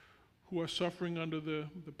who are suffering under the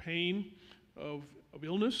pain of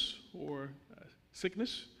illness or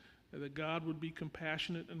sickness, that God would be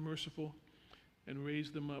compassionate and merciful and raise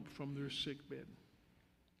them up from their sick bed.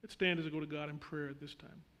 Let's stand as I go to God in prayer at this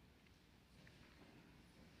time.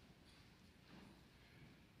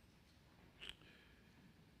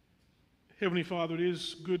 Heavenly Father, it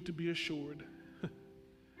is good to be assured,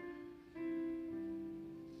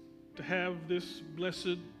 to have this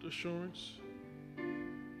blessed assurance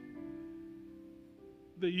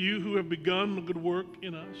that you who have begun a good work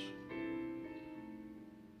in us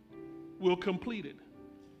will complete it.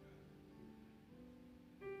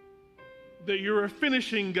 That you're a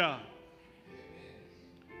finishing God.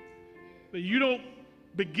 That you don't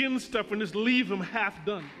begin stuff and just leave them half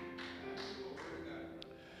done.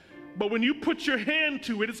 But when you put your hand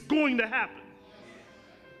to it, it's going to happen.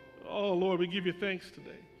 Oh, Lord, we give you thanks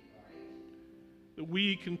today that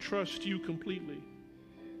we can trust you completely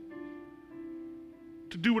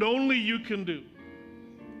to do what only you can do.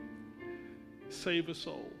 Save a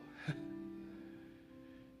soul.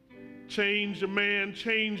 Change a man,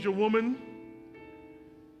 change a woman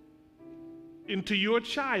into your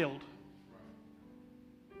child,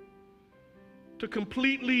 to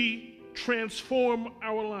completely transform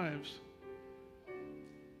our lives,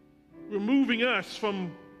 removing us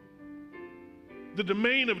from the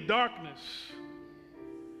domain of darkness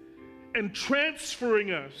and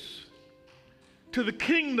transferring us to the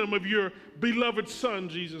kingdom of your beloved Son,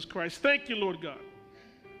 Jesus Christ. Thank you, Lord God,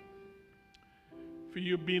 for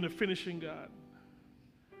you being a finishing God,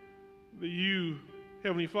 that you,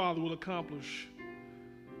 Heavenly Father, will accomplish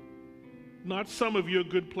not some of your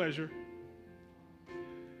good pleasure,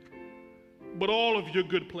 but all of your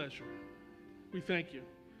good pleasure. We thank you,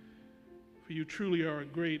 for you truly are a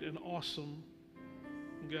great and awesome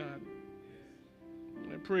God.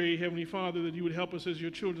 I pray, Heavenly Father, that you would help us as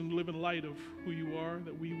your children to live in light of who you are,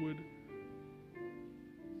 that we would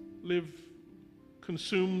live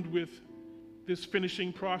consumed with this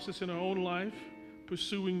finishing process in our own life,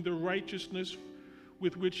 pursuing the righteousness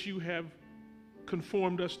with which you have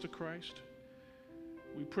conformed us to Christ.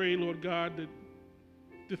 We pray, Lord God, that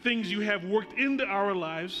the things you have worked into our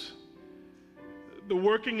lives, the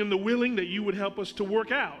working and the willing, that you would help us to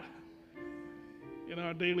work out in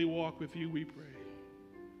our daily walk with you, we pray.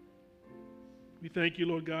 We thank you,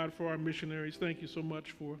 Lord God, for our missionaries. Thank you so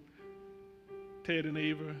much for Ted and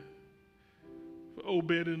Ava, for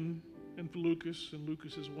Obed and for Lucas and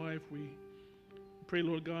Lucas's wife. We pray,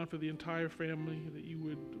 Lord God, for the entire family, that you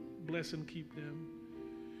would bless and keep them.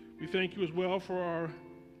 We thank you as well for our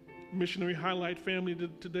missionary highlight family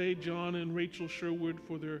today, John and Rachel Sherwood,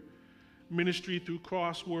 for their ministry through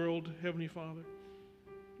Cross World. Heavenly Father,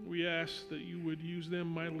 we ask that you would use them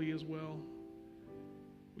mightily as well.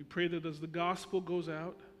 We pray that as the gospel goes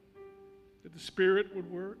out, that the Spirit would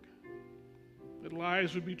work, that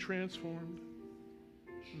lives would be transformed,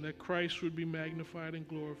 and that Christ would be magnified and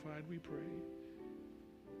glorified, we pray.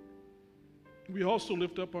 We also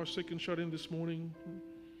lift up our sick and shut in this morning,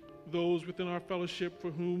 those within our fellowship for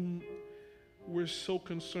whom we're so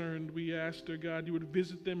concerned. We ask, dear God, you would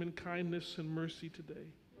visit them in kindness and mercy today.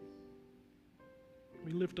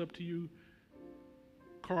 We lift up to you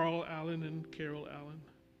Carl Allen and Carol Allen,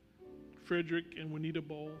 Frederick and Juanita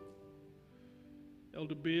Ball,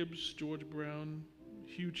 Elder Bibbs, George Brown,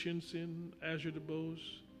 Hugh Chinson, Azure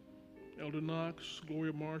DeBose, Elder Knox,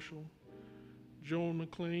 Gloria Marshall, Joan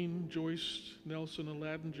McLean, Joyce Nelson,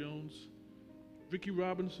 Aladdin Jones, Vicki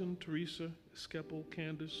Robinson, Teresa Skeppel,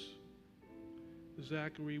 Candace,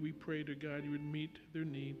 Zachary. We pray, dear God, you would meet their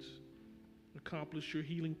needs, accomplish your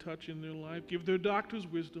healing touch in their life, give their doctors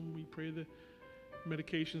wisdom. We pray the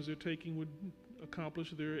medications they're taking would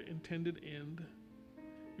accomplish their intended end.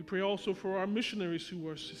 We pray also for our missionaries who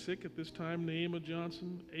are sick at this time, Naima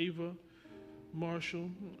Johnson, Ava Marshall,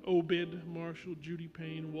 Obed Marshall, Judy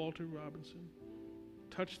Payne, Walter Robinson.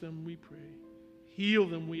 Touch them, we pray. Heal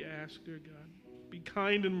them, we ask, dear God. Be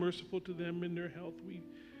kind and merciful to them in their health. We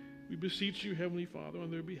beseech you, Heavenly Father, on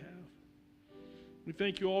their behalf. We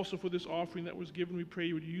thank you also for this offering that was given. We pray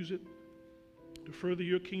you would use it to further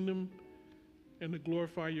your kingdom and to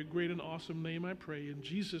glorify your great and awesome name, I pray. In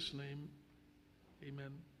Jesus' name,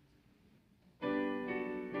 amen.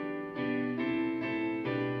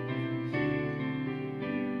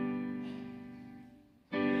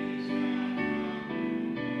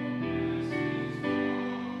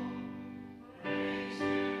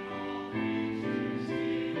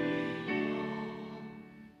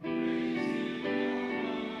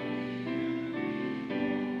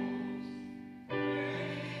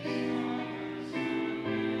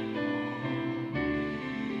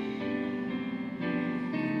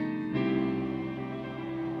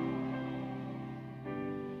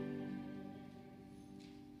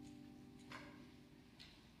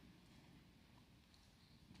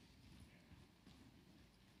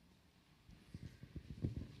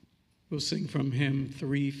 We'll sing from hymn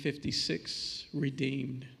 356,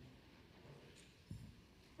 Redeemed.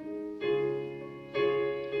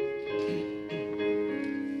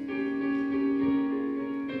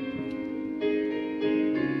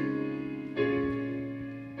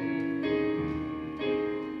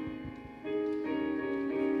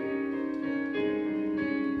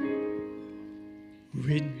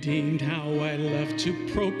 Redeemed, how I love to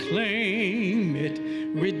proclaim it.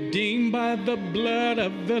 Redeemed by the blood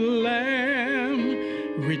of the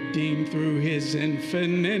Lamb. Redeemed through his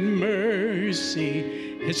infinite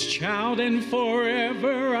mercy. His child and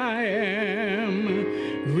forever I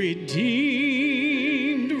am.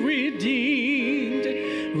 Redeemed, redeemed.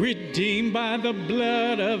 Redeemed by the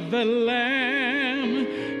blood of the Lamb.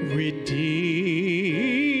 Redeemed,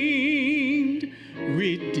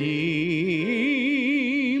 redeemed.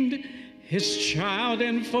 His child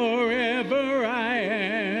and forever I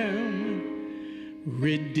am.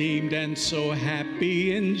 Redeemed and so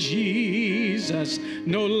happy in Jesus,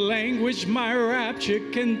 no language my rapture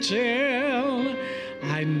can tell.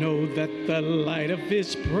 I know that the light of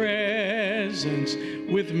his presence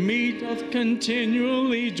with me doth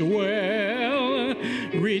continually dwell.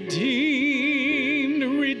 Redeemed,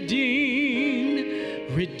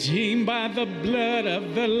 redeemed, redeemed by the blood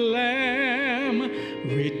of the Lamb.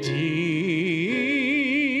 Redeemed,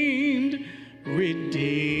 redeemed,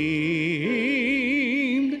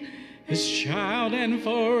 his child and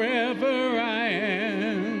forever I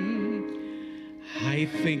am. I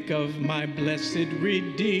think of my blessed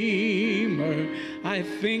Redeemer. I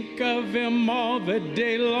think of him all the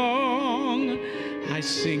day long. I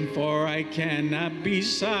sing for I cannot be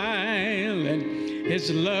silent.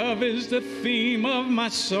 His love is the theme of my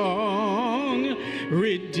song.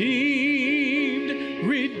 Redeemed,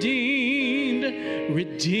 redeemed,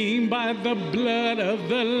 redeemed by the blood of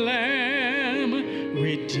the Lamb.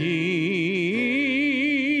 redeemed,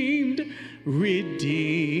 redeemed,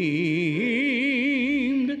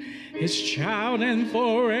 his child, and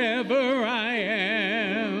forever I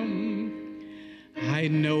am. I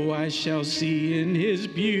know I shall see in his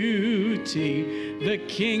beauty the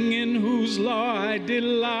King in whose law I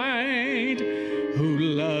delight, who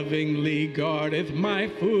lovingly guardeth my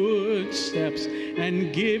footsteps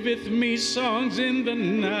and giveth me songs in the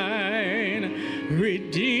night.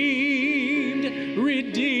 Redeemed,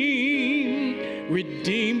 redeemed,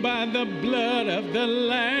 redeemed by the blood of the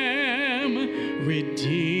Lamb.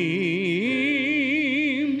 Redeemed,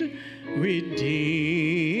 redeemed,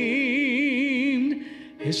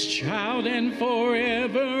 his child, and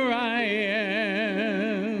forever I am.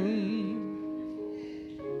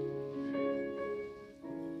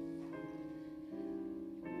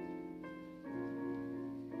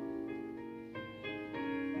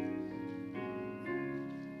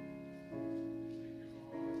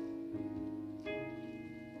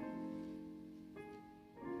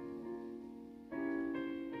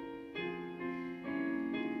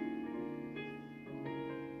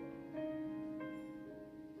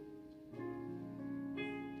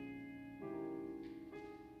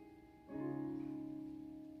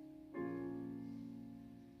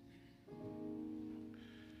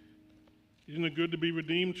 Isn't it good to be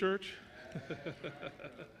redeemed, church?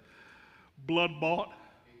 Blood bought,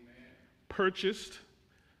 purchased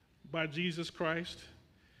by Jesus Christ,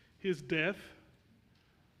 his death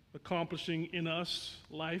accomplishing in us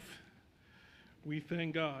life. We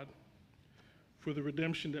thank God for the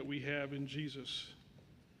redemption that we have in Jesus.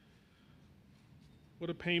 What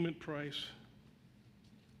a payment price.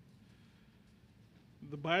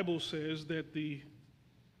 The Bible says that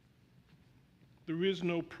there is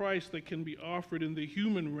no price that can be offered in the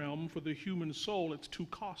human realm for the human soul. It's too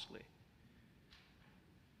costly.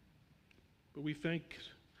 But we thank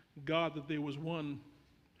God that there was one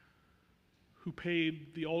who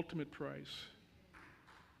paid the ultimate price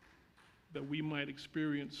that we might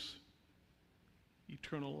experience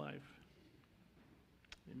eternal life.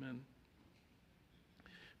 Amen.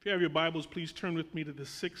 If you have your Bibles, please turn with me to the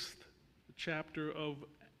 6th chapter of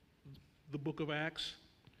the book of Acts.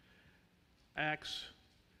 Acts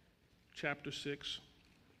chapter 6.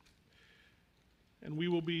 And we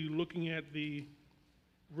will be looking at the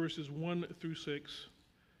verses 1 through 6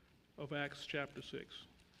 of Acts chapter 6.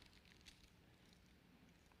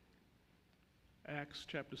 Acts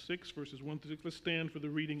chapter 6, verses 1 through 6. Let's stand for the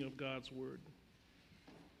reading of God's word.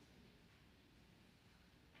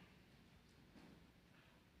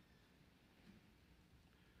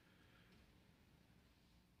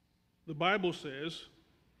 The Bible says,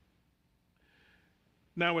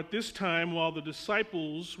 "Now at this time, while the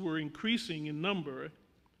disciples were increasing in number,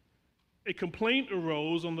 a complaint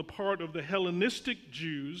arose on the part of the Hellenistic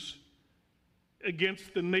Jews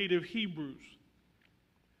against the native Hebrews,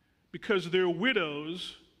 because their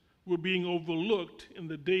widows were being overlooked in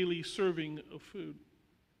the daily serving of food.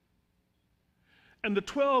 And the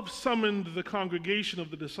 12 summoned the congregation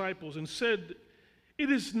of the disciples and said,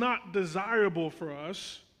 'It is not desirable for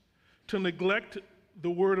us to neglect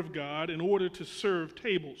the word of God in order to serve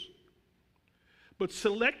tables, but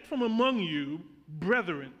select from among you,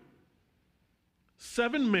 brethren,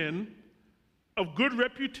 7 men of good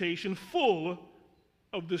reputation, full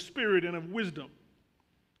of the Spirit and of wisdom,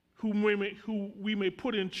 who we may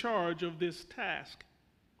put in charge of this task.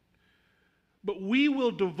 But we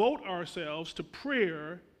will devote ourselves to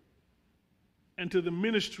prayer and to the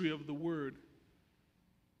ministry of the word.'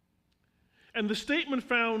 And the statement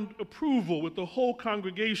found approval with the whole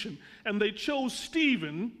congregation, and they chose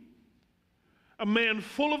Stephen, a man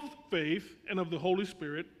full of faith and of the Holy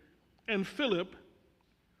Spirit, and Philip,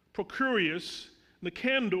 Procurius,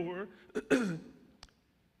 Nicanor,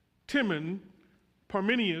 Timon,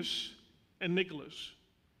 Parmenius, and Nicholas,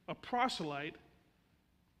 a proselyte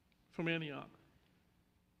from Antioch.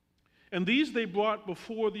 And these they brought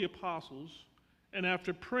before the apostles, and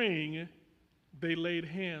after praying, they laid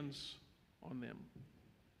hands on them."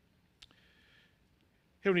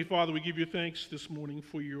 Heavenly Father, we give you thanks this morning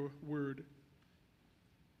for your word.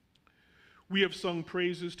 We have sung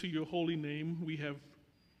praises to your holy name. We have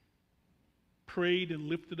prayed and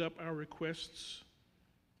lifted up our requests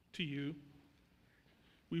to you.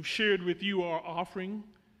 We've shared with you our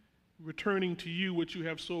offering, returning to you what you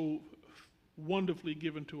have so wonderfully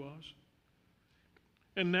given to us.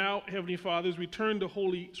 And now, Heavenly Father, as we turn to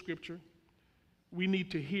Holy Scripture, we need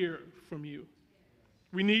to hear from you.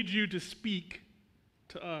 We need you to speak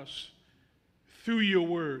to us through your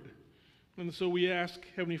word. And so we ask,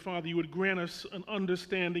 Heavenly Father, you would grant us an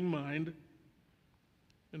understanding mind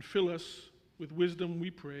and fill us With wisdom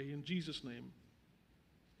we pray in Jesus' name.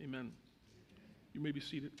 Amen. You may be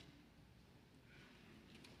seated.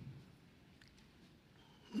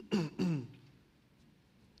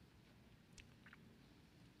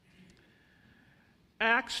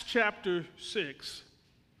 Acts chapter 6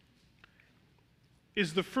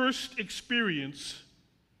 is the first experience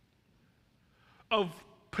of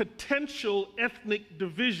potential ethnic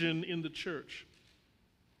division in the church.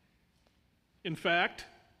 In fact,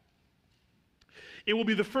 it will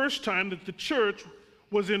be the first time that the church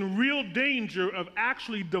was in real danger of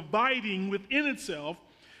actually dividing within itself,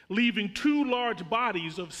 leaving two large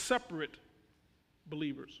bodies of separate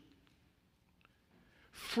believers.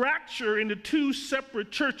 Fracture into two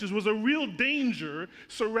separate churches was a real danger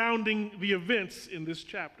surrounding the events in this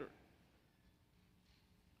chapter.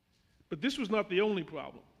 But this was not the only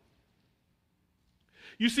problem.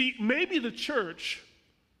 You see, maybe the church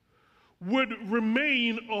would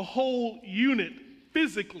remain a whole unit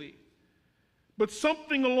physically, but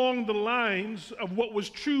something along the lines of what was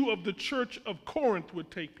true of the church of Corinth would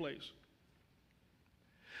take place.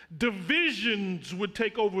 Divisions would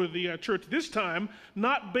take over the church, this time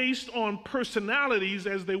not based on personalities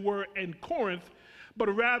as they were in Corinth, but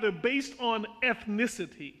rather based on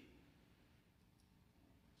ethnicity.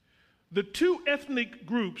 The two ethnic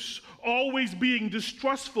groups always being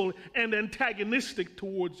distrustful and antagonistic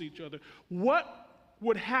towards each other. What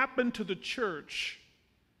would happen to the church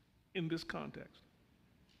in this context?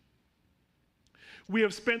 We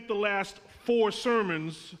have spent the last 4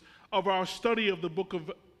 sermons of our study of the book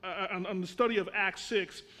of on the study of Acts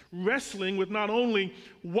 6, wrestling with not only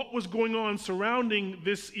what was going on surrounding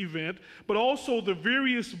this event, but also the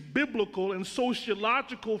various biblical and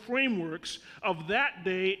sociological frameworks of that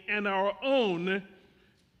day and our own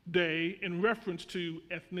day in reference to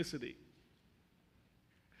ethnicity.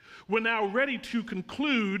 We're now ready to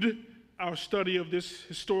conclude our study of this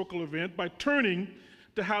historical event by turning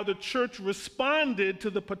to how the church responded to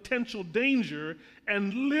the potential danger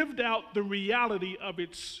and lived out the reality of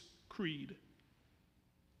its creed.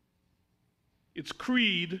 Its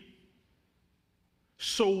creed,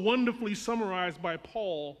 so wonderfully summarized by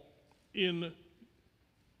Paul in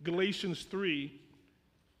Galatians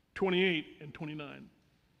 3:28 and 29.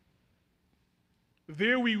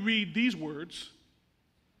 There we read these words: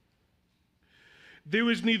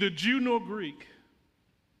 "There is neither Jew nor Greek.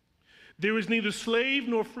 There is neither slave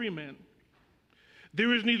nor free man.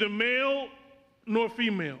 There is neither male nor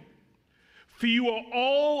female. For you are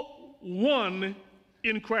all one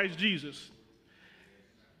in Christ Jesus.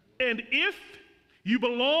 And if you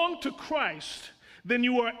belong to Christ, then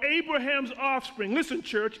you are Abraham's offspring." Listen,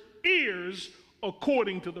 church, heirs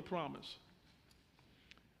according to the promise.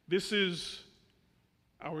 This is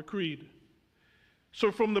our creed.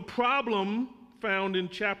 So from the problem found in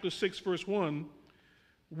chapter 6, verse 1,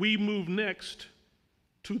 we move next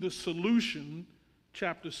to the solution,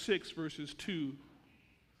 chapter 6, verses 2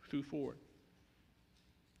 through 4.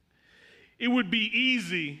 It would be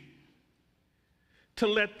easy to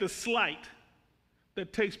let the slight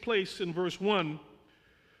that takes place in verse 1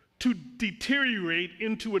 to deteriorate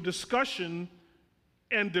into a discussion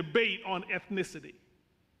and debate on ethnicity.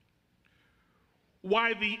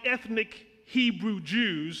 Why the ethnic Hebrew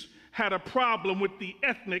Jews had a problem with the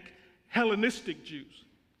ethnic Hellenistic Jews.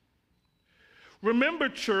 Remember,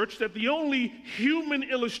 church, that the only human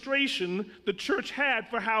illustration the church had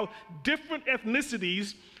for how different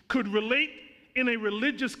ethnicities could relate in a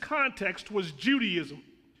religious context was Judaism,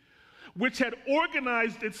 which had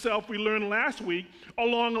organized itself, we learned last week,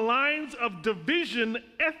 along lines of division,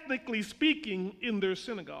 ethnically speaking, in their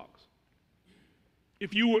synagogues.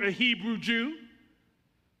 If you were a Hebrew Jew,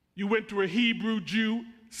 you went to a Hebrew Jew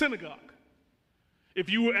synagogue. If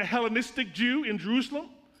you were a Hellenistic Jew in Jerusalem,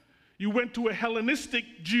 you went to a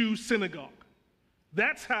Hellenistic Jew synagogue.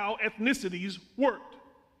 That's how ethnicities worked.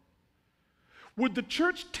 Would the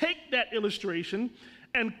church take that illustration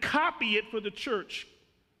and copy it for the church?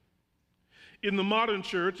 In the modern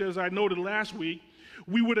church, as I noted last week,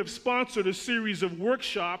 we would have sponsored a series of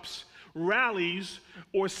workshops, rallies,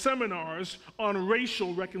 or seminars on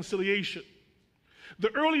racial reconciliation.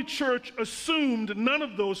 The early church assumed none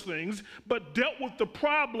of those things, but dealt with the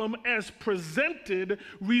problem as presented,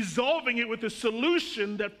 resolving it with a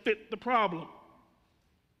solution that fit the problem.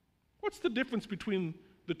 What's the difference between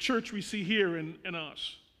the church we see here and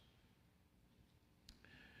us?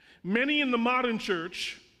 Many in the modern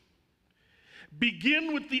church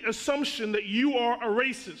begin with the assumption that you are a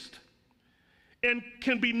racist and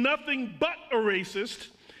can be nothing but a racist,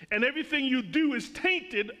 and everything you do is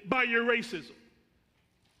tainted by your racism.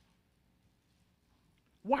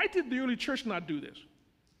 Why did the early church not do this?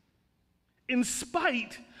 in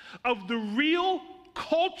spite of the real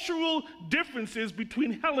cultural differences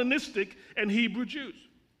between Hellenistic and Hebrew Jews.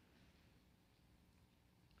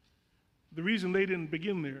 The reason they didn't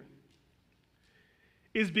begin there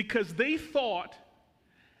is because they thought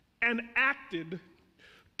and acted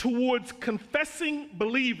towards confessing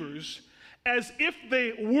believers as if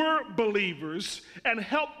they were believers and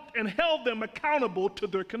held them accountable to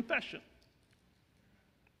their confession.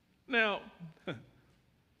 Now,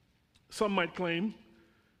 some might claim,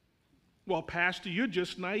 well, Pastor, you're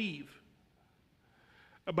just naive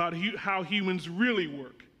about how humans really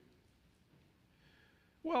work.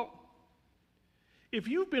 Well, if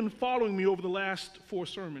you've been following me over the last 4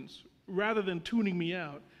 sermons, rather than tuning me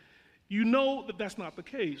out, you know that that's not the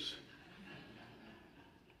case.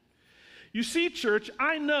 You see, church,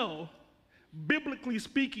 I know, biblically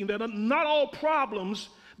speaking, that not all problems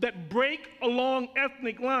that break along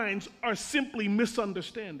ethnic lines are simply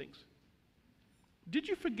misunderstandings. Did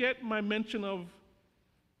you forget my mention of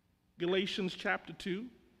Galatians chapter 2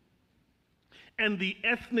 and the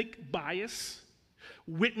ethnic bias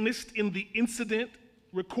witnessed in the incident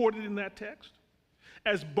recorded in that text?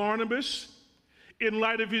 As Barnabas, in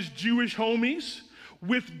light of his Jewish homies,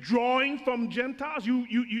 withdrawing from Gentiles. Do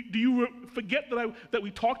you forget that we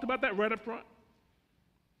talked about that right up front?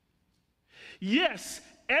 Yes,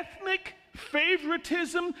 ethnic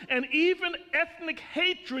favoritism and even ethnic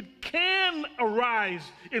hatred can arise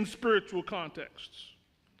in spiritual contexts.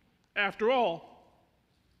 After all,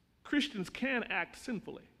 Christians can act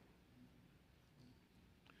sinfully.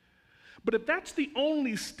 But if that's the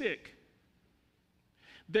only stick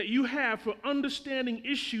that you have for understanding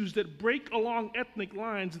issues that break along ethnic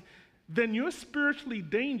lines, then you're spiritually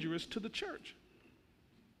dangerous to the church.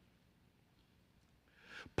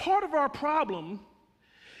 Part of our problem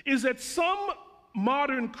is that some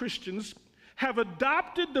modern Christians have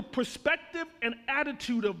adopted the perspective and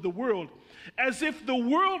attitude of the world as if the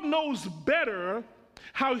world knows better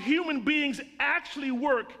how human beings actually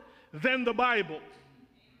work than the Bible.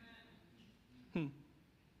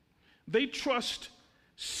 They trust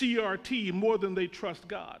CRT more than they trust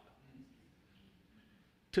God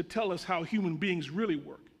to tell us how human beings really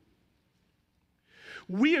work.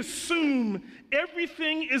 We assume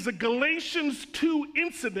everything is a Galatians 2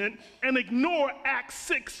 incident and ignore Acts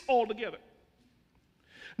 6 altogether.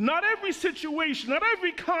 Not every situation, not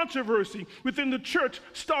every controversy within the church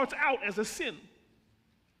starts out as a sin.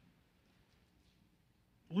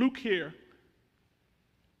 Luke here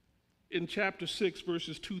in chapter 6,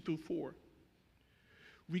 verses 2 through 4,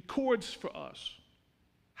 records for us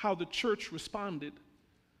how the church responded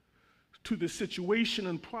to the situation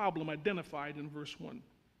and problem identified in verse 1.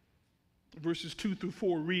 Verses 2 through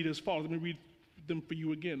 4 read as follows. Let me read them for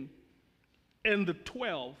you again. And the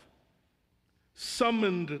 12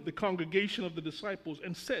 summoned the congregation of the disciples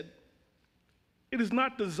and said, "It is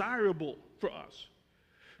not desirable for us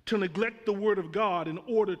to neglect the word of God in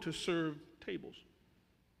order to serve tables.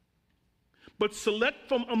 But select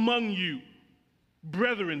from among you,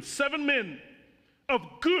 brethren, 7 men of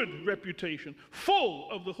good reputation, full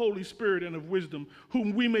of the Holy Spirit and of wisdom,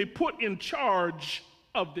 whom we may put in charge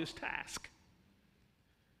of this task.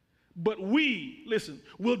 But we, listen,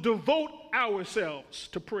 will devote ourselves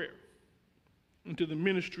to prayer and to the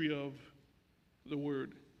ministry of the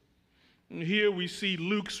word." And here we see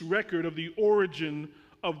Luke's record of the origin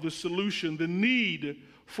of the solution, the need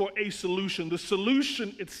for a solution, the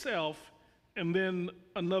solution itself, and then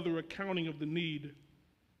another accounting of the need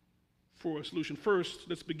for a solution. First,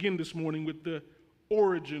 let's begin this morning with the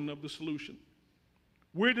origin of the solution.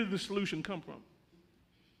 Where did the solution come from?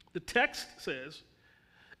 The text says,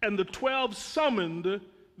 "And the 12 summoned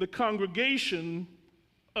the congregation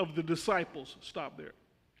of the disciples." Stop there.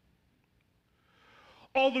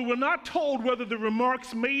 Although we're not told whether the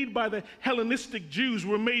remarks made by the Hellenistic Jews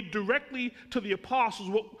were made directly to the apostles,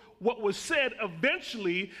 what was said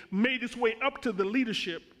eventually made its way up to the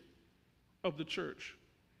leadership of the church.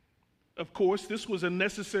 Of course, this was a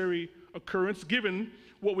necessary occurrence given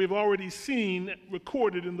what we've already seen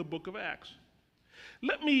recorded in the book of Acts.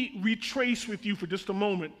 Let me retrace with you for just a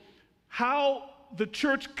moment how the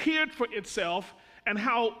church cared for itself and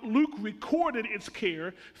how Luke recorded its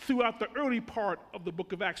care throughout the early part of the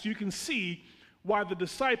book of Acts. You can see why the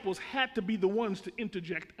disciples had to be the ones to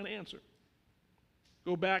interject and answer.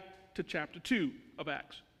 Go back to chapter 2 of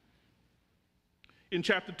Acts. In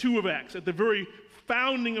chapter 2 of Acts, at the very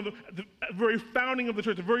founding of the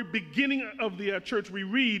church, the very beginning of the church, we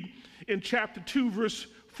read in chapter 2, verse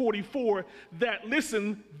 44, that,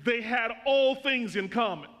 listen, they had all things in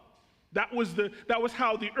common. That was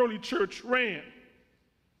how the early church ran.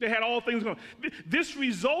 They had all things going. This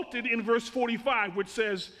resulted in verse 45, which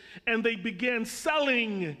says, and they began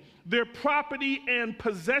selling their property and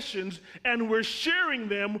possessions and were sharing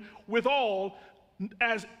them with all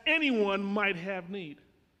as anyone might have need.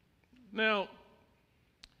 Now,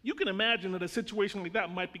 you can imagine that a situation like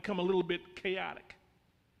that might become a little bit chaotic,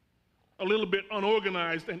 a little bit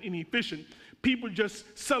unorganized and inefficient. People just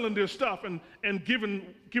selling their stuff and giving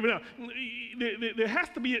out. There has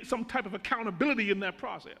to be some type of accountability in that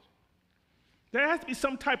process. There has to be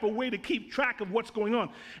some type of way to keep track of what's going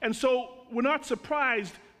on. And so we're not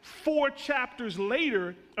surprised 2 chapters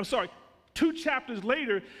later,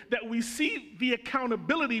 that we see the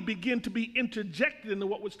accountability begin to be interjected into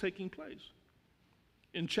what was taking place.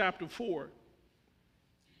 In chapter 4,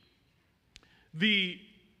 the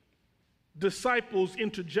disciples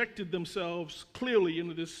interjected themselves clearly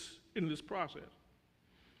into this process.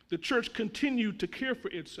 The church continued to care for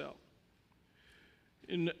itself.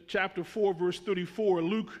 In chapter 4, verse 34,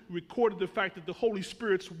 Luke recorded the fact that the Holy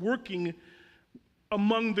Spirit's working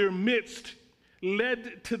among their midst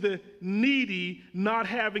led to the needy not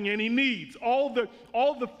having any needs. All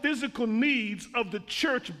the physical needs of the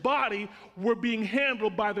church body were being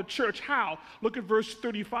handled by the church. How? Look at verse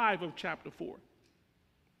 35 of chapter 4.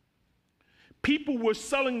 People were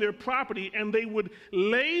selling their property, and they would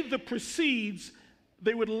lay the proceeds,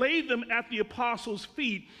 they would lay them at the apostles'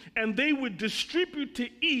 feet, and they would distribute to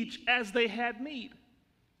each as they had need.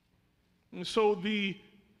 And so the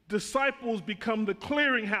disciples become the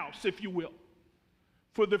clearinghouse, if you will,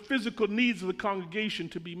 for the physical needs of the congregation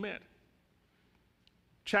to be met.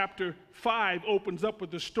 Chapter 5 opens up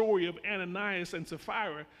with the story of Ananias and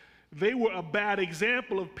Sapphira. They were a bad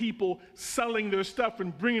example of people selling their stuff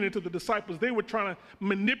and bringing it to the disciples. They were trying to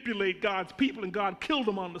manipulate God's people, and God killed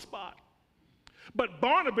them on the spot. But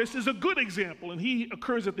Barnabas is a good example, and he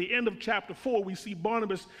occurs at the end of chapter 4. We see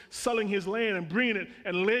Barnabas selling his land and bringing it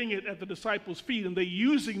and laying it at the disciples' feet, and they're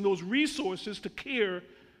using those resources to care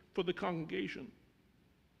for the congregation.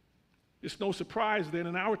 It's no surprise then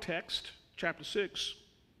in our text, chapter 6,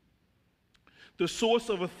 the source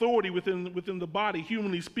of authority within the body,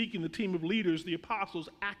 humanly speaking, the team of leaders, the apostles,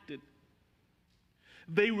 acted.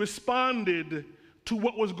 They responded to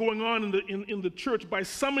what was going on in the church by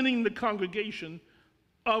summoning the congregation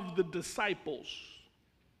of the disciples.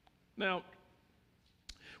 Now,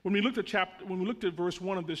 when we looked at verse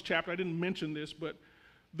 1 of this chapter, I didn't mention this, but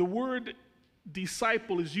the word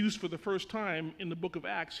disciple is used for the first time in the book of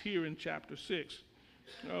Acts here in chapter 6.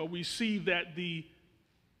 We see that the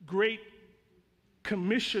great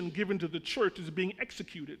commission given to the church is being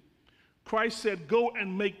executed. Christ said, go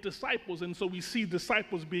and make disciples, and so we see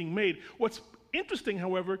disciples being made. What's interesting,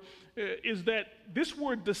 however, is that this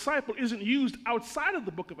word disciple isn't used outside of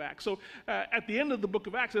the book of Acts. So at the end of the book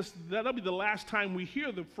of Acts, that'll be the last time we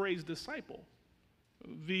hear the phrase disciple.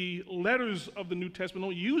 The letters of the New Testament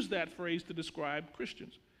don't use that phrase to describe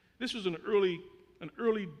Christians. This was an early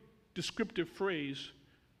descriptive phrase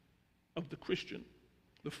of the Christian,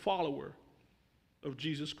 the follower of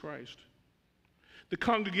Jesus Christ. The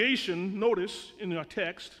congregation, notice in our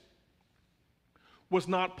text, was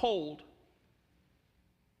not polled.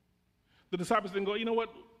 The disciples didn't go, you know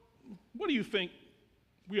what do you think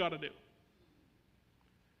we ought to do?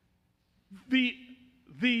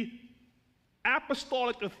 The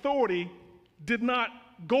apostolic authority did not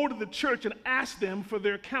go to the church and ask them for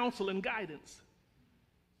their counsel and guidance.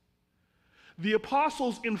 The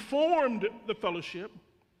apostles informed the fellowship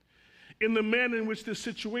in the manner in which this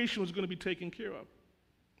situation was going to be taken care of.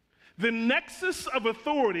 The nexus of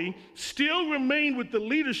authority still remained with the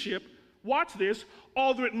leadership, watch this,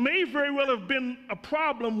 although it may very well have been a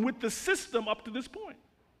problem with the system up to this point.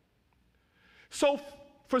 So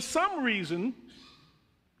for some reason,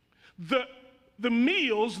 the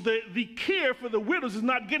meals, the care for the widows is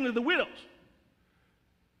not getting to the widows.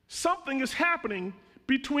 Something is happening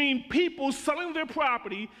between people selling their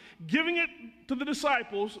property, giving it to the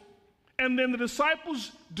disciples, and then the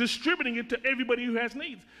disciples distributing it to everybody who has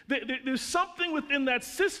needs. There's something within that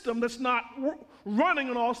system that's not running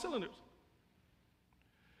on all cylinders.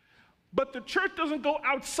 But the church doesn't go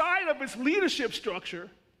outside of its leadership structure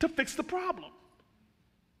to fix the problem.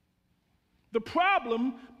 The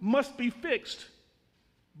problem must be fixed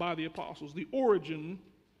by the apostles, the origin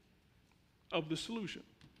of the solution.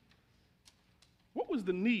 What was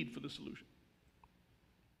the need for the solution?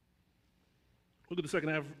 Look at the second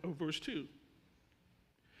half of verse 2.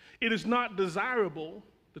 It is not desirable,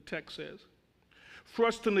 the text says, for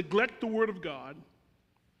us to neglect the word of God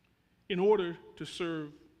in order to serve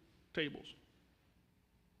tables.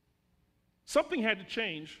 Something had to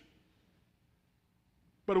change,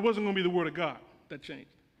 but it wasn't going to be the word of God that changed.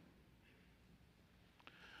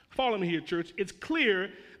 Follow me here, church. It's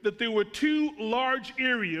clear that there were two large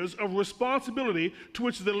areas of responsibility to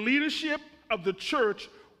which the leadership of the church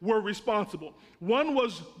were responsible. One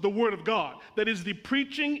was the Word of God, that is the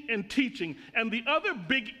preaching and teaching. And the other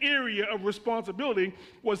big area of responsibility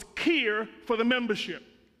was care for the membership.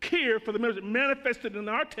 Care for the membership, manifested in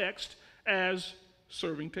our text as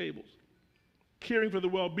serving tables, caring for the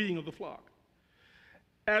well-being of the flock.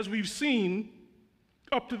 As we've seen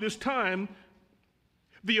up to this time,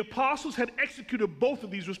 the apostles had executed both of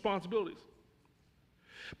these responsibilities.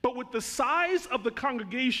 But with the size of the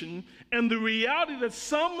congregation and the reality that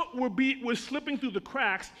some were slipping through the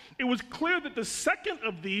cracks, it was clear that the second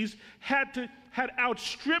of these had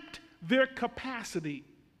outstripped their capacity.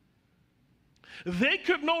 They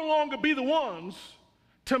could no longer be the ones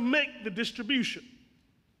to make the distribution.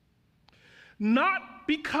 Not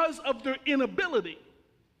because of their inability,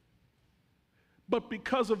 but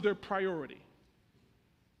because of their priority.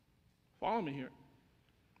 Follow me here.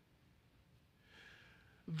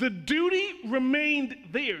 The duty remained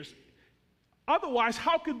theirs. Otherwise,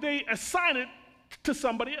 how could they assign it to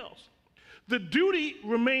somebody else? The duty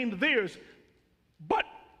remained theirs, but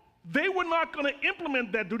they were not going to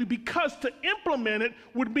implement that duty because to implement it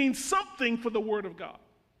would mean something for the Word of God.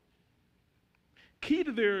 Key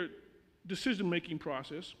to their decision-making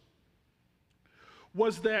process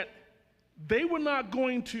was that they were not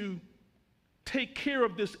going to take care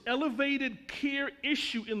of this elevated care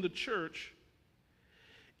issue in the church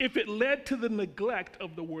if it led to the neglect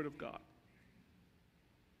of the Word of God.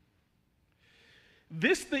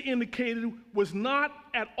 This, they indicated, was not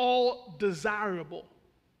at all desirable.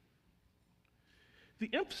 The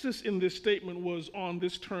emphasis in this statement was on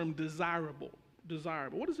this term desirable.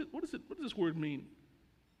 Desirable. What does this word mean?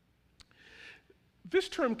 This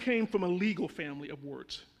term came from a legal family of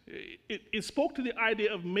words. It spoke to the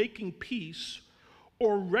idea of making peace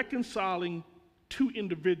or reconciling two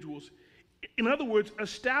individuals. In other words,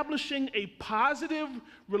 establishing a positive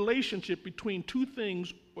relationship between two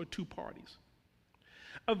things or two parties.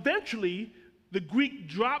 Eventually, the Greek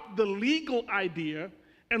dropped the legal idea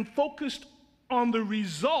and focused on the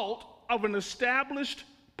result of an established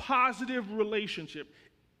positive relationship.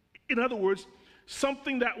 In other words,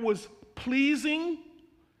 something that was pleasing,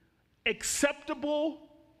 acceptable,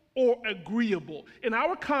 or agreeable. In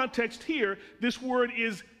our context here, this word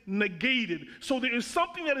is negated. So there is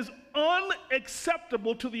something that is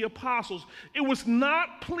unacceptable to the apostles. It was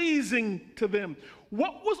not pleasing to them.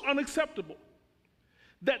 What was unacceptable?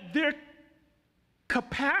 That their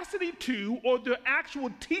capacity to, or their actual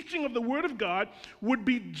teaching of the Word of God would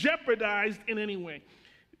be jeopardized in any way.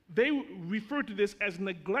 They refer to this as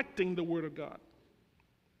neglecting the Word of God.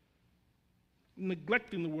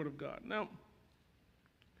 Neglecting the Word of God. Now,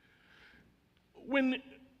 when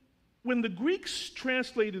the Greeks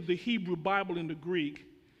translated the Hebrew Bible into Greek,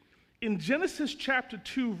 in Genesis chapter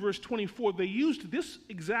 2, verse 24, they used this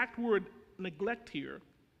exact word, neglect, here,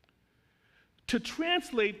 to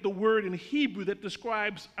translate the word in Hebrew that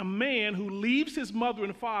describes a man who leaves his mother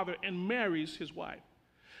and father and marries his wife.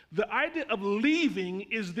 The idea of leaving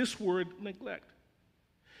is this word, neglect.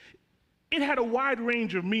 It had a wide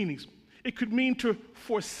range of meanings. It could mean to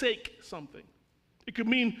forsake something. It could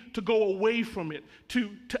mean to go away from it,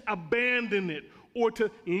 to abandon it, or to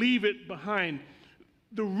leave it behind.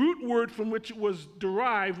 The root word from which it was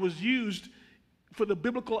derived was used for the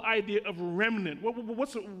biblical idea of remnant. What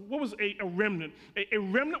was a remnant? A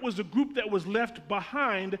remnant was a group that was left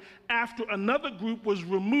behind after another group was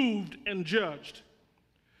removed and judged.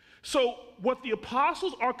 So what the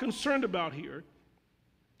apostles are concerned about here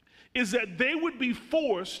is that they would be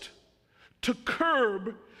forced to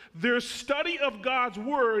curb their study of God's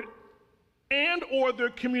word and or their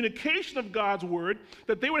communication of God's word,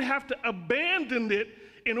 that they would have to abandon it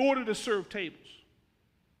in order to serve tables.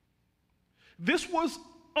 This was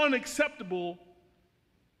unacceptable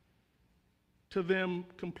to them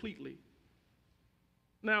completely.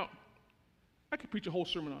 Now, I could preach a whole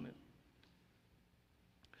sermon on it.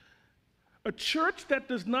 A church that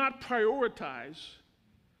does not prioritize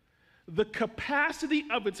the capacity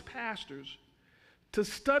of its pastors to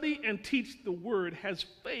study and teach the word has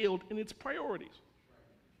failed in its priorities.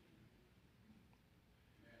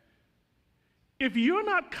 If you're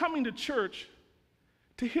not coming to church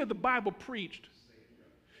to hear the Bible preached,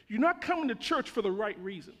 you're not coming to church for the right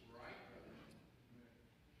reason.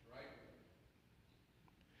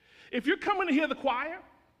 If you're coming to hear the choir,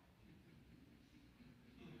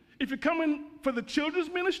 if you're coming for the children's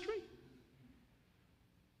ministry,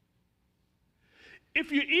 if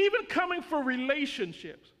you're even coming for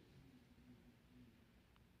relationships,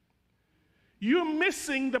 you're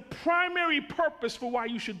missing the primary purpose for why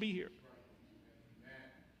you should be here.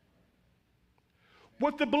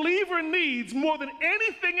 What the believer needs more than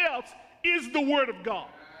anything else is the Word of God.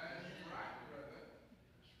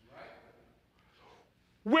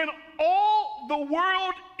 When all the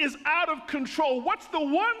world is out of control, what's the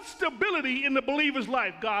one stability in the believer's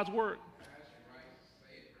life? God's Word.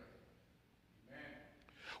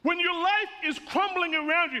 When your life is crumbling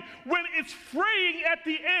around you, when it's fraying at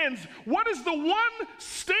the ends, what is the one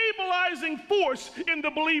stabilizing force in the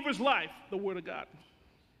believer's life? The Word of God.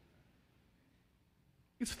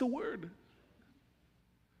 It's the Word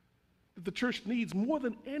that the church needs more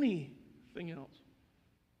than anything else.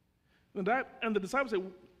 And the disciples said,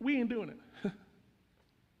 we ain't doing it.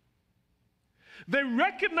 They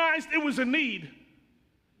recognized it was a need,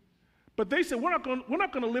 but they said, we're not going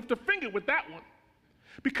to lift a finger with that one.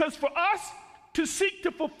 Because for us to seek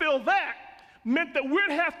to fulfill that meant that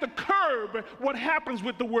we'd have to curb what happens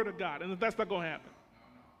with the Word of God, and that's not going to happen.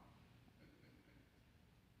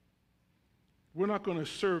 We're not going to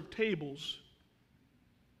serve tables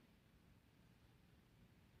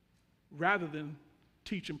rather than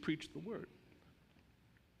teach and preach the Word.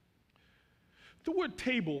 The word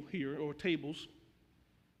table here, or tables,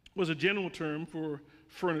 was a general term for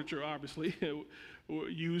furniture, obviously, or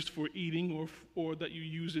used for eating, or that you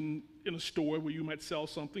use in a store where you might sell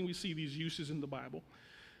something. We see these uses in the Bible.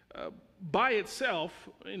 By itself,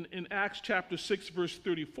 in Acts chapter 6, verse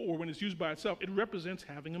 34, when it's used by itself, it represents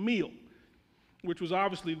having a meal, which was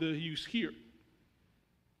obviously the use here.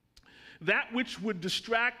 That which would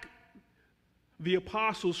distract the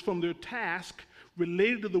apostles from their task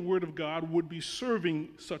related to the Word of God would be serving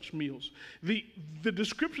such meals. The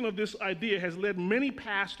description of this idea has led many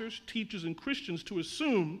pastors, teachers, and Christians to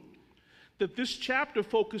assume that this chapter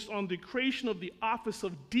focused on the creation of the office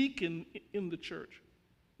of deacon in the church.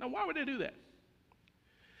 Now, why would they do that?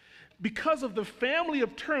 Because of the family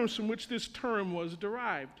of terms from which this term was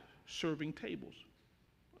derived, serving tables.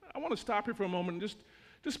 I want to stop here for a moment and just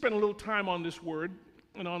spend a little time on this word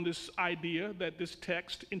and on this idea that this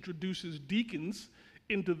text introduces deacons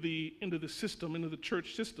into the system, into the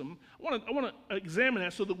church system. I want to examine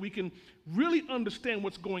that so that we can really understand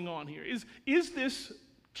what's going on here. Is this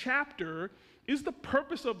chapter, is the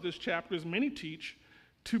purpose of this chapter, as many teach,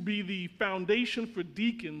 to be the foundation for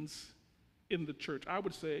deacons in the church? I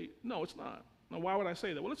would say, no, it's not. Now, why would I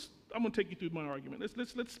say that? Well, I'm going to take you through my argument.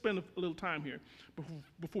 Let's spend a little time here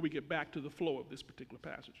before we get back to the flow of this particular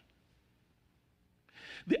passage.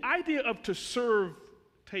 The idea of to serve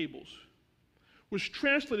tables was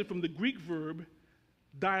translated from the Greek verb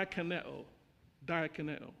diakoneo.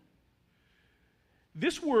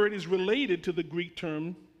 This word is related to the Greek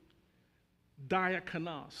term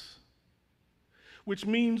diakonos, which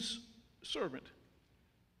means servant.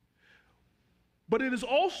 But it is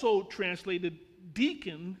also translated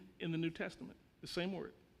deacon in the New Testament, the same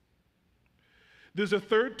word. There's a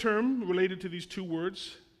third term related to these two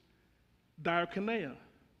words, diakonia,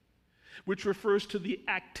 which refers to the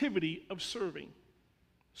activity of serving.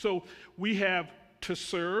 So we have to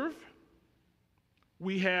serve,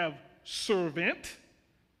 we have servant,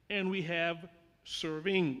 and we have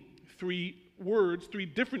serving. Three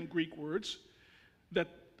different Greek words that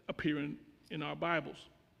appear in our Bibles.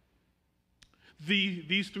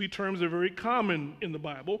 These three terms are very common in the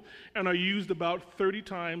Bible and are used about 30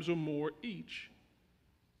 times or more each.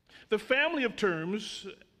 The family of terms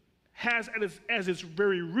has as its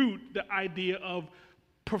very root the idea of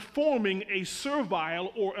performing a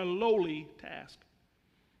servile or a lowly task.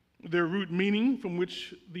 Their root meaning, from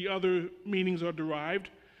which the other meanings are derived,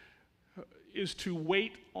 is to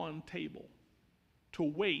wait on table. To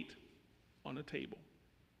wait on a table.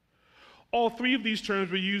 All three of these terms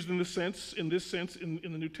were used in this sense in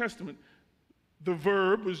the New Testament. The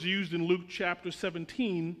verb was used in Luke chapter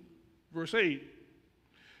 17, verse 8.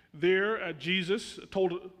 There, Jesus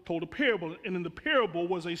told a parable, and in the parable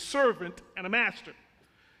was a servant and a master.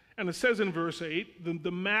 And it says in verse 8,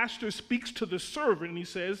 the master speaks to the servant, and he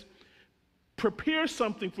says, prepare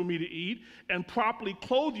something for me to eat, and properly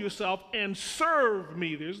clothe yourself, and serve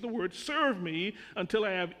me. There's the word, serve me, until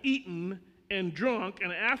I have eaten and drunk,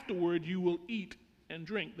 and afterward you will eat and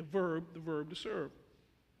drink. The verb to serve.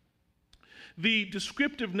 The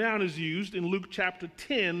descriptive noun is used in Luke chapter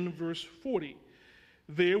 10, verse 40.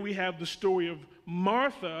 There we have the story of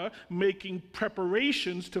Martha making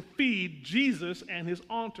preparations to feed Jesus and his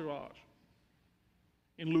entourage.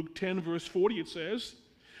 In Luke 10, verse 40, it says,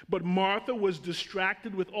 but Martha was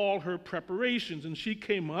distracted with all her preparations, and she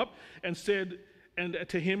came up and said, and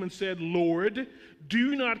to him and said, Lord, do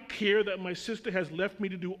you not care that my sister has left me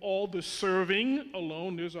to do all the serving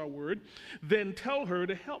alone? There's our word. Then tell her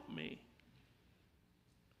to help me.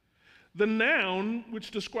 The noun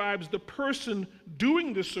which describes the person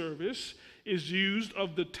doing the service is used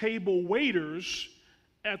of the table waiters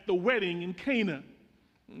at the wedding in Cana.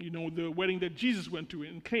 You know, the wedding that Jesus went to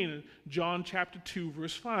in Cana, John chapter 2,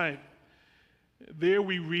 verse 5. There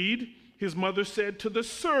we read, his mother said to the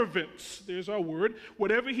servants, there's our word,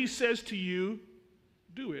 whatever he says to you,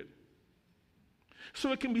 do it.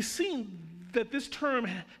 So it can be seen that this term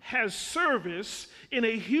has service in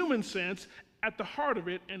a human sense at the heart of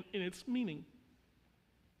it and in its meaning.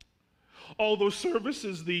 Although service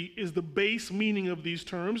is the base meaning of these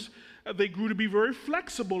terms, they grew to be very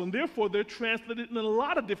flexible, and therefore they're translated in a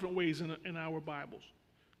lot of different ways in our Bibles.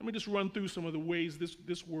 Let me just run through some of the ways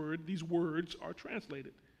these words are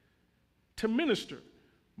translated. To minister,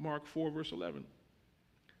 Mark 4, verse 11.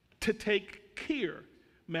 To take care,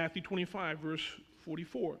 Matthew 25, verse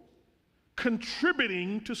 44.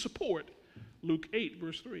 Contributing to support, Luke 8,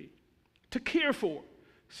 verse 3. To care for,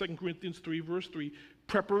 2 Corinthians 3, verse 3.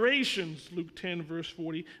 Preparations, Luke 10, verse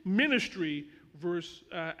 40. Ministry,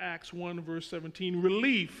 Acts 1, verse 17.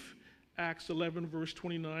 Relief, Acts 11, verse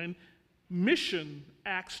 29. Mission,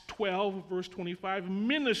 Acts 12, verse 25.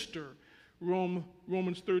 Minister,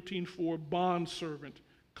 Romans 13, 4. Bond servant,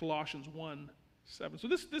 Colossians 1, 7. So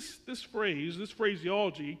this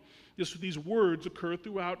phraseology, these words occur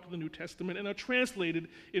throughout the New Testament and are translated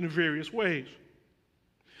in various ways.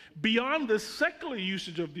 Beyond the secular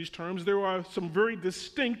usage of these terms, there are some very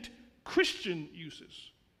distinct Christian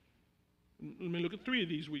uses. Let me look at three of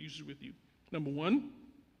these uses with you. Number one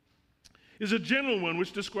is a general one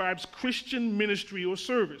which describes Christian ministry or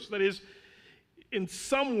service. That is, in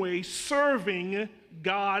some way, serving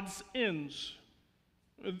God's ends.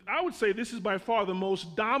 I would say this is by far the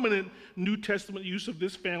most dominant New Testament use of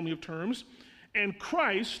this family of terms, and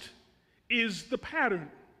Christ is the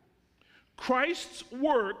pattern. Christ's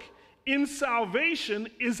work in salvation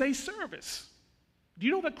is a service. Do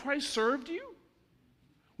you know that Christ served you?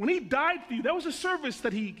 When he died for you, that was a service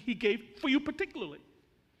that he gave for you particularly.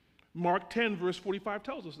 Mark 10, verse 45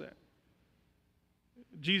 tells us that.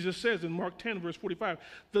 Jesus says in Mark 10, verse 45,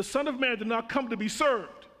 the Son of Man did not come to be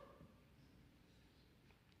served.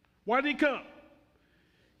 Why did he come?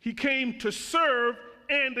 He came to serve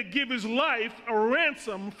and to give his life a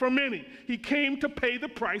ransom for many. He came to pay the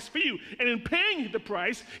price for you. And in paying the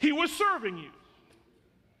price, he was serving you.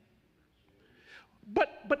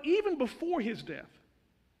 But even before his death,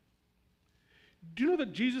 do you know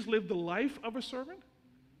that Jesus lived the life of a servant?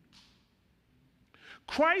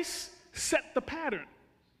 Christ set the pattern.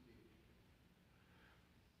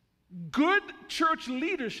 Good church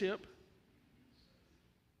leadership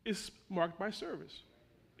is marked by service.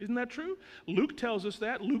 Isn't that true? Luke tells us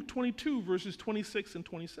that. Luke 22, verses 26 and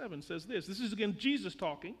 27 says this. This is again Jesus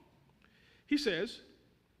talking. He says,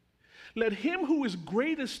 let him who is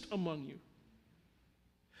greatest among you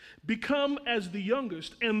become as the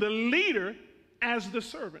youngest, and the leader as the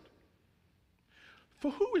servant.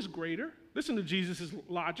 For who is greater? Listen to Jesus'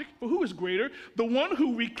 logic. For who is greater, the one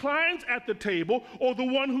who reclines at the table or the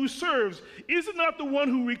one who serves? Is it not the one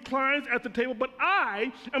who reclines at the table? But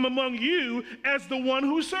I am among you as the one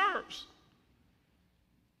who serves.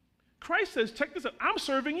 Christ says, check this out, I'm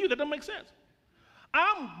serving you. That doesn't make sense.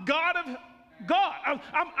 I'm God of God.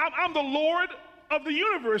 I'm the Lord of the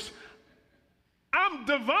universe. I'm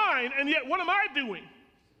divine, and yet what am I doing?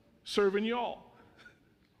 Serving y'all.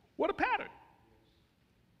 What a pattern.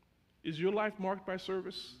 Is your life marked by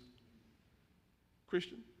service,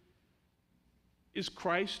 Christian? Is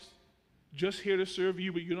Christ just here to serve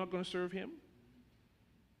you, but you're not going to serve him?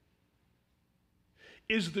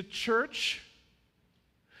 Is the church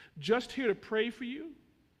just here to pray for you,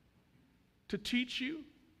 to teach you,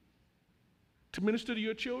 to minister to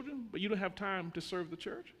your children, but you don't have time to serve the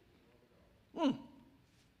church?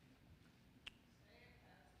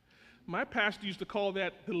 My pastor used to call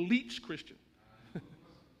that the leech Christian.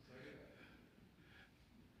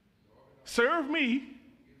 Serve me,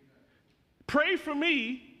 pray for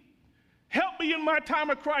me, help me in my time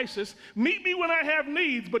of crisis, meet me when I have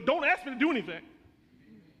needs, but don't ask me to do anything.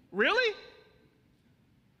 Really?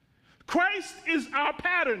 Christ is our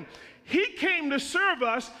pattern. He came to serve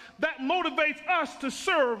us. That motivates us to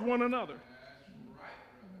serve one another.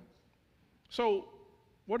 So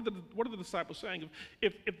what are the disciples saying?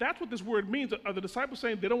 If that's what this word means, are the disciples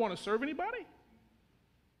saying they don't want to serve anybody?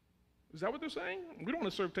 Is that what they're saying? We don't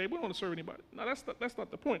want to serve table. We don't want to serve anybody. No, that's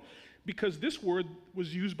not the point. Because this word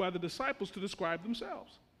was used by the disciples to describe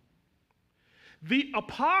themselves. The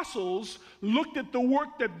apostles looked at the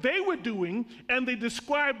work that they were doing and they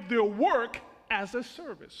described their work as a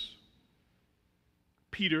service.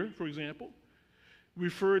 Peter, for example,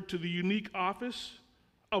 referred to the unique office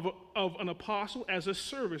of an apostle as a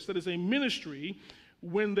service, that is a ministry,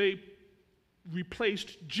 when they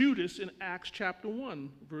replaced Judas in Acts chapter 1,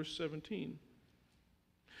 verse 17.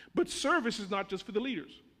 But service is not just for the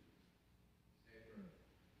leaders.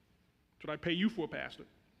 That's what I pay you for, Pastor.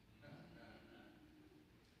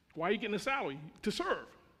 Why are you getting a salary? To serve.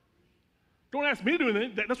 Don't ask me to do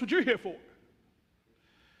anything. That's what you're here for.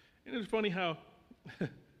 And it's funny how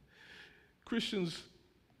Christians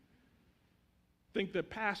think that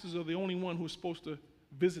pastors are the only one who's supposed to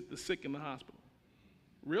visit the sick in the hospital.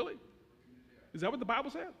 Really? Is that what the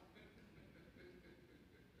Bible says?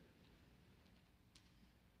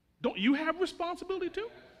 Don't you have responsibility too?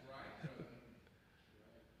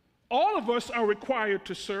 All of us are required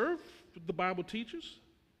to serve, the Bible teaches.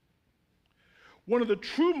 One of the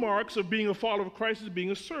true marks of being a follower of Christ is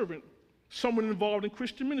being a servant, someone involved in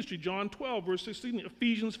Christian ministry. John 12, verse 16,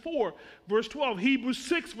 Ephesians 4, verse 12, Hebrews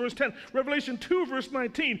 6, verse 10, Revelation 2, verse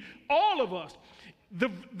 19. All of us.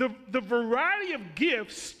 The variety of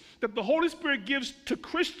gifts that the Holy Spirit gives to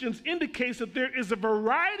Christians indicates that there is a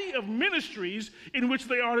variety of ministries in which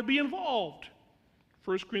they are to be involved.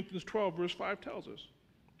 1 Corinthians 12, verse 5 tells us.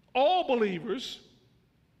 All believers,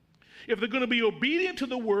 if they're going to be obedient to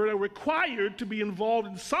the word, are required to be involved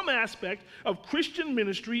in some aspect of Christian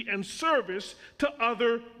ministry and service to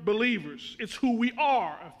other believers. It's who we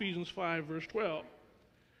are, Ephesians 5, verse 12.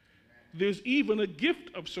 There's even a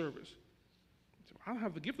gift of service. I don't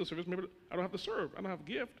have the gift of service. Maybe I don't have to serve. I don't have a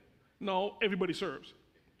gift. No, everybody serves.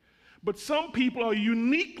 But some people are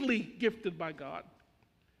uniquely gifted by God,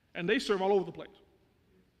 and they serve all over the place.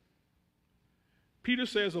 Peter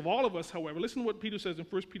says of all of us, however, listen to what Peter says in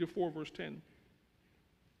 1 Peter 4, verse 10.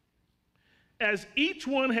 As each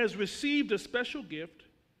one has received a special gift,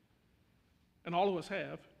 and all of us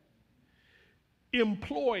have,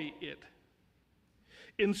 employ it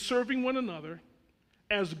in serving one another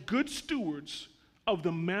as good stewards of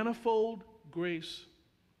the manifold grace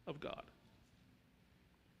of God.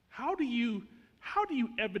 How do you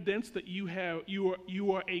evidence that you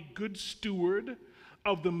are a good steward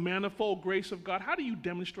of the manifold grace of God? How do you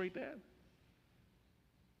demonstrate that?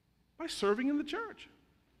 By serving in the church.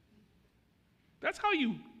 That's how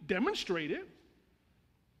you demonstrate it.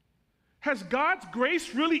 Has God's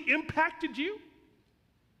grace really impacted you?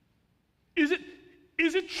 Is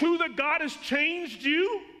it true that God has changed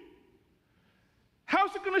you?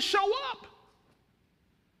 How's it going to show up?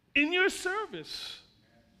 In your service.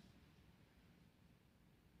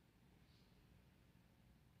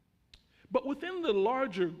 But within the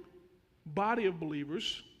larger body of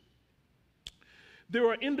believers, there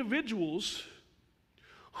are individuals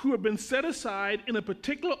who have been set aside in a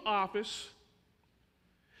particular office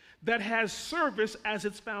that has service as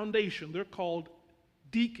its foundation. They're called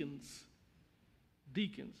deacons.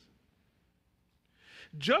 Deacons.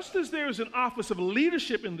 Just as there is an office of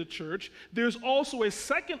leadership in the church, there's also a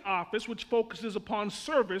second office which focuses upon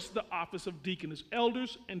service, the office of deacons,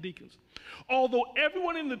 elders and deacons. Although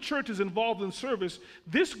everyone in the church is involved in service,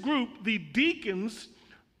 this group, the deacons,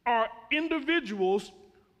 are individuals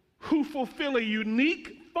who fulfill a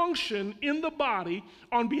unique function in the body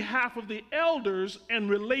on behalf of the elders and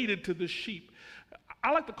related to the sheep.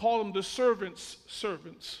 I like to call them the servants'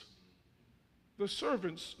 servants. The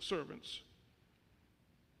servants' servants.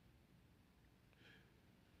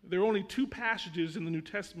 There are only two passages in the New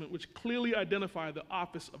Testament which clearly identify the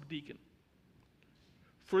office of deacon.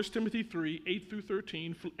 1 Timothy 3, 8 through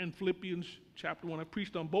 13, and Philippians chapter 1. I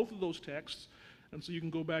preached on both of those texts, and so you can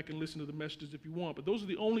go back and listen to the messages if you want. But those are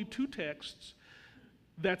the only two texts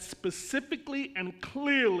that specifically and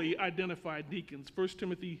clearly identify deacons. 1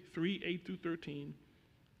 Timothy 3, 8 through 13,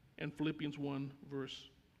 and Philippians 1, verse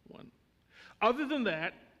 1. Other than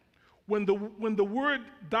that, when the word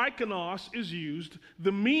diakonos is used,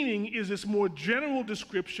 the meaning is this more general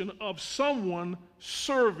description of someone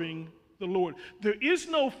serving the Lord. There is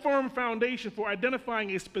no firm foundation for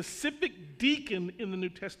identifying a specific deacon in the New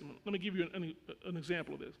Testament. Let me give you an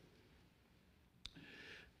example of this.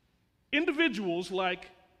 Individuals like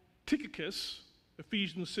Tychicus,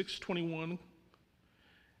 Ephesians 6:21,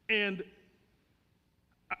 and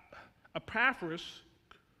Epaphras,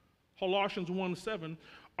 Colossians 1:7,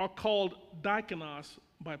 are called diakonos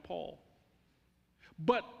by Paul.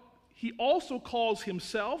 But he also calls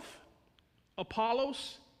himself,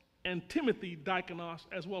 Apollos, and Timothy diakonos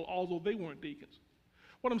as well, although they weren't deacons.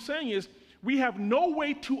 What I'm saying is, we have no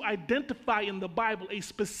way to identify in the Bible a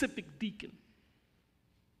specific deacon.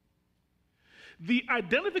 The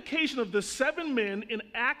identification of the 7 men in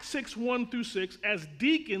Acts 6:1-6 as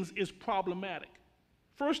deacons is problematic.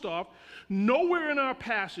 First off, nowhere in our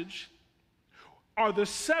passage are the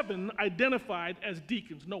 7 identified as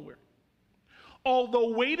deacons, nowhere. Although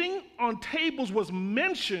waiting on tables was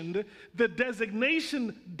mentioned, the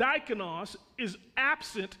designation diakonos is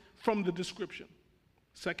absent from the description.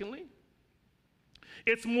 Secondly,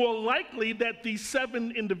 it's more likely that these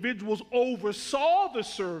 7 individuals oversaw the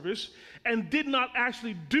service and did not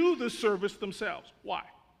actually do the service themselves. Why?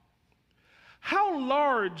 How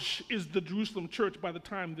large is the Jerusalem church by the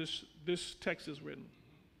time this text is written?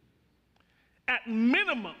 At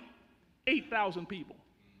minimum, 8,000 people.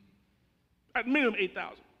 At minimum,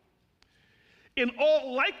 8,000. In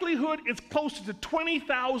all likelihood, it's closer to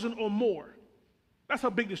 20,000 or more. That's how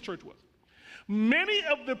big this church was. Many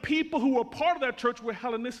of the people who were part of that church were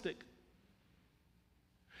Hellenistic.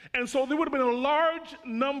 And so there would have been a large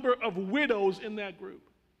number of widows in that group.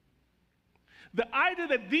 The idea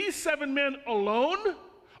that these 7 men alone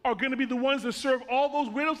are going to be the ones that serve all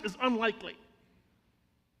those widows is unlikely.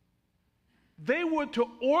 They were to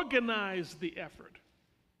organize the effort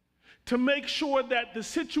to make sure that the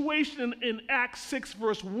situation in Acts 6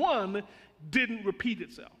 verse 1 didn't repeat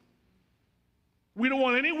itself. We don't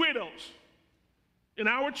want any widows in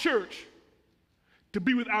our church to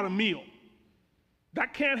be without a meal.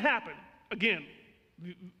 That can't happen again.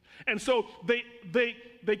 And so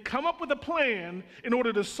they come up with a plan in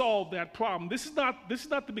order to solve that problem. This is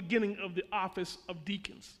not the beginning of the office of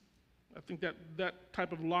deacons. I think that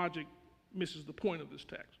type of logic misses the point of this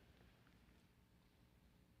text.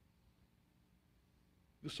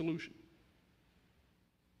 The solution.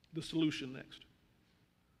 The solution next.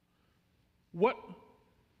 What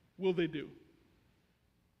will they do?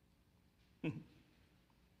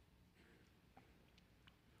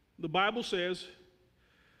 The Bible says,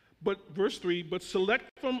 verse 3, but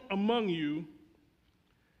select from among you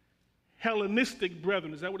Hellenistic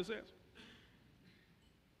brethren. Is that what it says?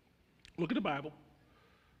 Look at the Bible.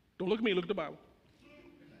 Don't look at me, look at the Bible.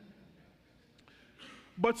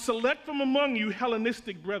 But select from among you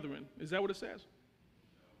Hellenistic brethren. Is that what it says?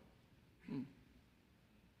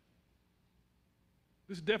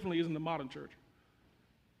 This definitely isn't the modern church.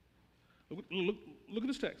 Look at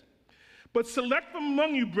this text. But select from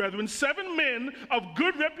among you, brethren, 7 men of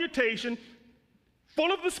good reputation,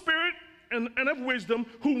 full of the Spirit and of wisdom,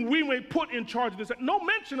 whom we may put in charge of this. No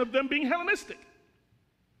mention of them being Hellenistic.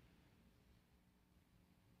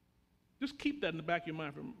 Just keep that in the back of your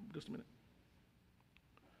mind for just a minute.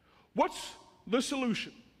 What's the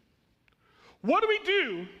solution? What do we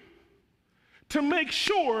do to make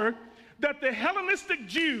sure that the Hellenistic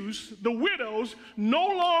Jews, the widows, no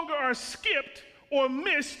longer are skipped or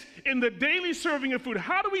missed in the daily serving of food?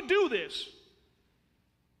 How do we do this?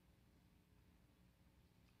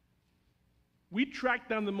 We track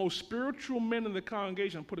down the most spiritual men in the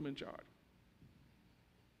congregation and put them in charge.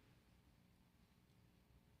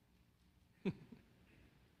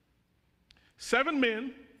 Seven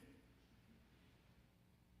men,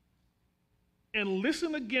 and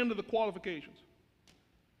listen again to the qualifications: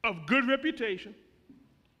 of good reputation,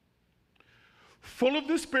 full of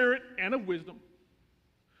the Spirit and of wisdom,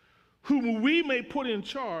 whom we may put in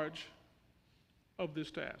charge of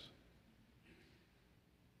this task.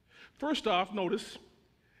 First off, notice,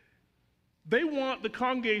 they want the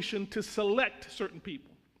congregation to select certain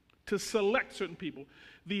people. To select certain people.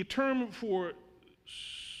 The term for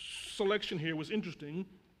selection here was interesting.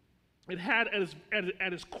 It had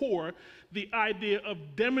at its core the idea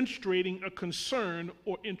of demonstrating a concern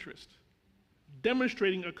or interest.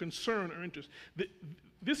 Demonstrating a concern or interest.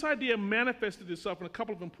 This idea manifested itself in a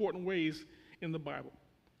couple of important ways in the Bible.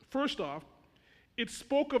 First off, it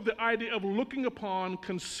spoke of the idea of looking upon,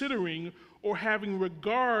 considering, or having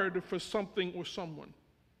regard for something or someone.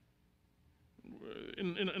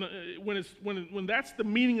 When that's the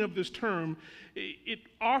meaning of this term, it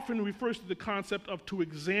often refers to the concept of to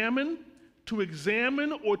examine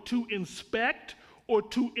or to inspect or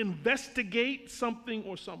to investigate something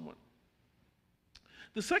or someone.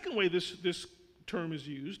 The second way this term is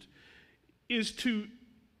used is to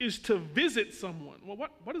visit someone. Well,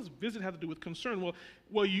 what does visit have to do with concern?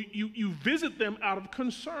 Well, you visit them out of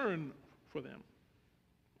concern for them.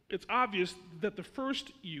 It's obvious that the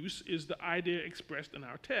first use is the idea expressed in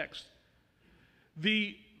our text.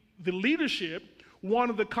 The leadership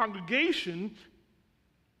wanted the congregation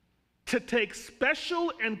to take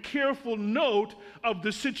special and careful note of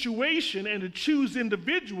the situation and to choose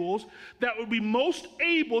individuals that would be most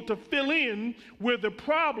able to fill in where the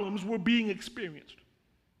problems were being experienced.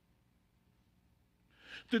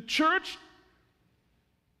 The church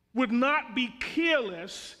would not be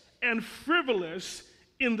careless and frivolous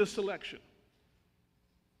in the selection.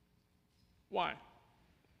 Why?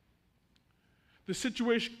 The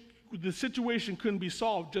situation couldn't be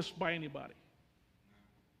solved just by anybody.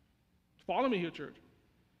 Follow me here, church.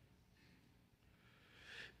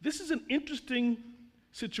 This is an interesting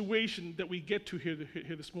situation that we get to here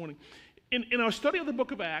this morning. In our study of the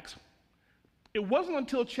book of Acts, it wasn't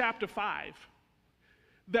until chapter 5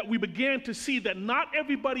 that we began to see that not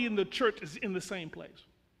everybody in the church is in the same place.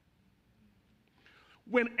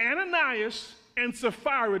 When Ananias and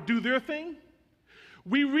Sapphira do their thing,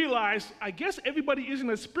 we realize, I guess everybody isn't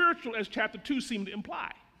as spiritual as chapter 2 seemed to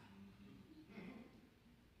imply.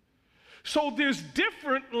 So there's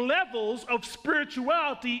different levels of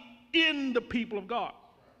spirituality in the people of God.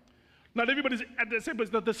 Not everybody's at the same place.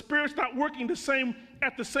 The Spirit's not working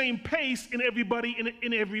at the same pace in everybody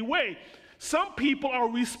in every way. Some people are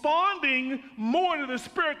responding more to the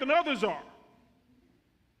Spirit than others are.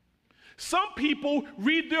 Some people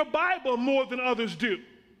read their Bible more than others do.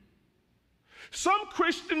 Some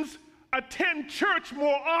Christians attend church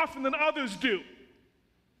more often than others do.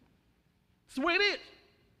 It's the way it is.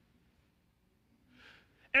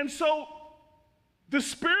 And so the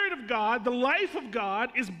Spirit of God, the life of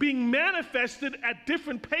God, is being manifested at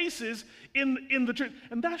different paces in the church.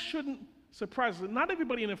 And that shouldn't surprise us. Not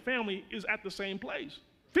everybody in a family is at the same place,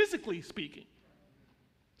 physically speaking.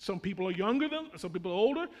 Some people are younger than, some people are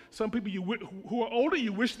older. Some people who are older,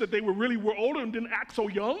 you wish that they were older and didn't act so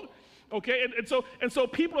young. Okay, and so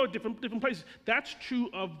people are different places. That's true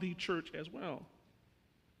of the church as well.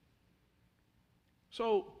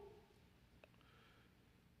 So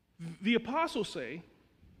the apostles say,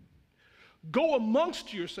 go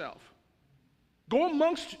amongst yourself. Go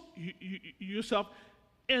amongst yourself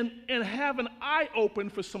and have an eye open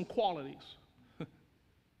for some qualities.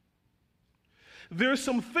 There's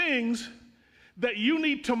some things that you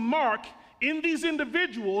need to mark in these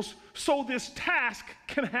individuals so this task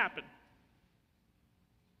can happen.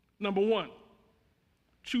 Number one,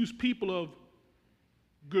 choose people of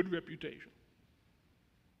good reputation.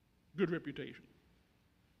 Good reputation.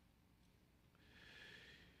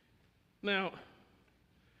 Now,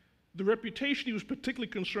 the reputation he was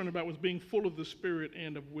particularly concerned about was being full of the Spirit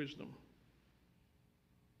and of wisdom.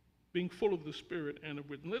 Being full of the Spirit and of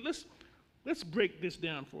wisdom. Let's break this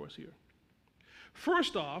down for us here.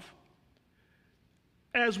 First off,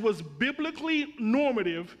 as was biblically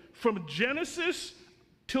normative from Genesis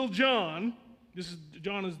till John,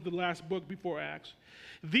 John is the last book before Acts,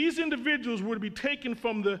 these individuals were to be taken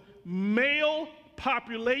from the male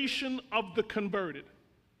population of the converted.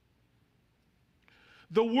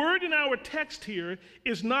 The word in our text here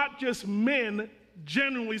is not just men,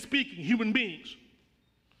 generally speaking, human beings.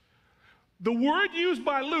 The word used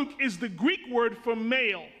by Luke is the Greek word for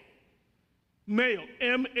male. Male,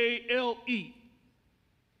 M-A-L-E.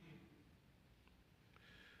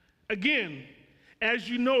 Again, as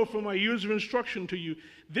you know from my years of instruction to you,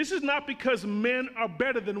 this is not because men are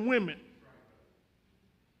better than women.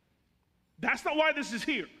 That's not why this is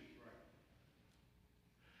here.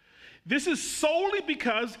 This is solely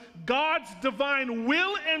because God's divine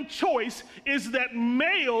will and choice is that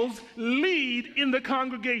males lead in the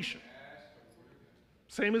congregation.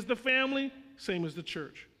 Same as the family, same as the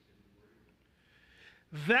church.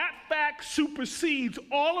 That fact supersedes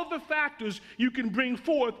all of the factors you can bring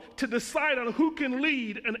forth to decide on who can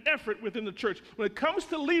lead an effort within the church. When it comes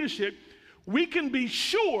to leadership, we can be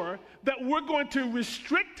sure that we're going to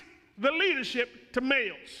restrict the leadership to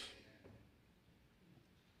males.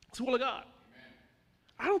 It's the will of God. Amen.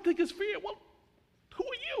 I don't think it's fair. Well, who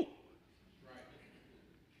are you? Right.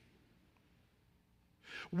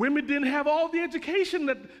 Women didn't have all the education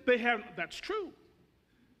that they have. That's true.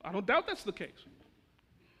 I don't doubt that's the case.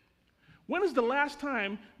 When is the last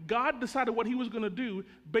time God decided what he was going to do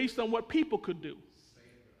based on what people could do?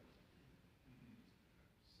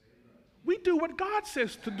 We do what God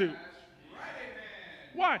says to do.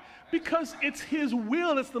 Why? Because it's his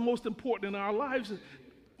will that's the most important in our lives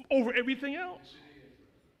over everything else.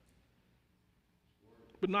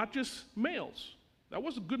 But not just males. That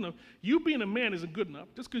wasn't good enough. You being a man isn't good enough.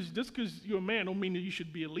 Just because you're a man don't mean that you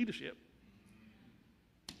should be in leadership.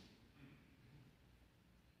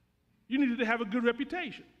 You needed to have a good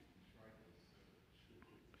reputation.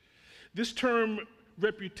 This term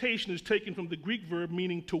reputation is taken from the Greek verb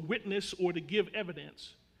meaning to witness or to give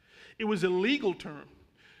evidence. It was a legal term.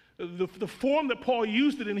 The form that Paul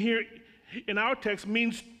used it in here in our text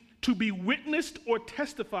means to be witnessed or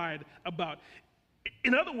testified about.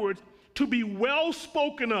 In other words, to be well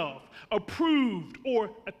spoken of, approved,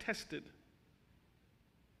 or attested.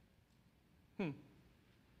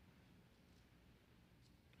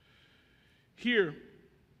 Here,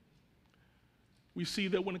 we see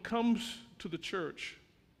that when it comes to the church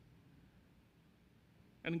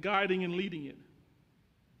and guiding and leading it,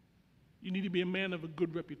 you need to be a man of a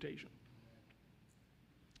good reputation.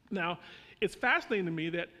 Now, it's fascinating to me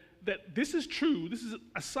that this is true. This is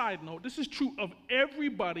a side note. This is true of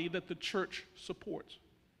everybody that the church supports.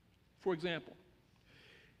 For example,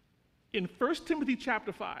 in 1 Timothy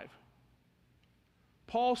chapter 5,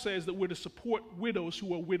 Paul says that we're to support widows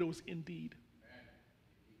who are widows indeed.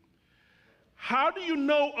 How do you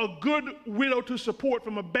know a good widow to support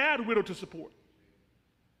from a bad widow to support?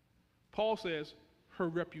 Paul says her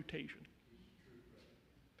reputation.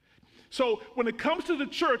 So when it comes to the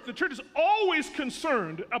church is always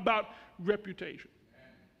concerned about reputation.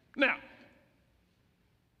 Now,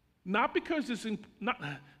 not because it's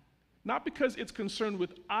concerned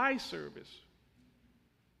with eye service,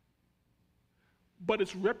 but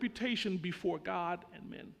it's reputation before God and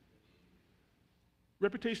men.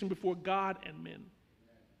 Reputation before God and men.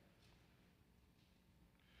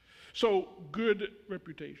 So, good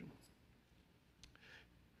reputation.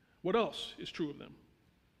 What else is true of them?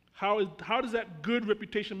 How does that good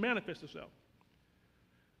reputation manifest itself?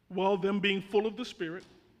 Well, them being full of the Spirit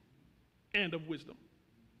and of wisdom.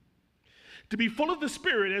 To be full of the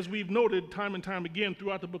Spirit, as we've noted time and time again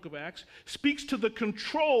throughout the book of Acts, speaks to the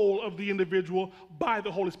control of the individual by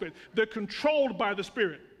the Holy Spirit. They're controlled by the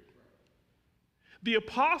Spirit. The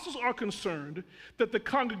apostles are concerned that the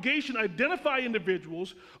congregation identify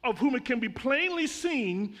individuals of whom it can be plainly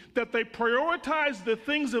seen that they prioritize the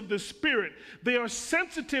things of the Spirit. They are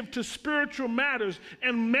sensitive to spiritual matters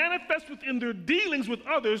and manifest within their dealings with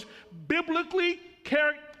others biblically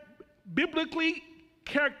character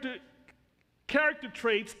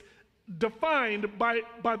traits defined by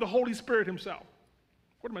the Holy Spirit himself.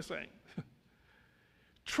 What am I saying?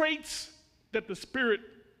 Traits that the Spirit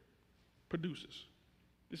produces.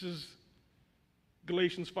 This is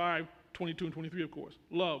Galatians 5:22 and 23, of course.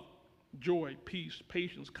 Love, joy, peace,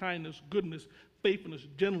 patience, kindness, goodness, faithfulness,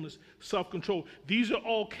 gentleness, self-control. These are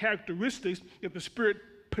all characteristics that the Spirit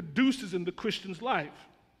produces in the Christian's life.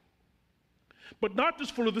 But not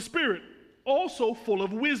just full of the Spirit, also full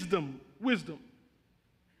of wisdom. Wisdom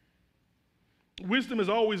has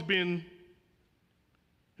always been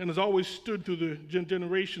and has always stood through the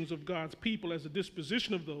generations of God's people as a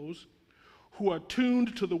disposition of those who are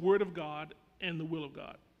tuned to the Word of God and the will of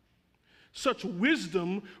God. Such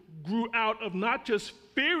wisdom grew out of not just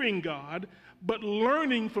fearing God, but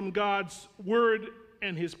learning from God's Word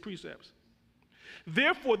and His precepts.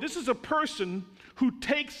 Therefore, this is a person who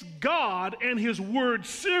takes God and His Word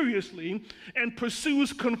seriously and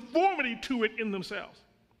pursues conformity to it in themselves.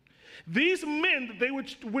 These men that they were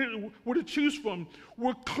to choose from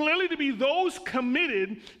were clearly to be those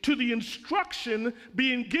committed to the instruction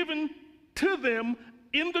being given to them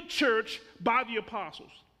in the church by the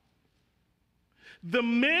apostles. The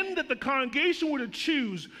men that the congregation were to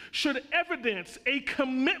choose should evidence a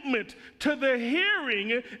commitment to the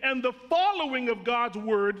hearing and the following of God's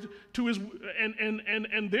word to his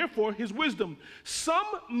and therefore his wisdom. Some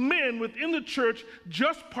men within the church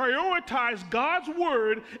just prioritize God's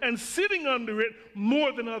word and sitting under it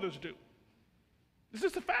more than others do. It's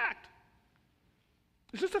just a fact.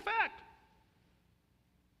 It's just a fact.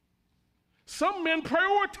 Some men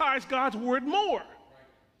prioritize God's word more.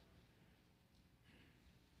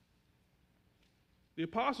 The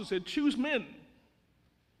apostle said, choose men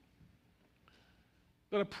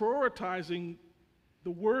that are prioritizing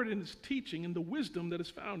the word and its teaching and the wisdom that is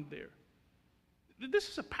found there. This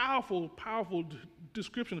is a powerful, powerful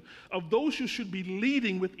description of those who should be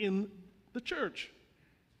leading within the church.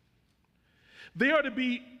 They are to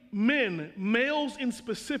be men, males in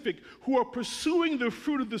specific, who are pursuing the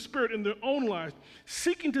fruit of the Spirit in their own lives,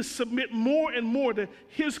 seeking to submit more and more to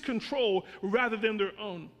His control rather than their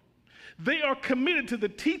own. They are committed to the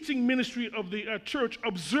teaching ministry of the church,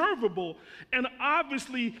 observable and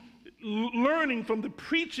obviously learning from the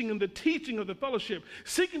preaching and the teaching of the fellowship,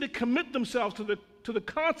 seeking to commit themselves to the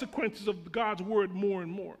consequences of God's word more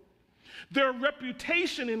and more. Their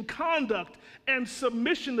reputation in conduct and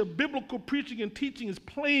submission to biblical preaching and teaching is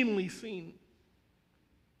plainly seen.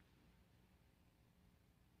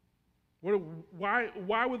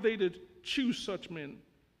 Why were they to choose such men?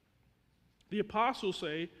 The apostles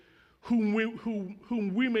say, whom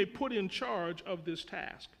we may put in charge of this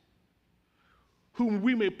task. Whom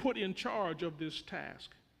we may put in charge of this task.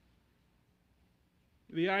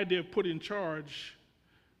 The idea of put in charge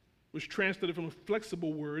was translated from a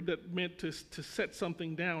flexible word that meant to set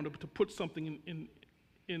something down, to put something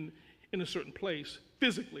in a certain place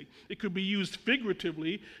physically. It could be used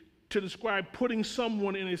figuratively to describe putting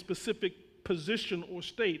someone in a specific position or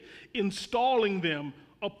state, installing them,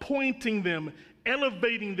 appointing them,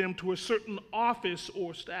 elevating them to a certain office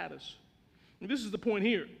or status. And this is the point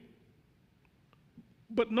here.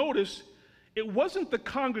 But notice, it wasn't the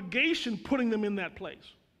congregation putting them in that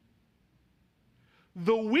place.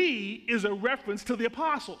 The we is a reference to the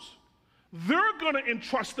apostles. They're going to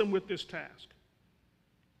entrust them with this task.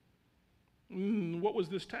 What was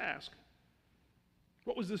this task?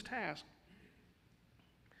 What was this task?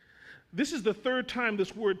 This is the third time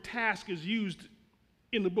this word task is used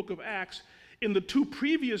in the book of Acts. In the two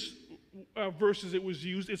previous verses it was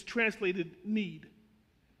used, it's translated need.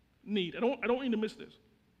 Need. I don't need to miss this.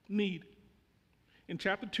 Need. In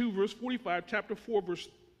chapter 2, verse 45, chapter 4, verse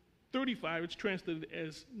 35, it's translated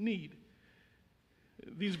as need.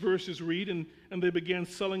 These verses read, and they began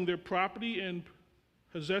selling their property and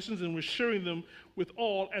possessions and were sharing them with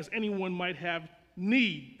all as anyone might have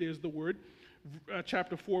need. There's the word.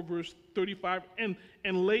 Chapter 4, verse 35, and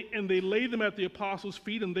they laid them at the apostles'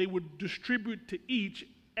 feet, and they would distribute to each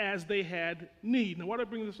as they had need. Now, why do I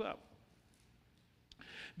bring this up?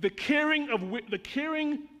 The caring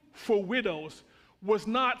for widows was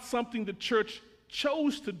not something the church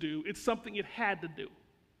chose to do. It's something it had to do.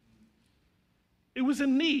 It was a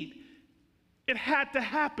need. It had to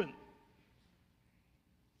happen.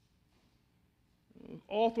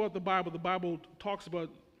 All throughout the Bible talks about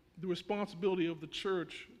the responsibility of the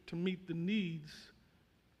church to meet the needs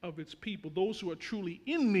of its people. Those who are truly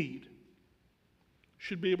in need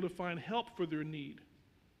should be able to find help for their need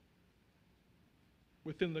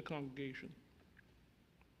within the congregation.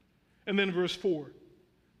 And then verse 4.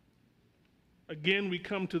 Again, we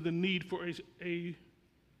come to the need for a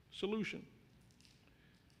solution.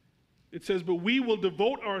 It says, but we will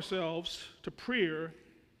devote ourselves to prayer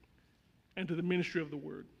and to the ministry of the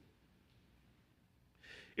word.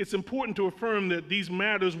 It's important to affirm that these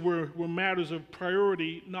matters were matters of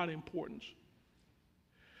priority, not importance.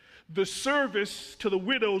 The service to the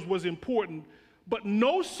widows was important, but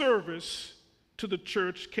no service to the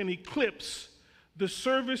church can eclipse the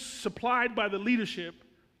service supplied by the leadership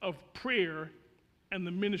of prayer and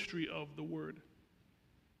the ministry of the word.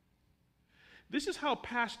 This is how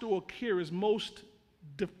pastoral care is most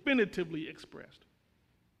definitively expressed.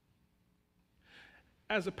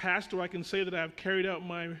 As a pastor, I can say that I've carried out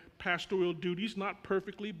my pastoral duties, not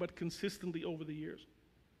perfectly, but consistently over the years.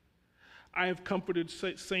 I have comforted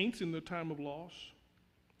saints in their time of loss.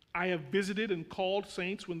 I have visited and called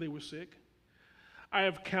saints when they were sick. I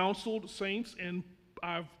have counseled saints, and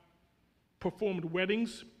I've performed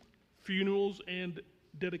weddings, funerals, and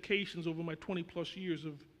dedications over my 20-plus years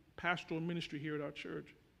of pastoral ministry here at our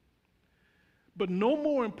church. But no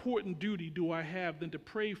more important duty do I have than to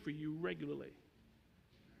pray for you regularly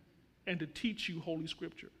and to teach you Holy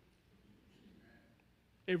Scripture.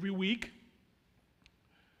 Every week,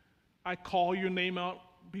 I call your name out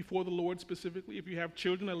before the Lord specifically. If you have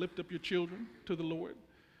children, I lift up your children to the Lord.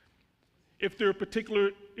 If there are particular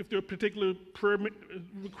prayer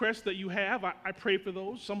requests that you have, I pray for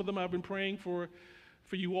those. Some of them I've been praying for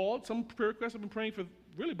you all. Some prayer requests I've been praying for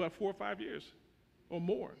really about 4 or 5 years or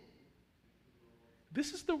more.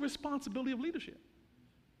 This is the responsibility of leadership.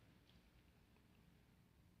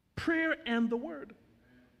 Prayer and the word.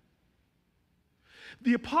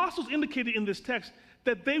 The apostles indicated in this text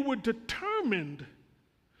that they were determined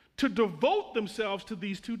to devote themselves to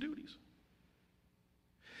these two duties.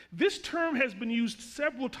 This term has been used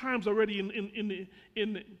several times already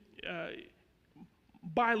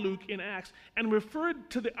by Luke in Acts and referred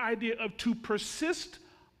to the idea of to persist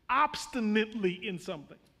obstinately in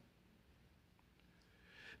something.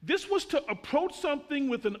 This was to approach something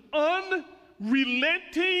with an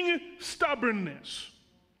unrelenting stubbornness.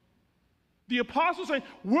 The apostles saying,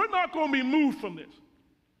 we're not going to be moved from this.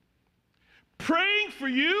 Praying for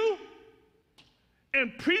you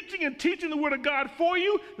and preaching and teaching the word of God for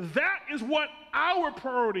you, that is what our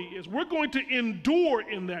priority is. We're going to endure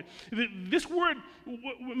in that. This word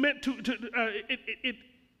meant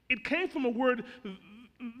it came from a word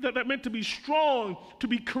that meant to be strong, to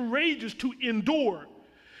be courageous, to endure.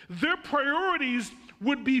 Their priorities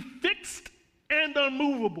would be fixed and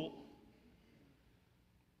unmovable.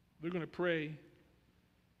 They're going to pray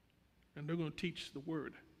and they're going to teach the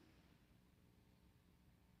word.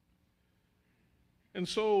 And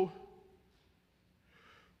so,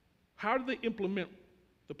 how do they implement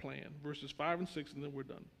the plan? Verses 5 and 6, and then we're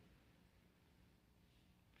done.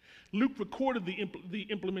 Luke recorded the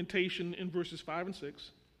implementation in verses 5 and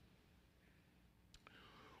 6.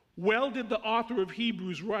 Well did the author of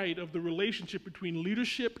Hebrews write of the relationship between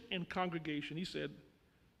leadership and congregation. He said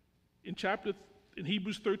in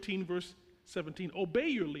Hebrews 13, verse 17, obey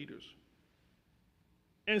your leaders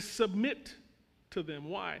and submit to them.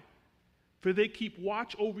 Why? For they keep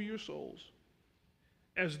watch over your souls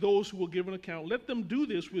as those who will give an account. Let them do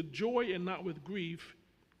this with joy and not with grief,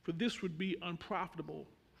 for this would be unprofitable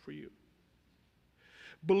for you.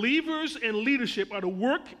 Believers and leadership are to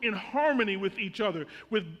work in harmony with each other,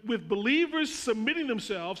 with believers submitting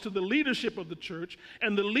themselves to the leadership of the church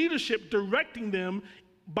and the leadership directing them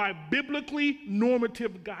by biblically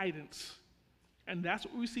normative guidance. And that's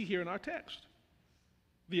what we see here in our text.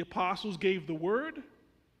 The apostles gave the word,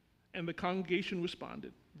 and the congregation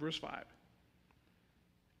responded. Verse 5.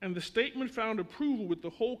 And the statement found approval with the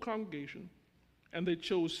whole congregation, and they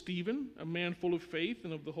chose Stephen, a man full of faith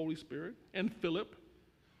and of the Holy Spirit, and Philip,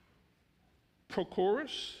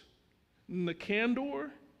 Prochorus, Nicanor,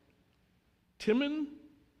 Timon,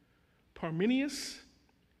 Parmenius,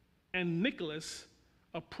 and Nicholas,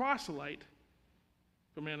 a proselyte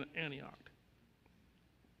from Antioch.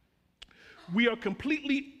 We are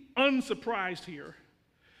completely unsurprised here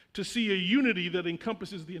to see a unity that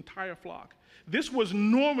encompasses the entire flock. This was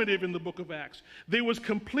normative in the book of Acts. There was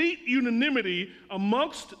complete unanimity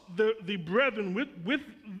amongst the brethren with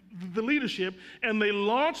the leadership, and they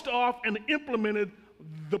launched off and implemented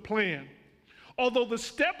the plan. Although the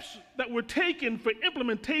steps that were taken for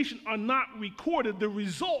implementation are not recorded, the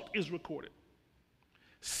result is recorded.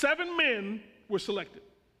 7 men were selected.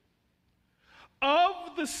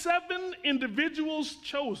 Of the 7 individuals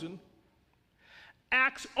chosen,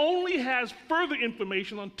 Acts only has further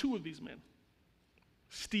information on 2 of these men,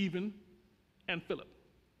 Stephen and Philip.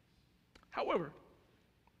 However,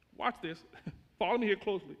 watch this, follow me here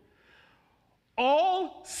closely.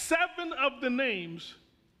 All 7 of the names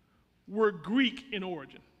were Greek in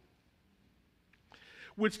origin,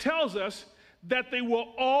 which tells us that they were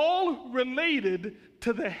all related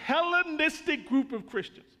to the Hellenistic group of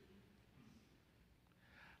Christians.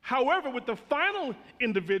 However, with the final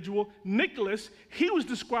individual, Nicholas, he was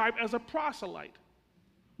described as a proselyte,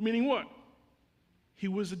 meaning what? He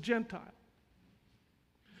was a Gentile.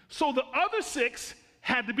 So the other 6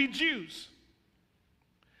 had to be Jews.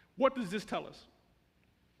 What does this tell us?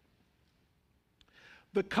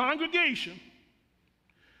 The congregation,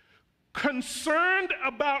 concerned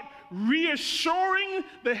about reassuring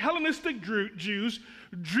the Hellenistic Jews,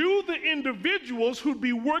 drew the individuals who'd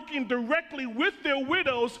be working directly with their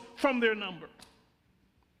widows from their number.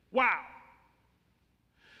 Wow.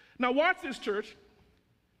 Now watch this, church.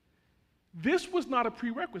 This was not a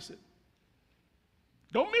prerequisite.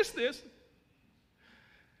 Don't miss this.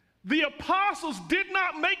 The apostles did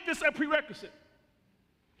not make this a prerequisite.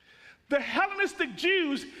 The Hellenistic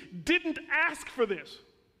Jews didn't ask for this.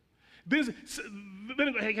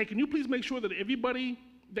 Hey, can you please make sure that everybody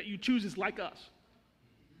that you choose is like us?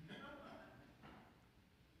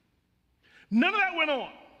 None of that went on.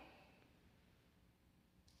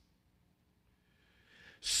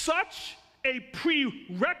 Such a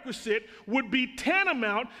prerequisite would be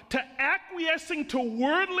tantamount to acquiescing to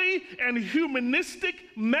worldly and humanistic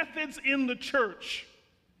methods in the church.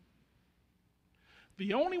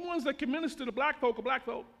 The only ones that can minister to black folk are black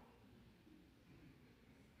folk.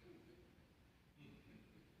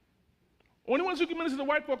 Only ones who can minister to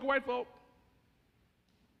white folk are white folk.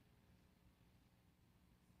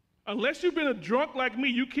 Unless you've been a drunk like me,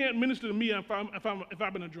 you can't minister to me if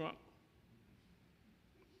I've been a drunk.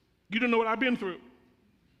 You don't know what I've been through.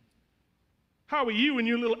 How are you and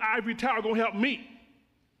your little ivory tower going to help me?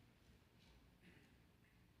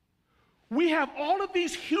 We have all of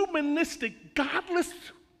these humanistic, godless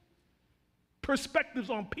perspectives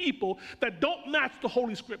on people that don't match the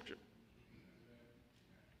Holy Scripture.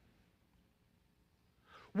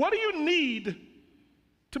 What do you need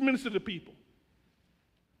to minister to people?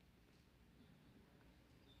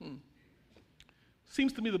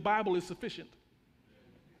 Seems to me the Bible is sufficient.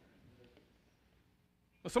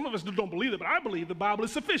 Now, some of us don't believe it, but I believe the Bible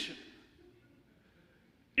is sufficient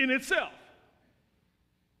in itself.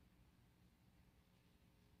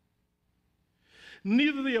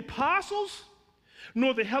 Neither the apostles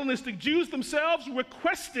nor the Hellenistic Jews themselves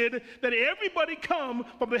requested that everybody come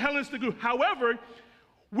from the Hellenistic group. However,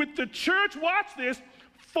 with the church, watch this,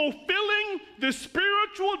 fulfilling the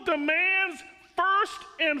spiritual demands first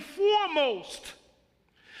and foremost,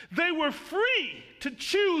 they were free to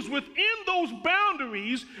choose within those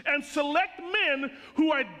boundaries and select men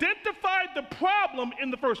who identified the problem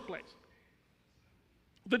in the first place.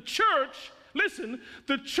 The church, listen,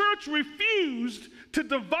 the church refused to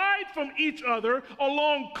divide from each other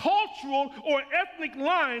along cultural or ethnic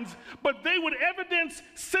lines, but they would evidence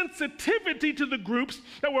sensitivity to the groups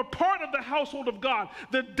that were part of the household of God.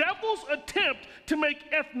 The devil's attempt to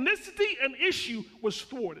make ethnicity an issue was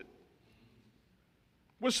thwarted.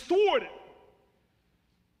 was thwarted.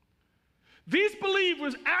 These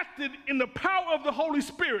believers acted in the power of the Holy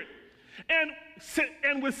Spirit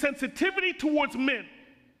and with sensitivity towards men.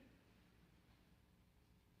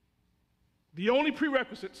 The only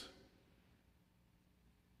prerequisites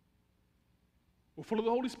were full of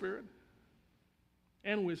the Holy Spirit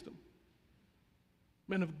and wisdom,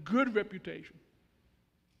 men of good reputation.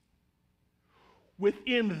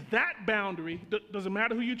 Within that boundary, does it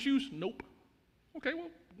matter who you choose? Nope. Okay, well,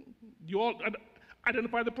 you all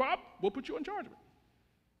identify the problem, we'll put you in charge of it.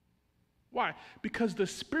 Why? Because the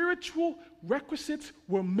spiritual requisites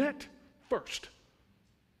were met first.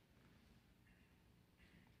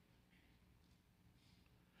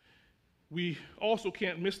 We also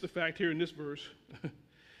can't miss the fact here in this verse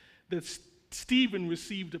that Stephen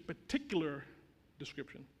received a particular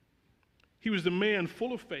description. He was the man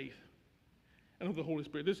full of faith and of the Holy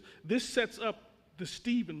Spirit. This sets up the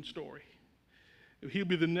Stephen story. He'll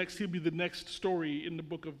be the next story in the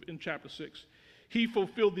book in chapter 6. He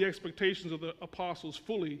fulfilled the expectations of the apostles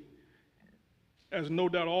fully, as no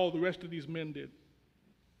doubt all the rest of these men did.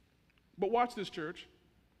 But watch this, church.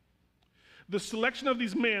 The selection of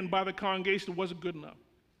these men by the congregation wasn't good enough.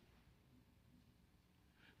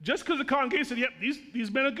 Just because the congregation said, yep,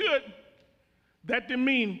 these men are good, that didn't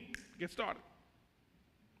mean get started.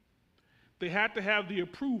 They had to have the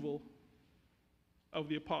approval of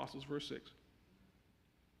the apostles, verse 6.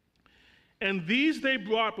 And these they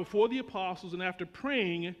brought before the apostles, and after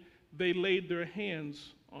praying, they laid their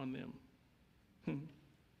hands on them.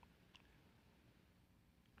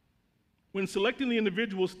 When selecting the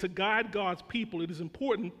individuals to guide God's people, it is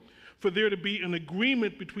important for there to be an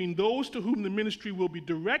agreement between those to whom the ministry will be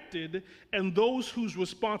directed and those whose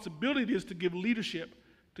responsibility it is to give leadership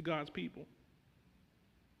to God's people.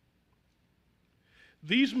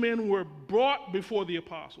 These men were brought before the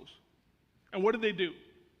apostles. And what did they do?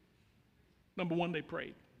 Number one, they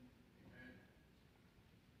prayed.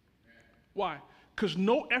 Why? Because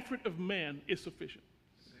no effort of man is sufficient.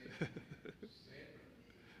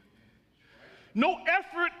 No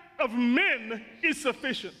effort of men is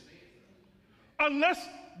sufficient. Unless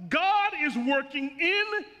God is working in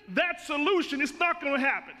that solution, it's not going to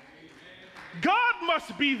happen. God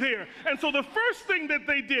must be there. And so the first thing that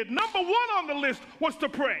they did, number one on the list, was to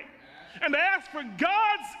pray and to ask for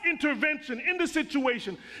God's intervention in the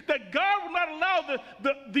situation, that God would not allow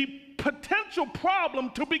the potential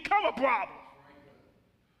problem to become a problem.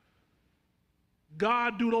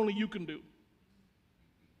 God, do what only you can do.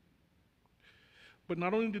 But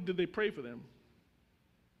not only did they pray for them,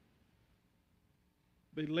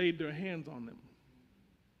 they laid their hands on them.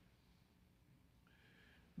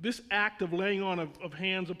 This act of laying on of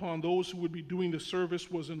hands upon those who would be doing the service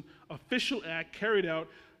was an official act carried out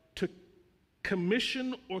to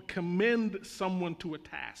commission or commend someone to a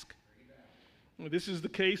task. This is the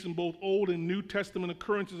case in both Old and New Testament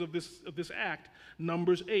occurrences of this act.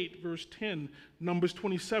 Numbers 8, verse 10, Numbers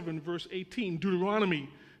 27, verse 18, Deuteronomy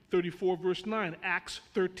 34, verse 9, Acts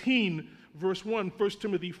 13, verse 1, 1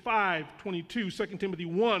 Timothy 5, 22, 2 Timothy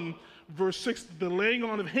 1, verse 6. The laying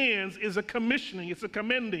on of hands is a commissioning, it's a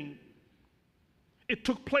commending. It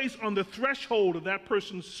took place on the threshold of that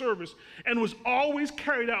person's service and was always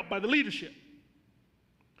carried out by the leadership.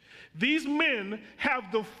 These men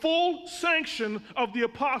have the full sanction of the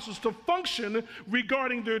apostles to function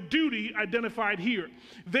regarding their duty identified here.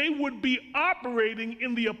 They would be operating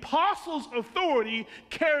in the apostles' authority,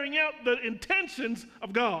 carrying out the intentions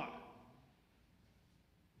of God.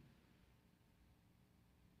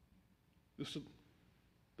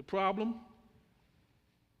 The problem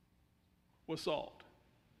was solved.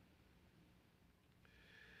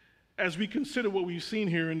 As we consider what we've seen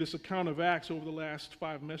here in this account of Acts over the last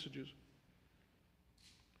 5 messages,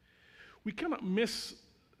 we cannot miss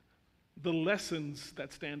the lessons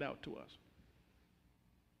that stand out to us.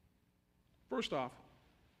 First off,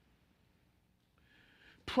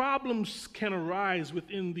 problems can arise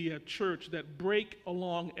within the church that break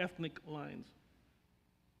along ethnic lines.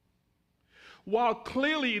 While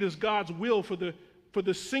clearly it is God's will for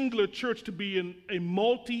the singular church to be a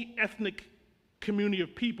multi-ethnic community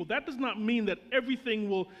of people, that does not mean that everything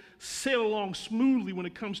will sail along smoothly when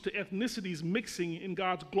it comes to ethnicities mixing in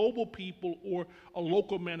God's global people or a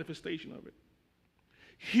local manifestation of it.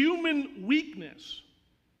 Human weakness,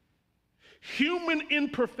 human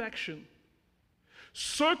imperfection,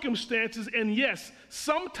 circumstances, and yes,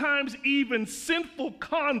 sometimes even sinful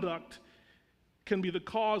conduct can be the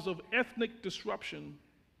cause of ethnic disruption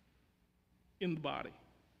in the body.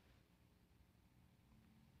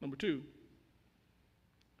 Number 2,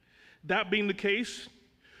 that being the case,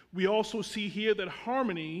 we also see here that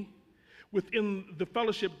harmony within the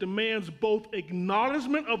fellowship demands both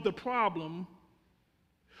acknowledgement of the problem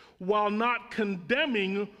while not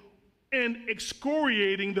condemning and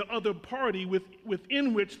excoriating the other party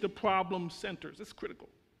within which the problem centers. That's critical.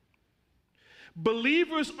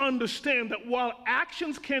 Believers understand that while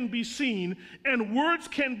actions can be seen and words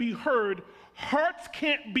can be heard, hearts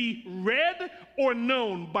can't be read or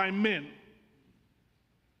known by men.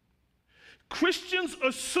 Christians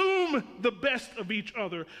assume the best of each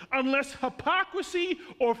other unless hypocrisy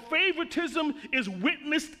or favoritism is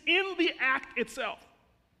witnessed in the act itself.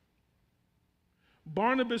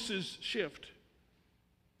 Barnabas' shift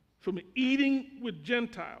from eating with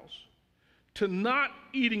Gentiles to not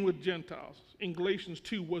eating with Gentiles in Galatians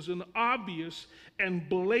 2 was an obvious and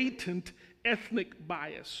blatant ethnic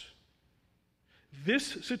bias. This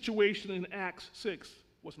situation in Acts 6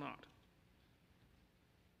 was not.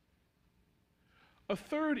 A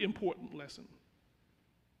third important lesson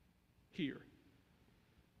here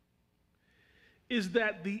is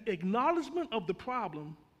that the acknowledgement of the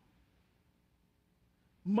problem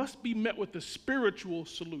must be met with a spiritual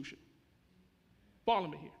solution. Follow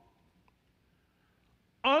me here.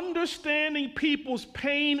 Understanding people's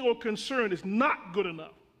pain or concern is not good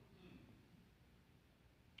enough.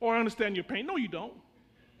 Or I understand your pain. No, you don't.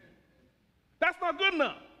 That's not good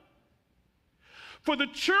enough. For the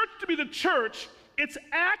church to be the church, its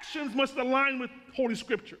actions must align with Holy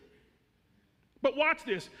Scripture. But watch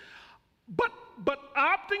this. But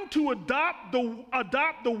opting to adopt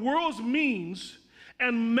the world's means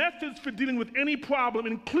and methods for dealing with any problem,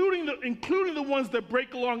 including the ones that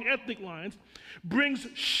break along ethnic lines, brings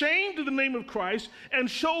shame to the name of Christ and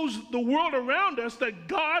shows the world around us that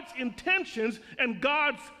God's intentions and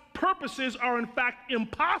God's purposes are in fact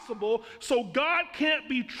impossible, so God can't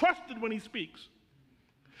be trusted when he speaks.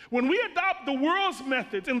 When we adopt the world's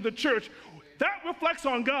methods in the church, that reflects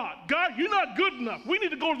on God. God, you're not good enough. We need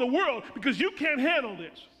to go to the world because you can't handle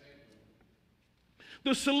this.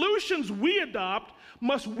 The solutions we adopt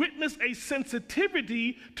must witness a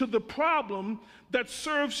sensitivity to the problem that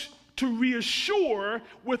serves to reassure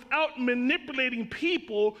without manipulating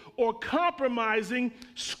people or compromising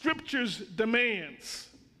Scripture's demands,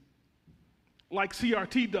 like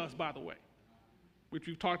CRT does, by the way, which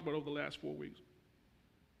we've talked about over the last 4 weeks.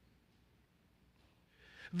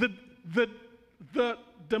 The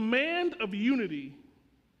demand of unity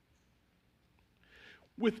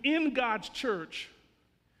within God's church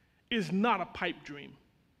is not a pipe dream,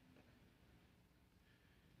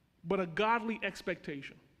 but a godly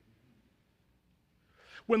expectation.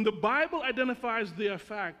 When the Bible identifies the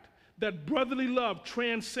fact that brotherly love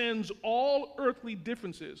transcends all earthly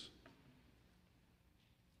differences,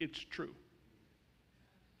 it's true.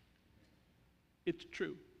 It's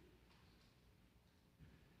true.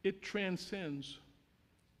 It transcends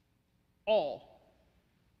all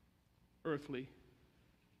earthly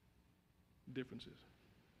differences.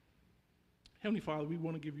 Heavenly Father, we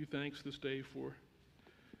want to give you thanks this day for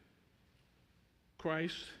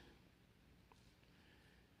Christ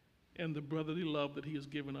and the brotherly love that he has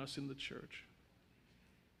given us in the church.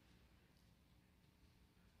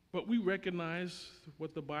 But we recognize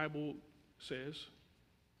what the Bible says,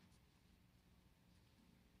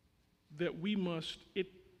 that it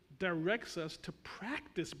directs us to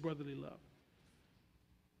practice brotherly love.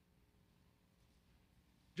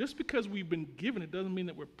 Just because we've been given it doesn't mean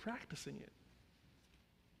that we're practicing it.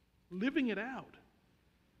 Living it out.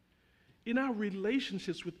 In our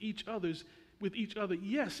relationships with each other,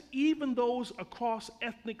 yes, even those across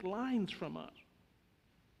ethnic lines from us.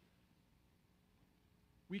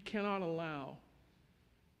 We cannot allow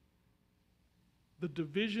the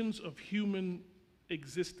divisions of human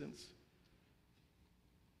existence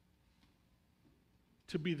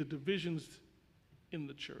to be the divisions in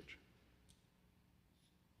the church.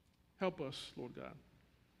 Help us, Lord God,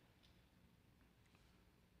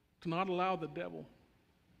 to not allow the devil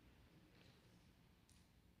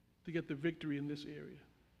to get the victory in this area.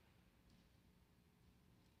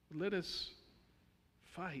 Let us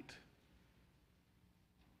fight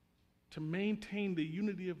to maintain the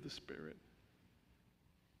unity of the Spirit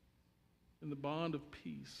and the bond of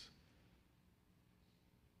peace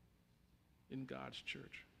in God's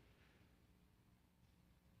church.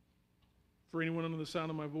 For anyone under the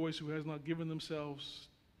sound of my voice who has not given themselves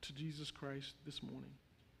to Jesus Christ this morning,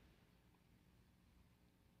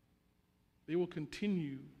 they will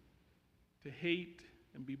continue to hate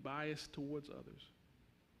and be biased towards others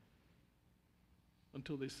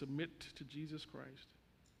until they submit to Jesus Christ,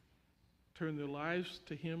 turn their lives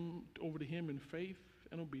to him, over to him in faith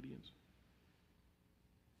and obedience.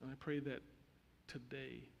 And I pray that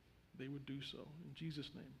today they would do so. In Jesus'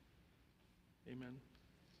 name, Amen.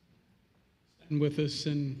 Stand with us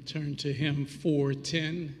and turn to hymn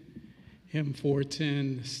 410. Hymn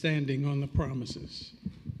 410, Standing on the Promises.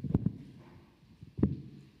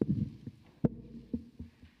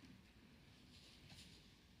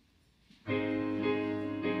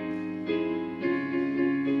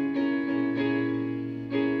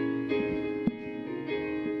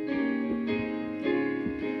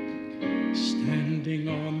 Standing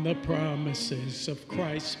on the promises of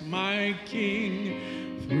Christ my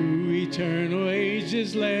King, through eternal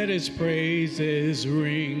ages let his praises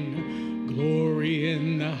ring. Glory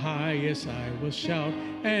in the highest I will shout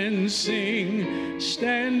and sing,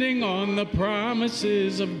 standing on the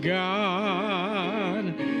promises of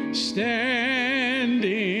God. Standing,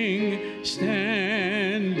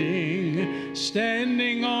 standing,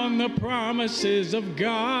 standing on the promises of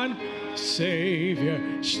God,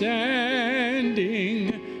 Savior.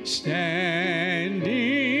 Standing, standing,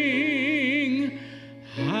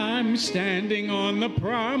 I'm standing on the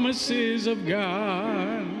promises of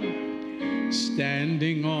God.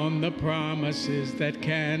 Standing on the promises that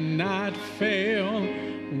cannot fail.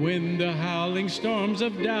 When the howling storms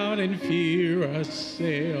of doubt and fear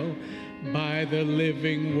assail, by the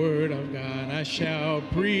living word of God I shall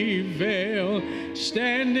prevail.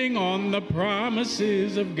 Standing on the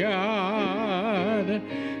promises of God.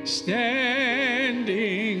 Standing,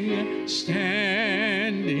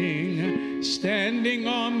 standing, standing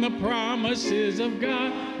on the promises of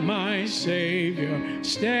God, my Savior.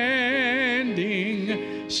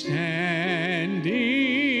 Standing, standing,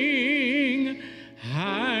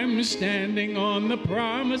 I'm standing on the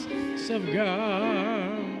promises of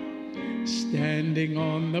God. Standing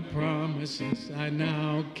on the promises I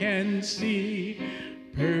now can see,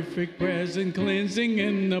 perfect present cleansing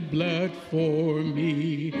in the blood for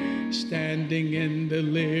me. Standing in the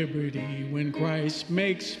liberty when Christ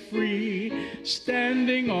makes free.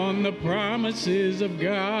 Standing on the promises of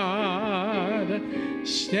God.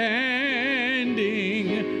 Standing,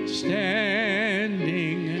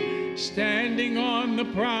 standing, standing on the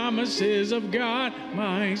promises of God,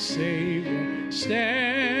 my Savior.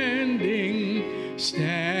 Standing,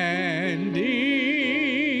 standing,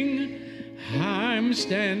 I'm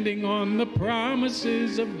standing on the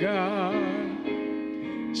promises of God.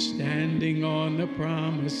 Standing on the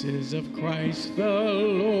promises of Christ the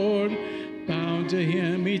Lord, bound to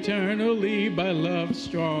him eternally by love's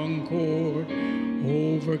strong cord,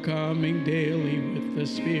 overcoming daily with the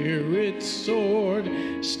Spirit's sword.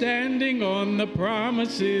 Standing on the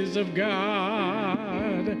promises of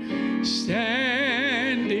God.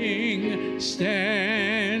 Standing,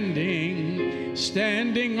 standing,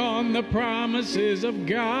 standing on the promises of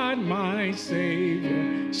God, my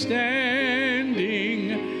Savior.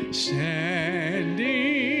 Standing, standing,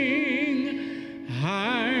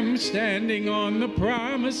 I'm standing on the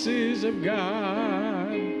promises of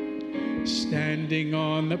God. Standing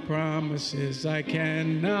on the promises I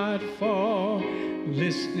cannot fall,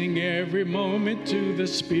 listening every moment to the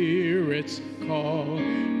Spirit's call,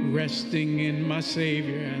 resting in my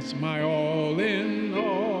Savior as my all in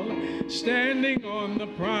all. Standing on the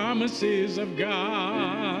promises of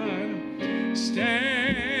God.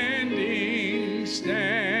 Standing,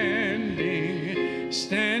 standing,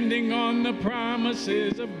 standing on the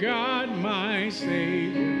promises of God, my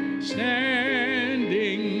Savior.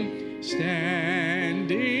 Standing,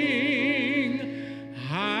 standing,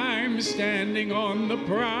 I'm standing on the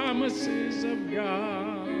promises of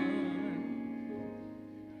God.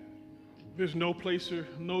 There's no place or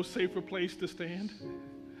no safer place to stand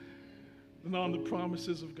than on the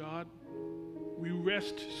promises of God. We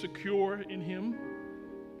rest secure in him,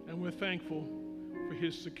 and we're thankful for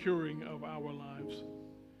his securing of our lives.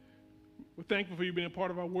 We're thankful for you being a part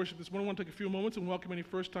of our worship this morning. I want to take a few moments and welcome any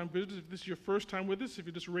first-time visitors. If this is your first time with us, if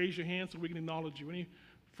you just raise your hand so we can acknowledge you. Any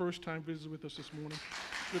first-time visitors with us this morning?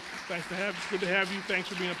 It's good to have you. Thanks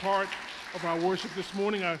for being a part of our worship this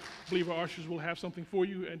morning. I believe our ushers will have something for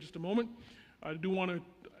you in just a moment. I do want to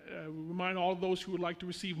remind all of those who would like to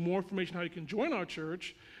receive more information how you can join our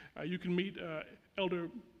church. You can meet Elder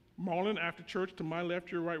Marlin after church to my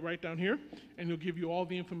left, you're right down here, and he'll give you all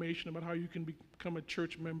the information about how you can become a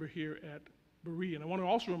church member here at Berean. I want to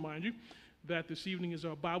also remind you that this evening is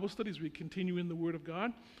our Bible study as we continue in the Word of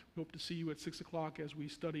God. We hope to see you at 6 o'clock as we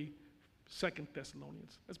study 2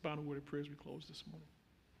 Thessalonians. Let's bow in a word of prayer as we close this morning.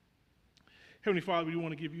 Heavenly Father, we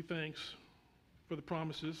want to give you thanks for the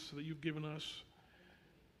promises that you've given us.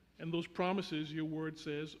 And those promises, your word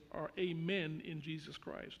says, are amen in Jesus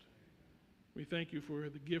Christ. We thank you for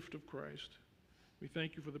the gift of Christ. We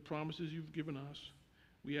thank you for the promises you've given us.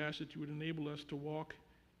 We ask that you would enable us to walk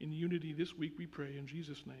in unity this week, we pray, in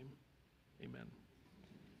Jesus' name. Amen.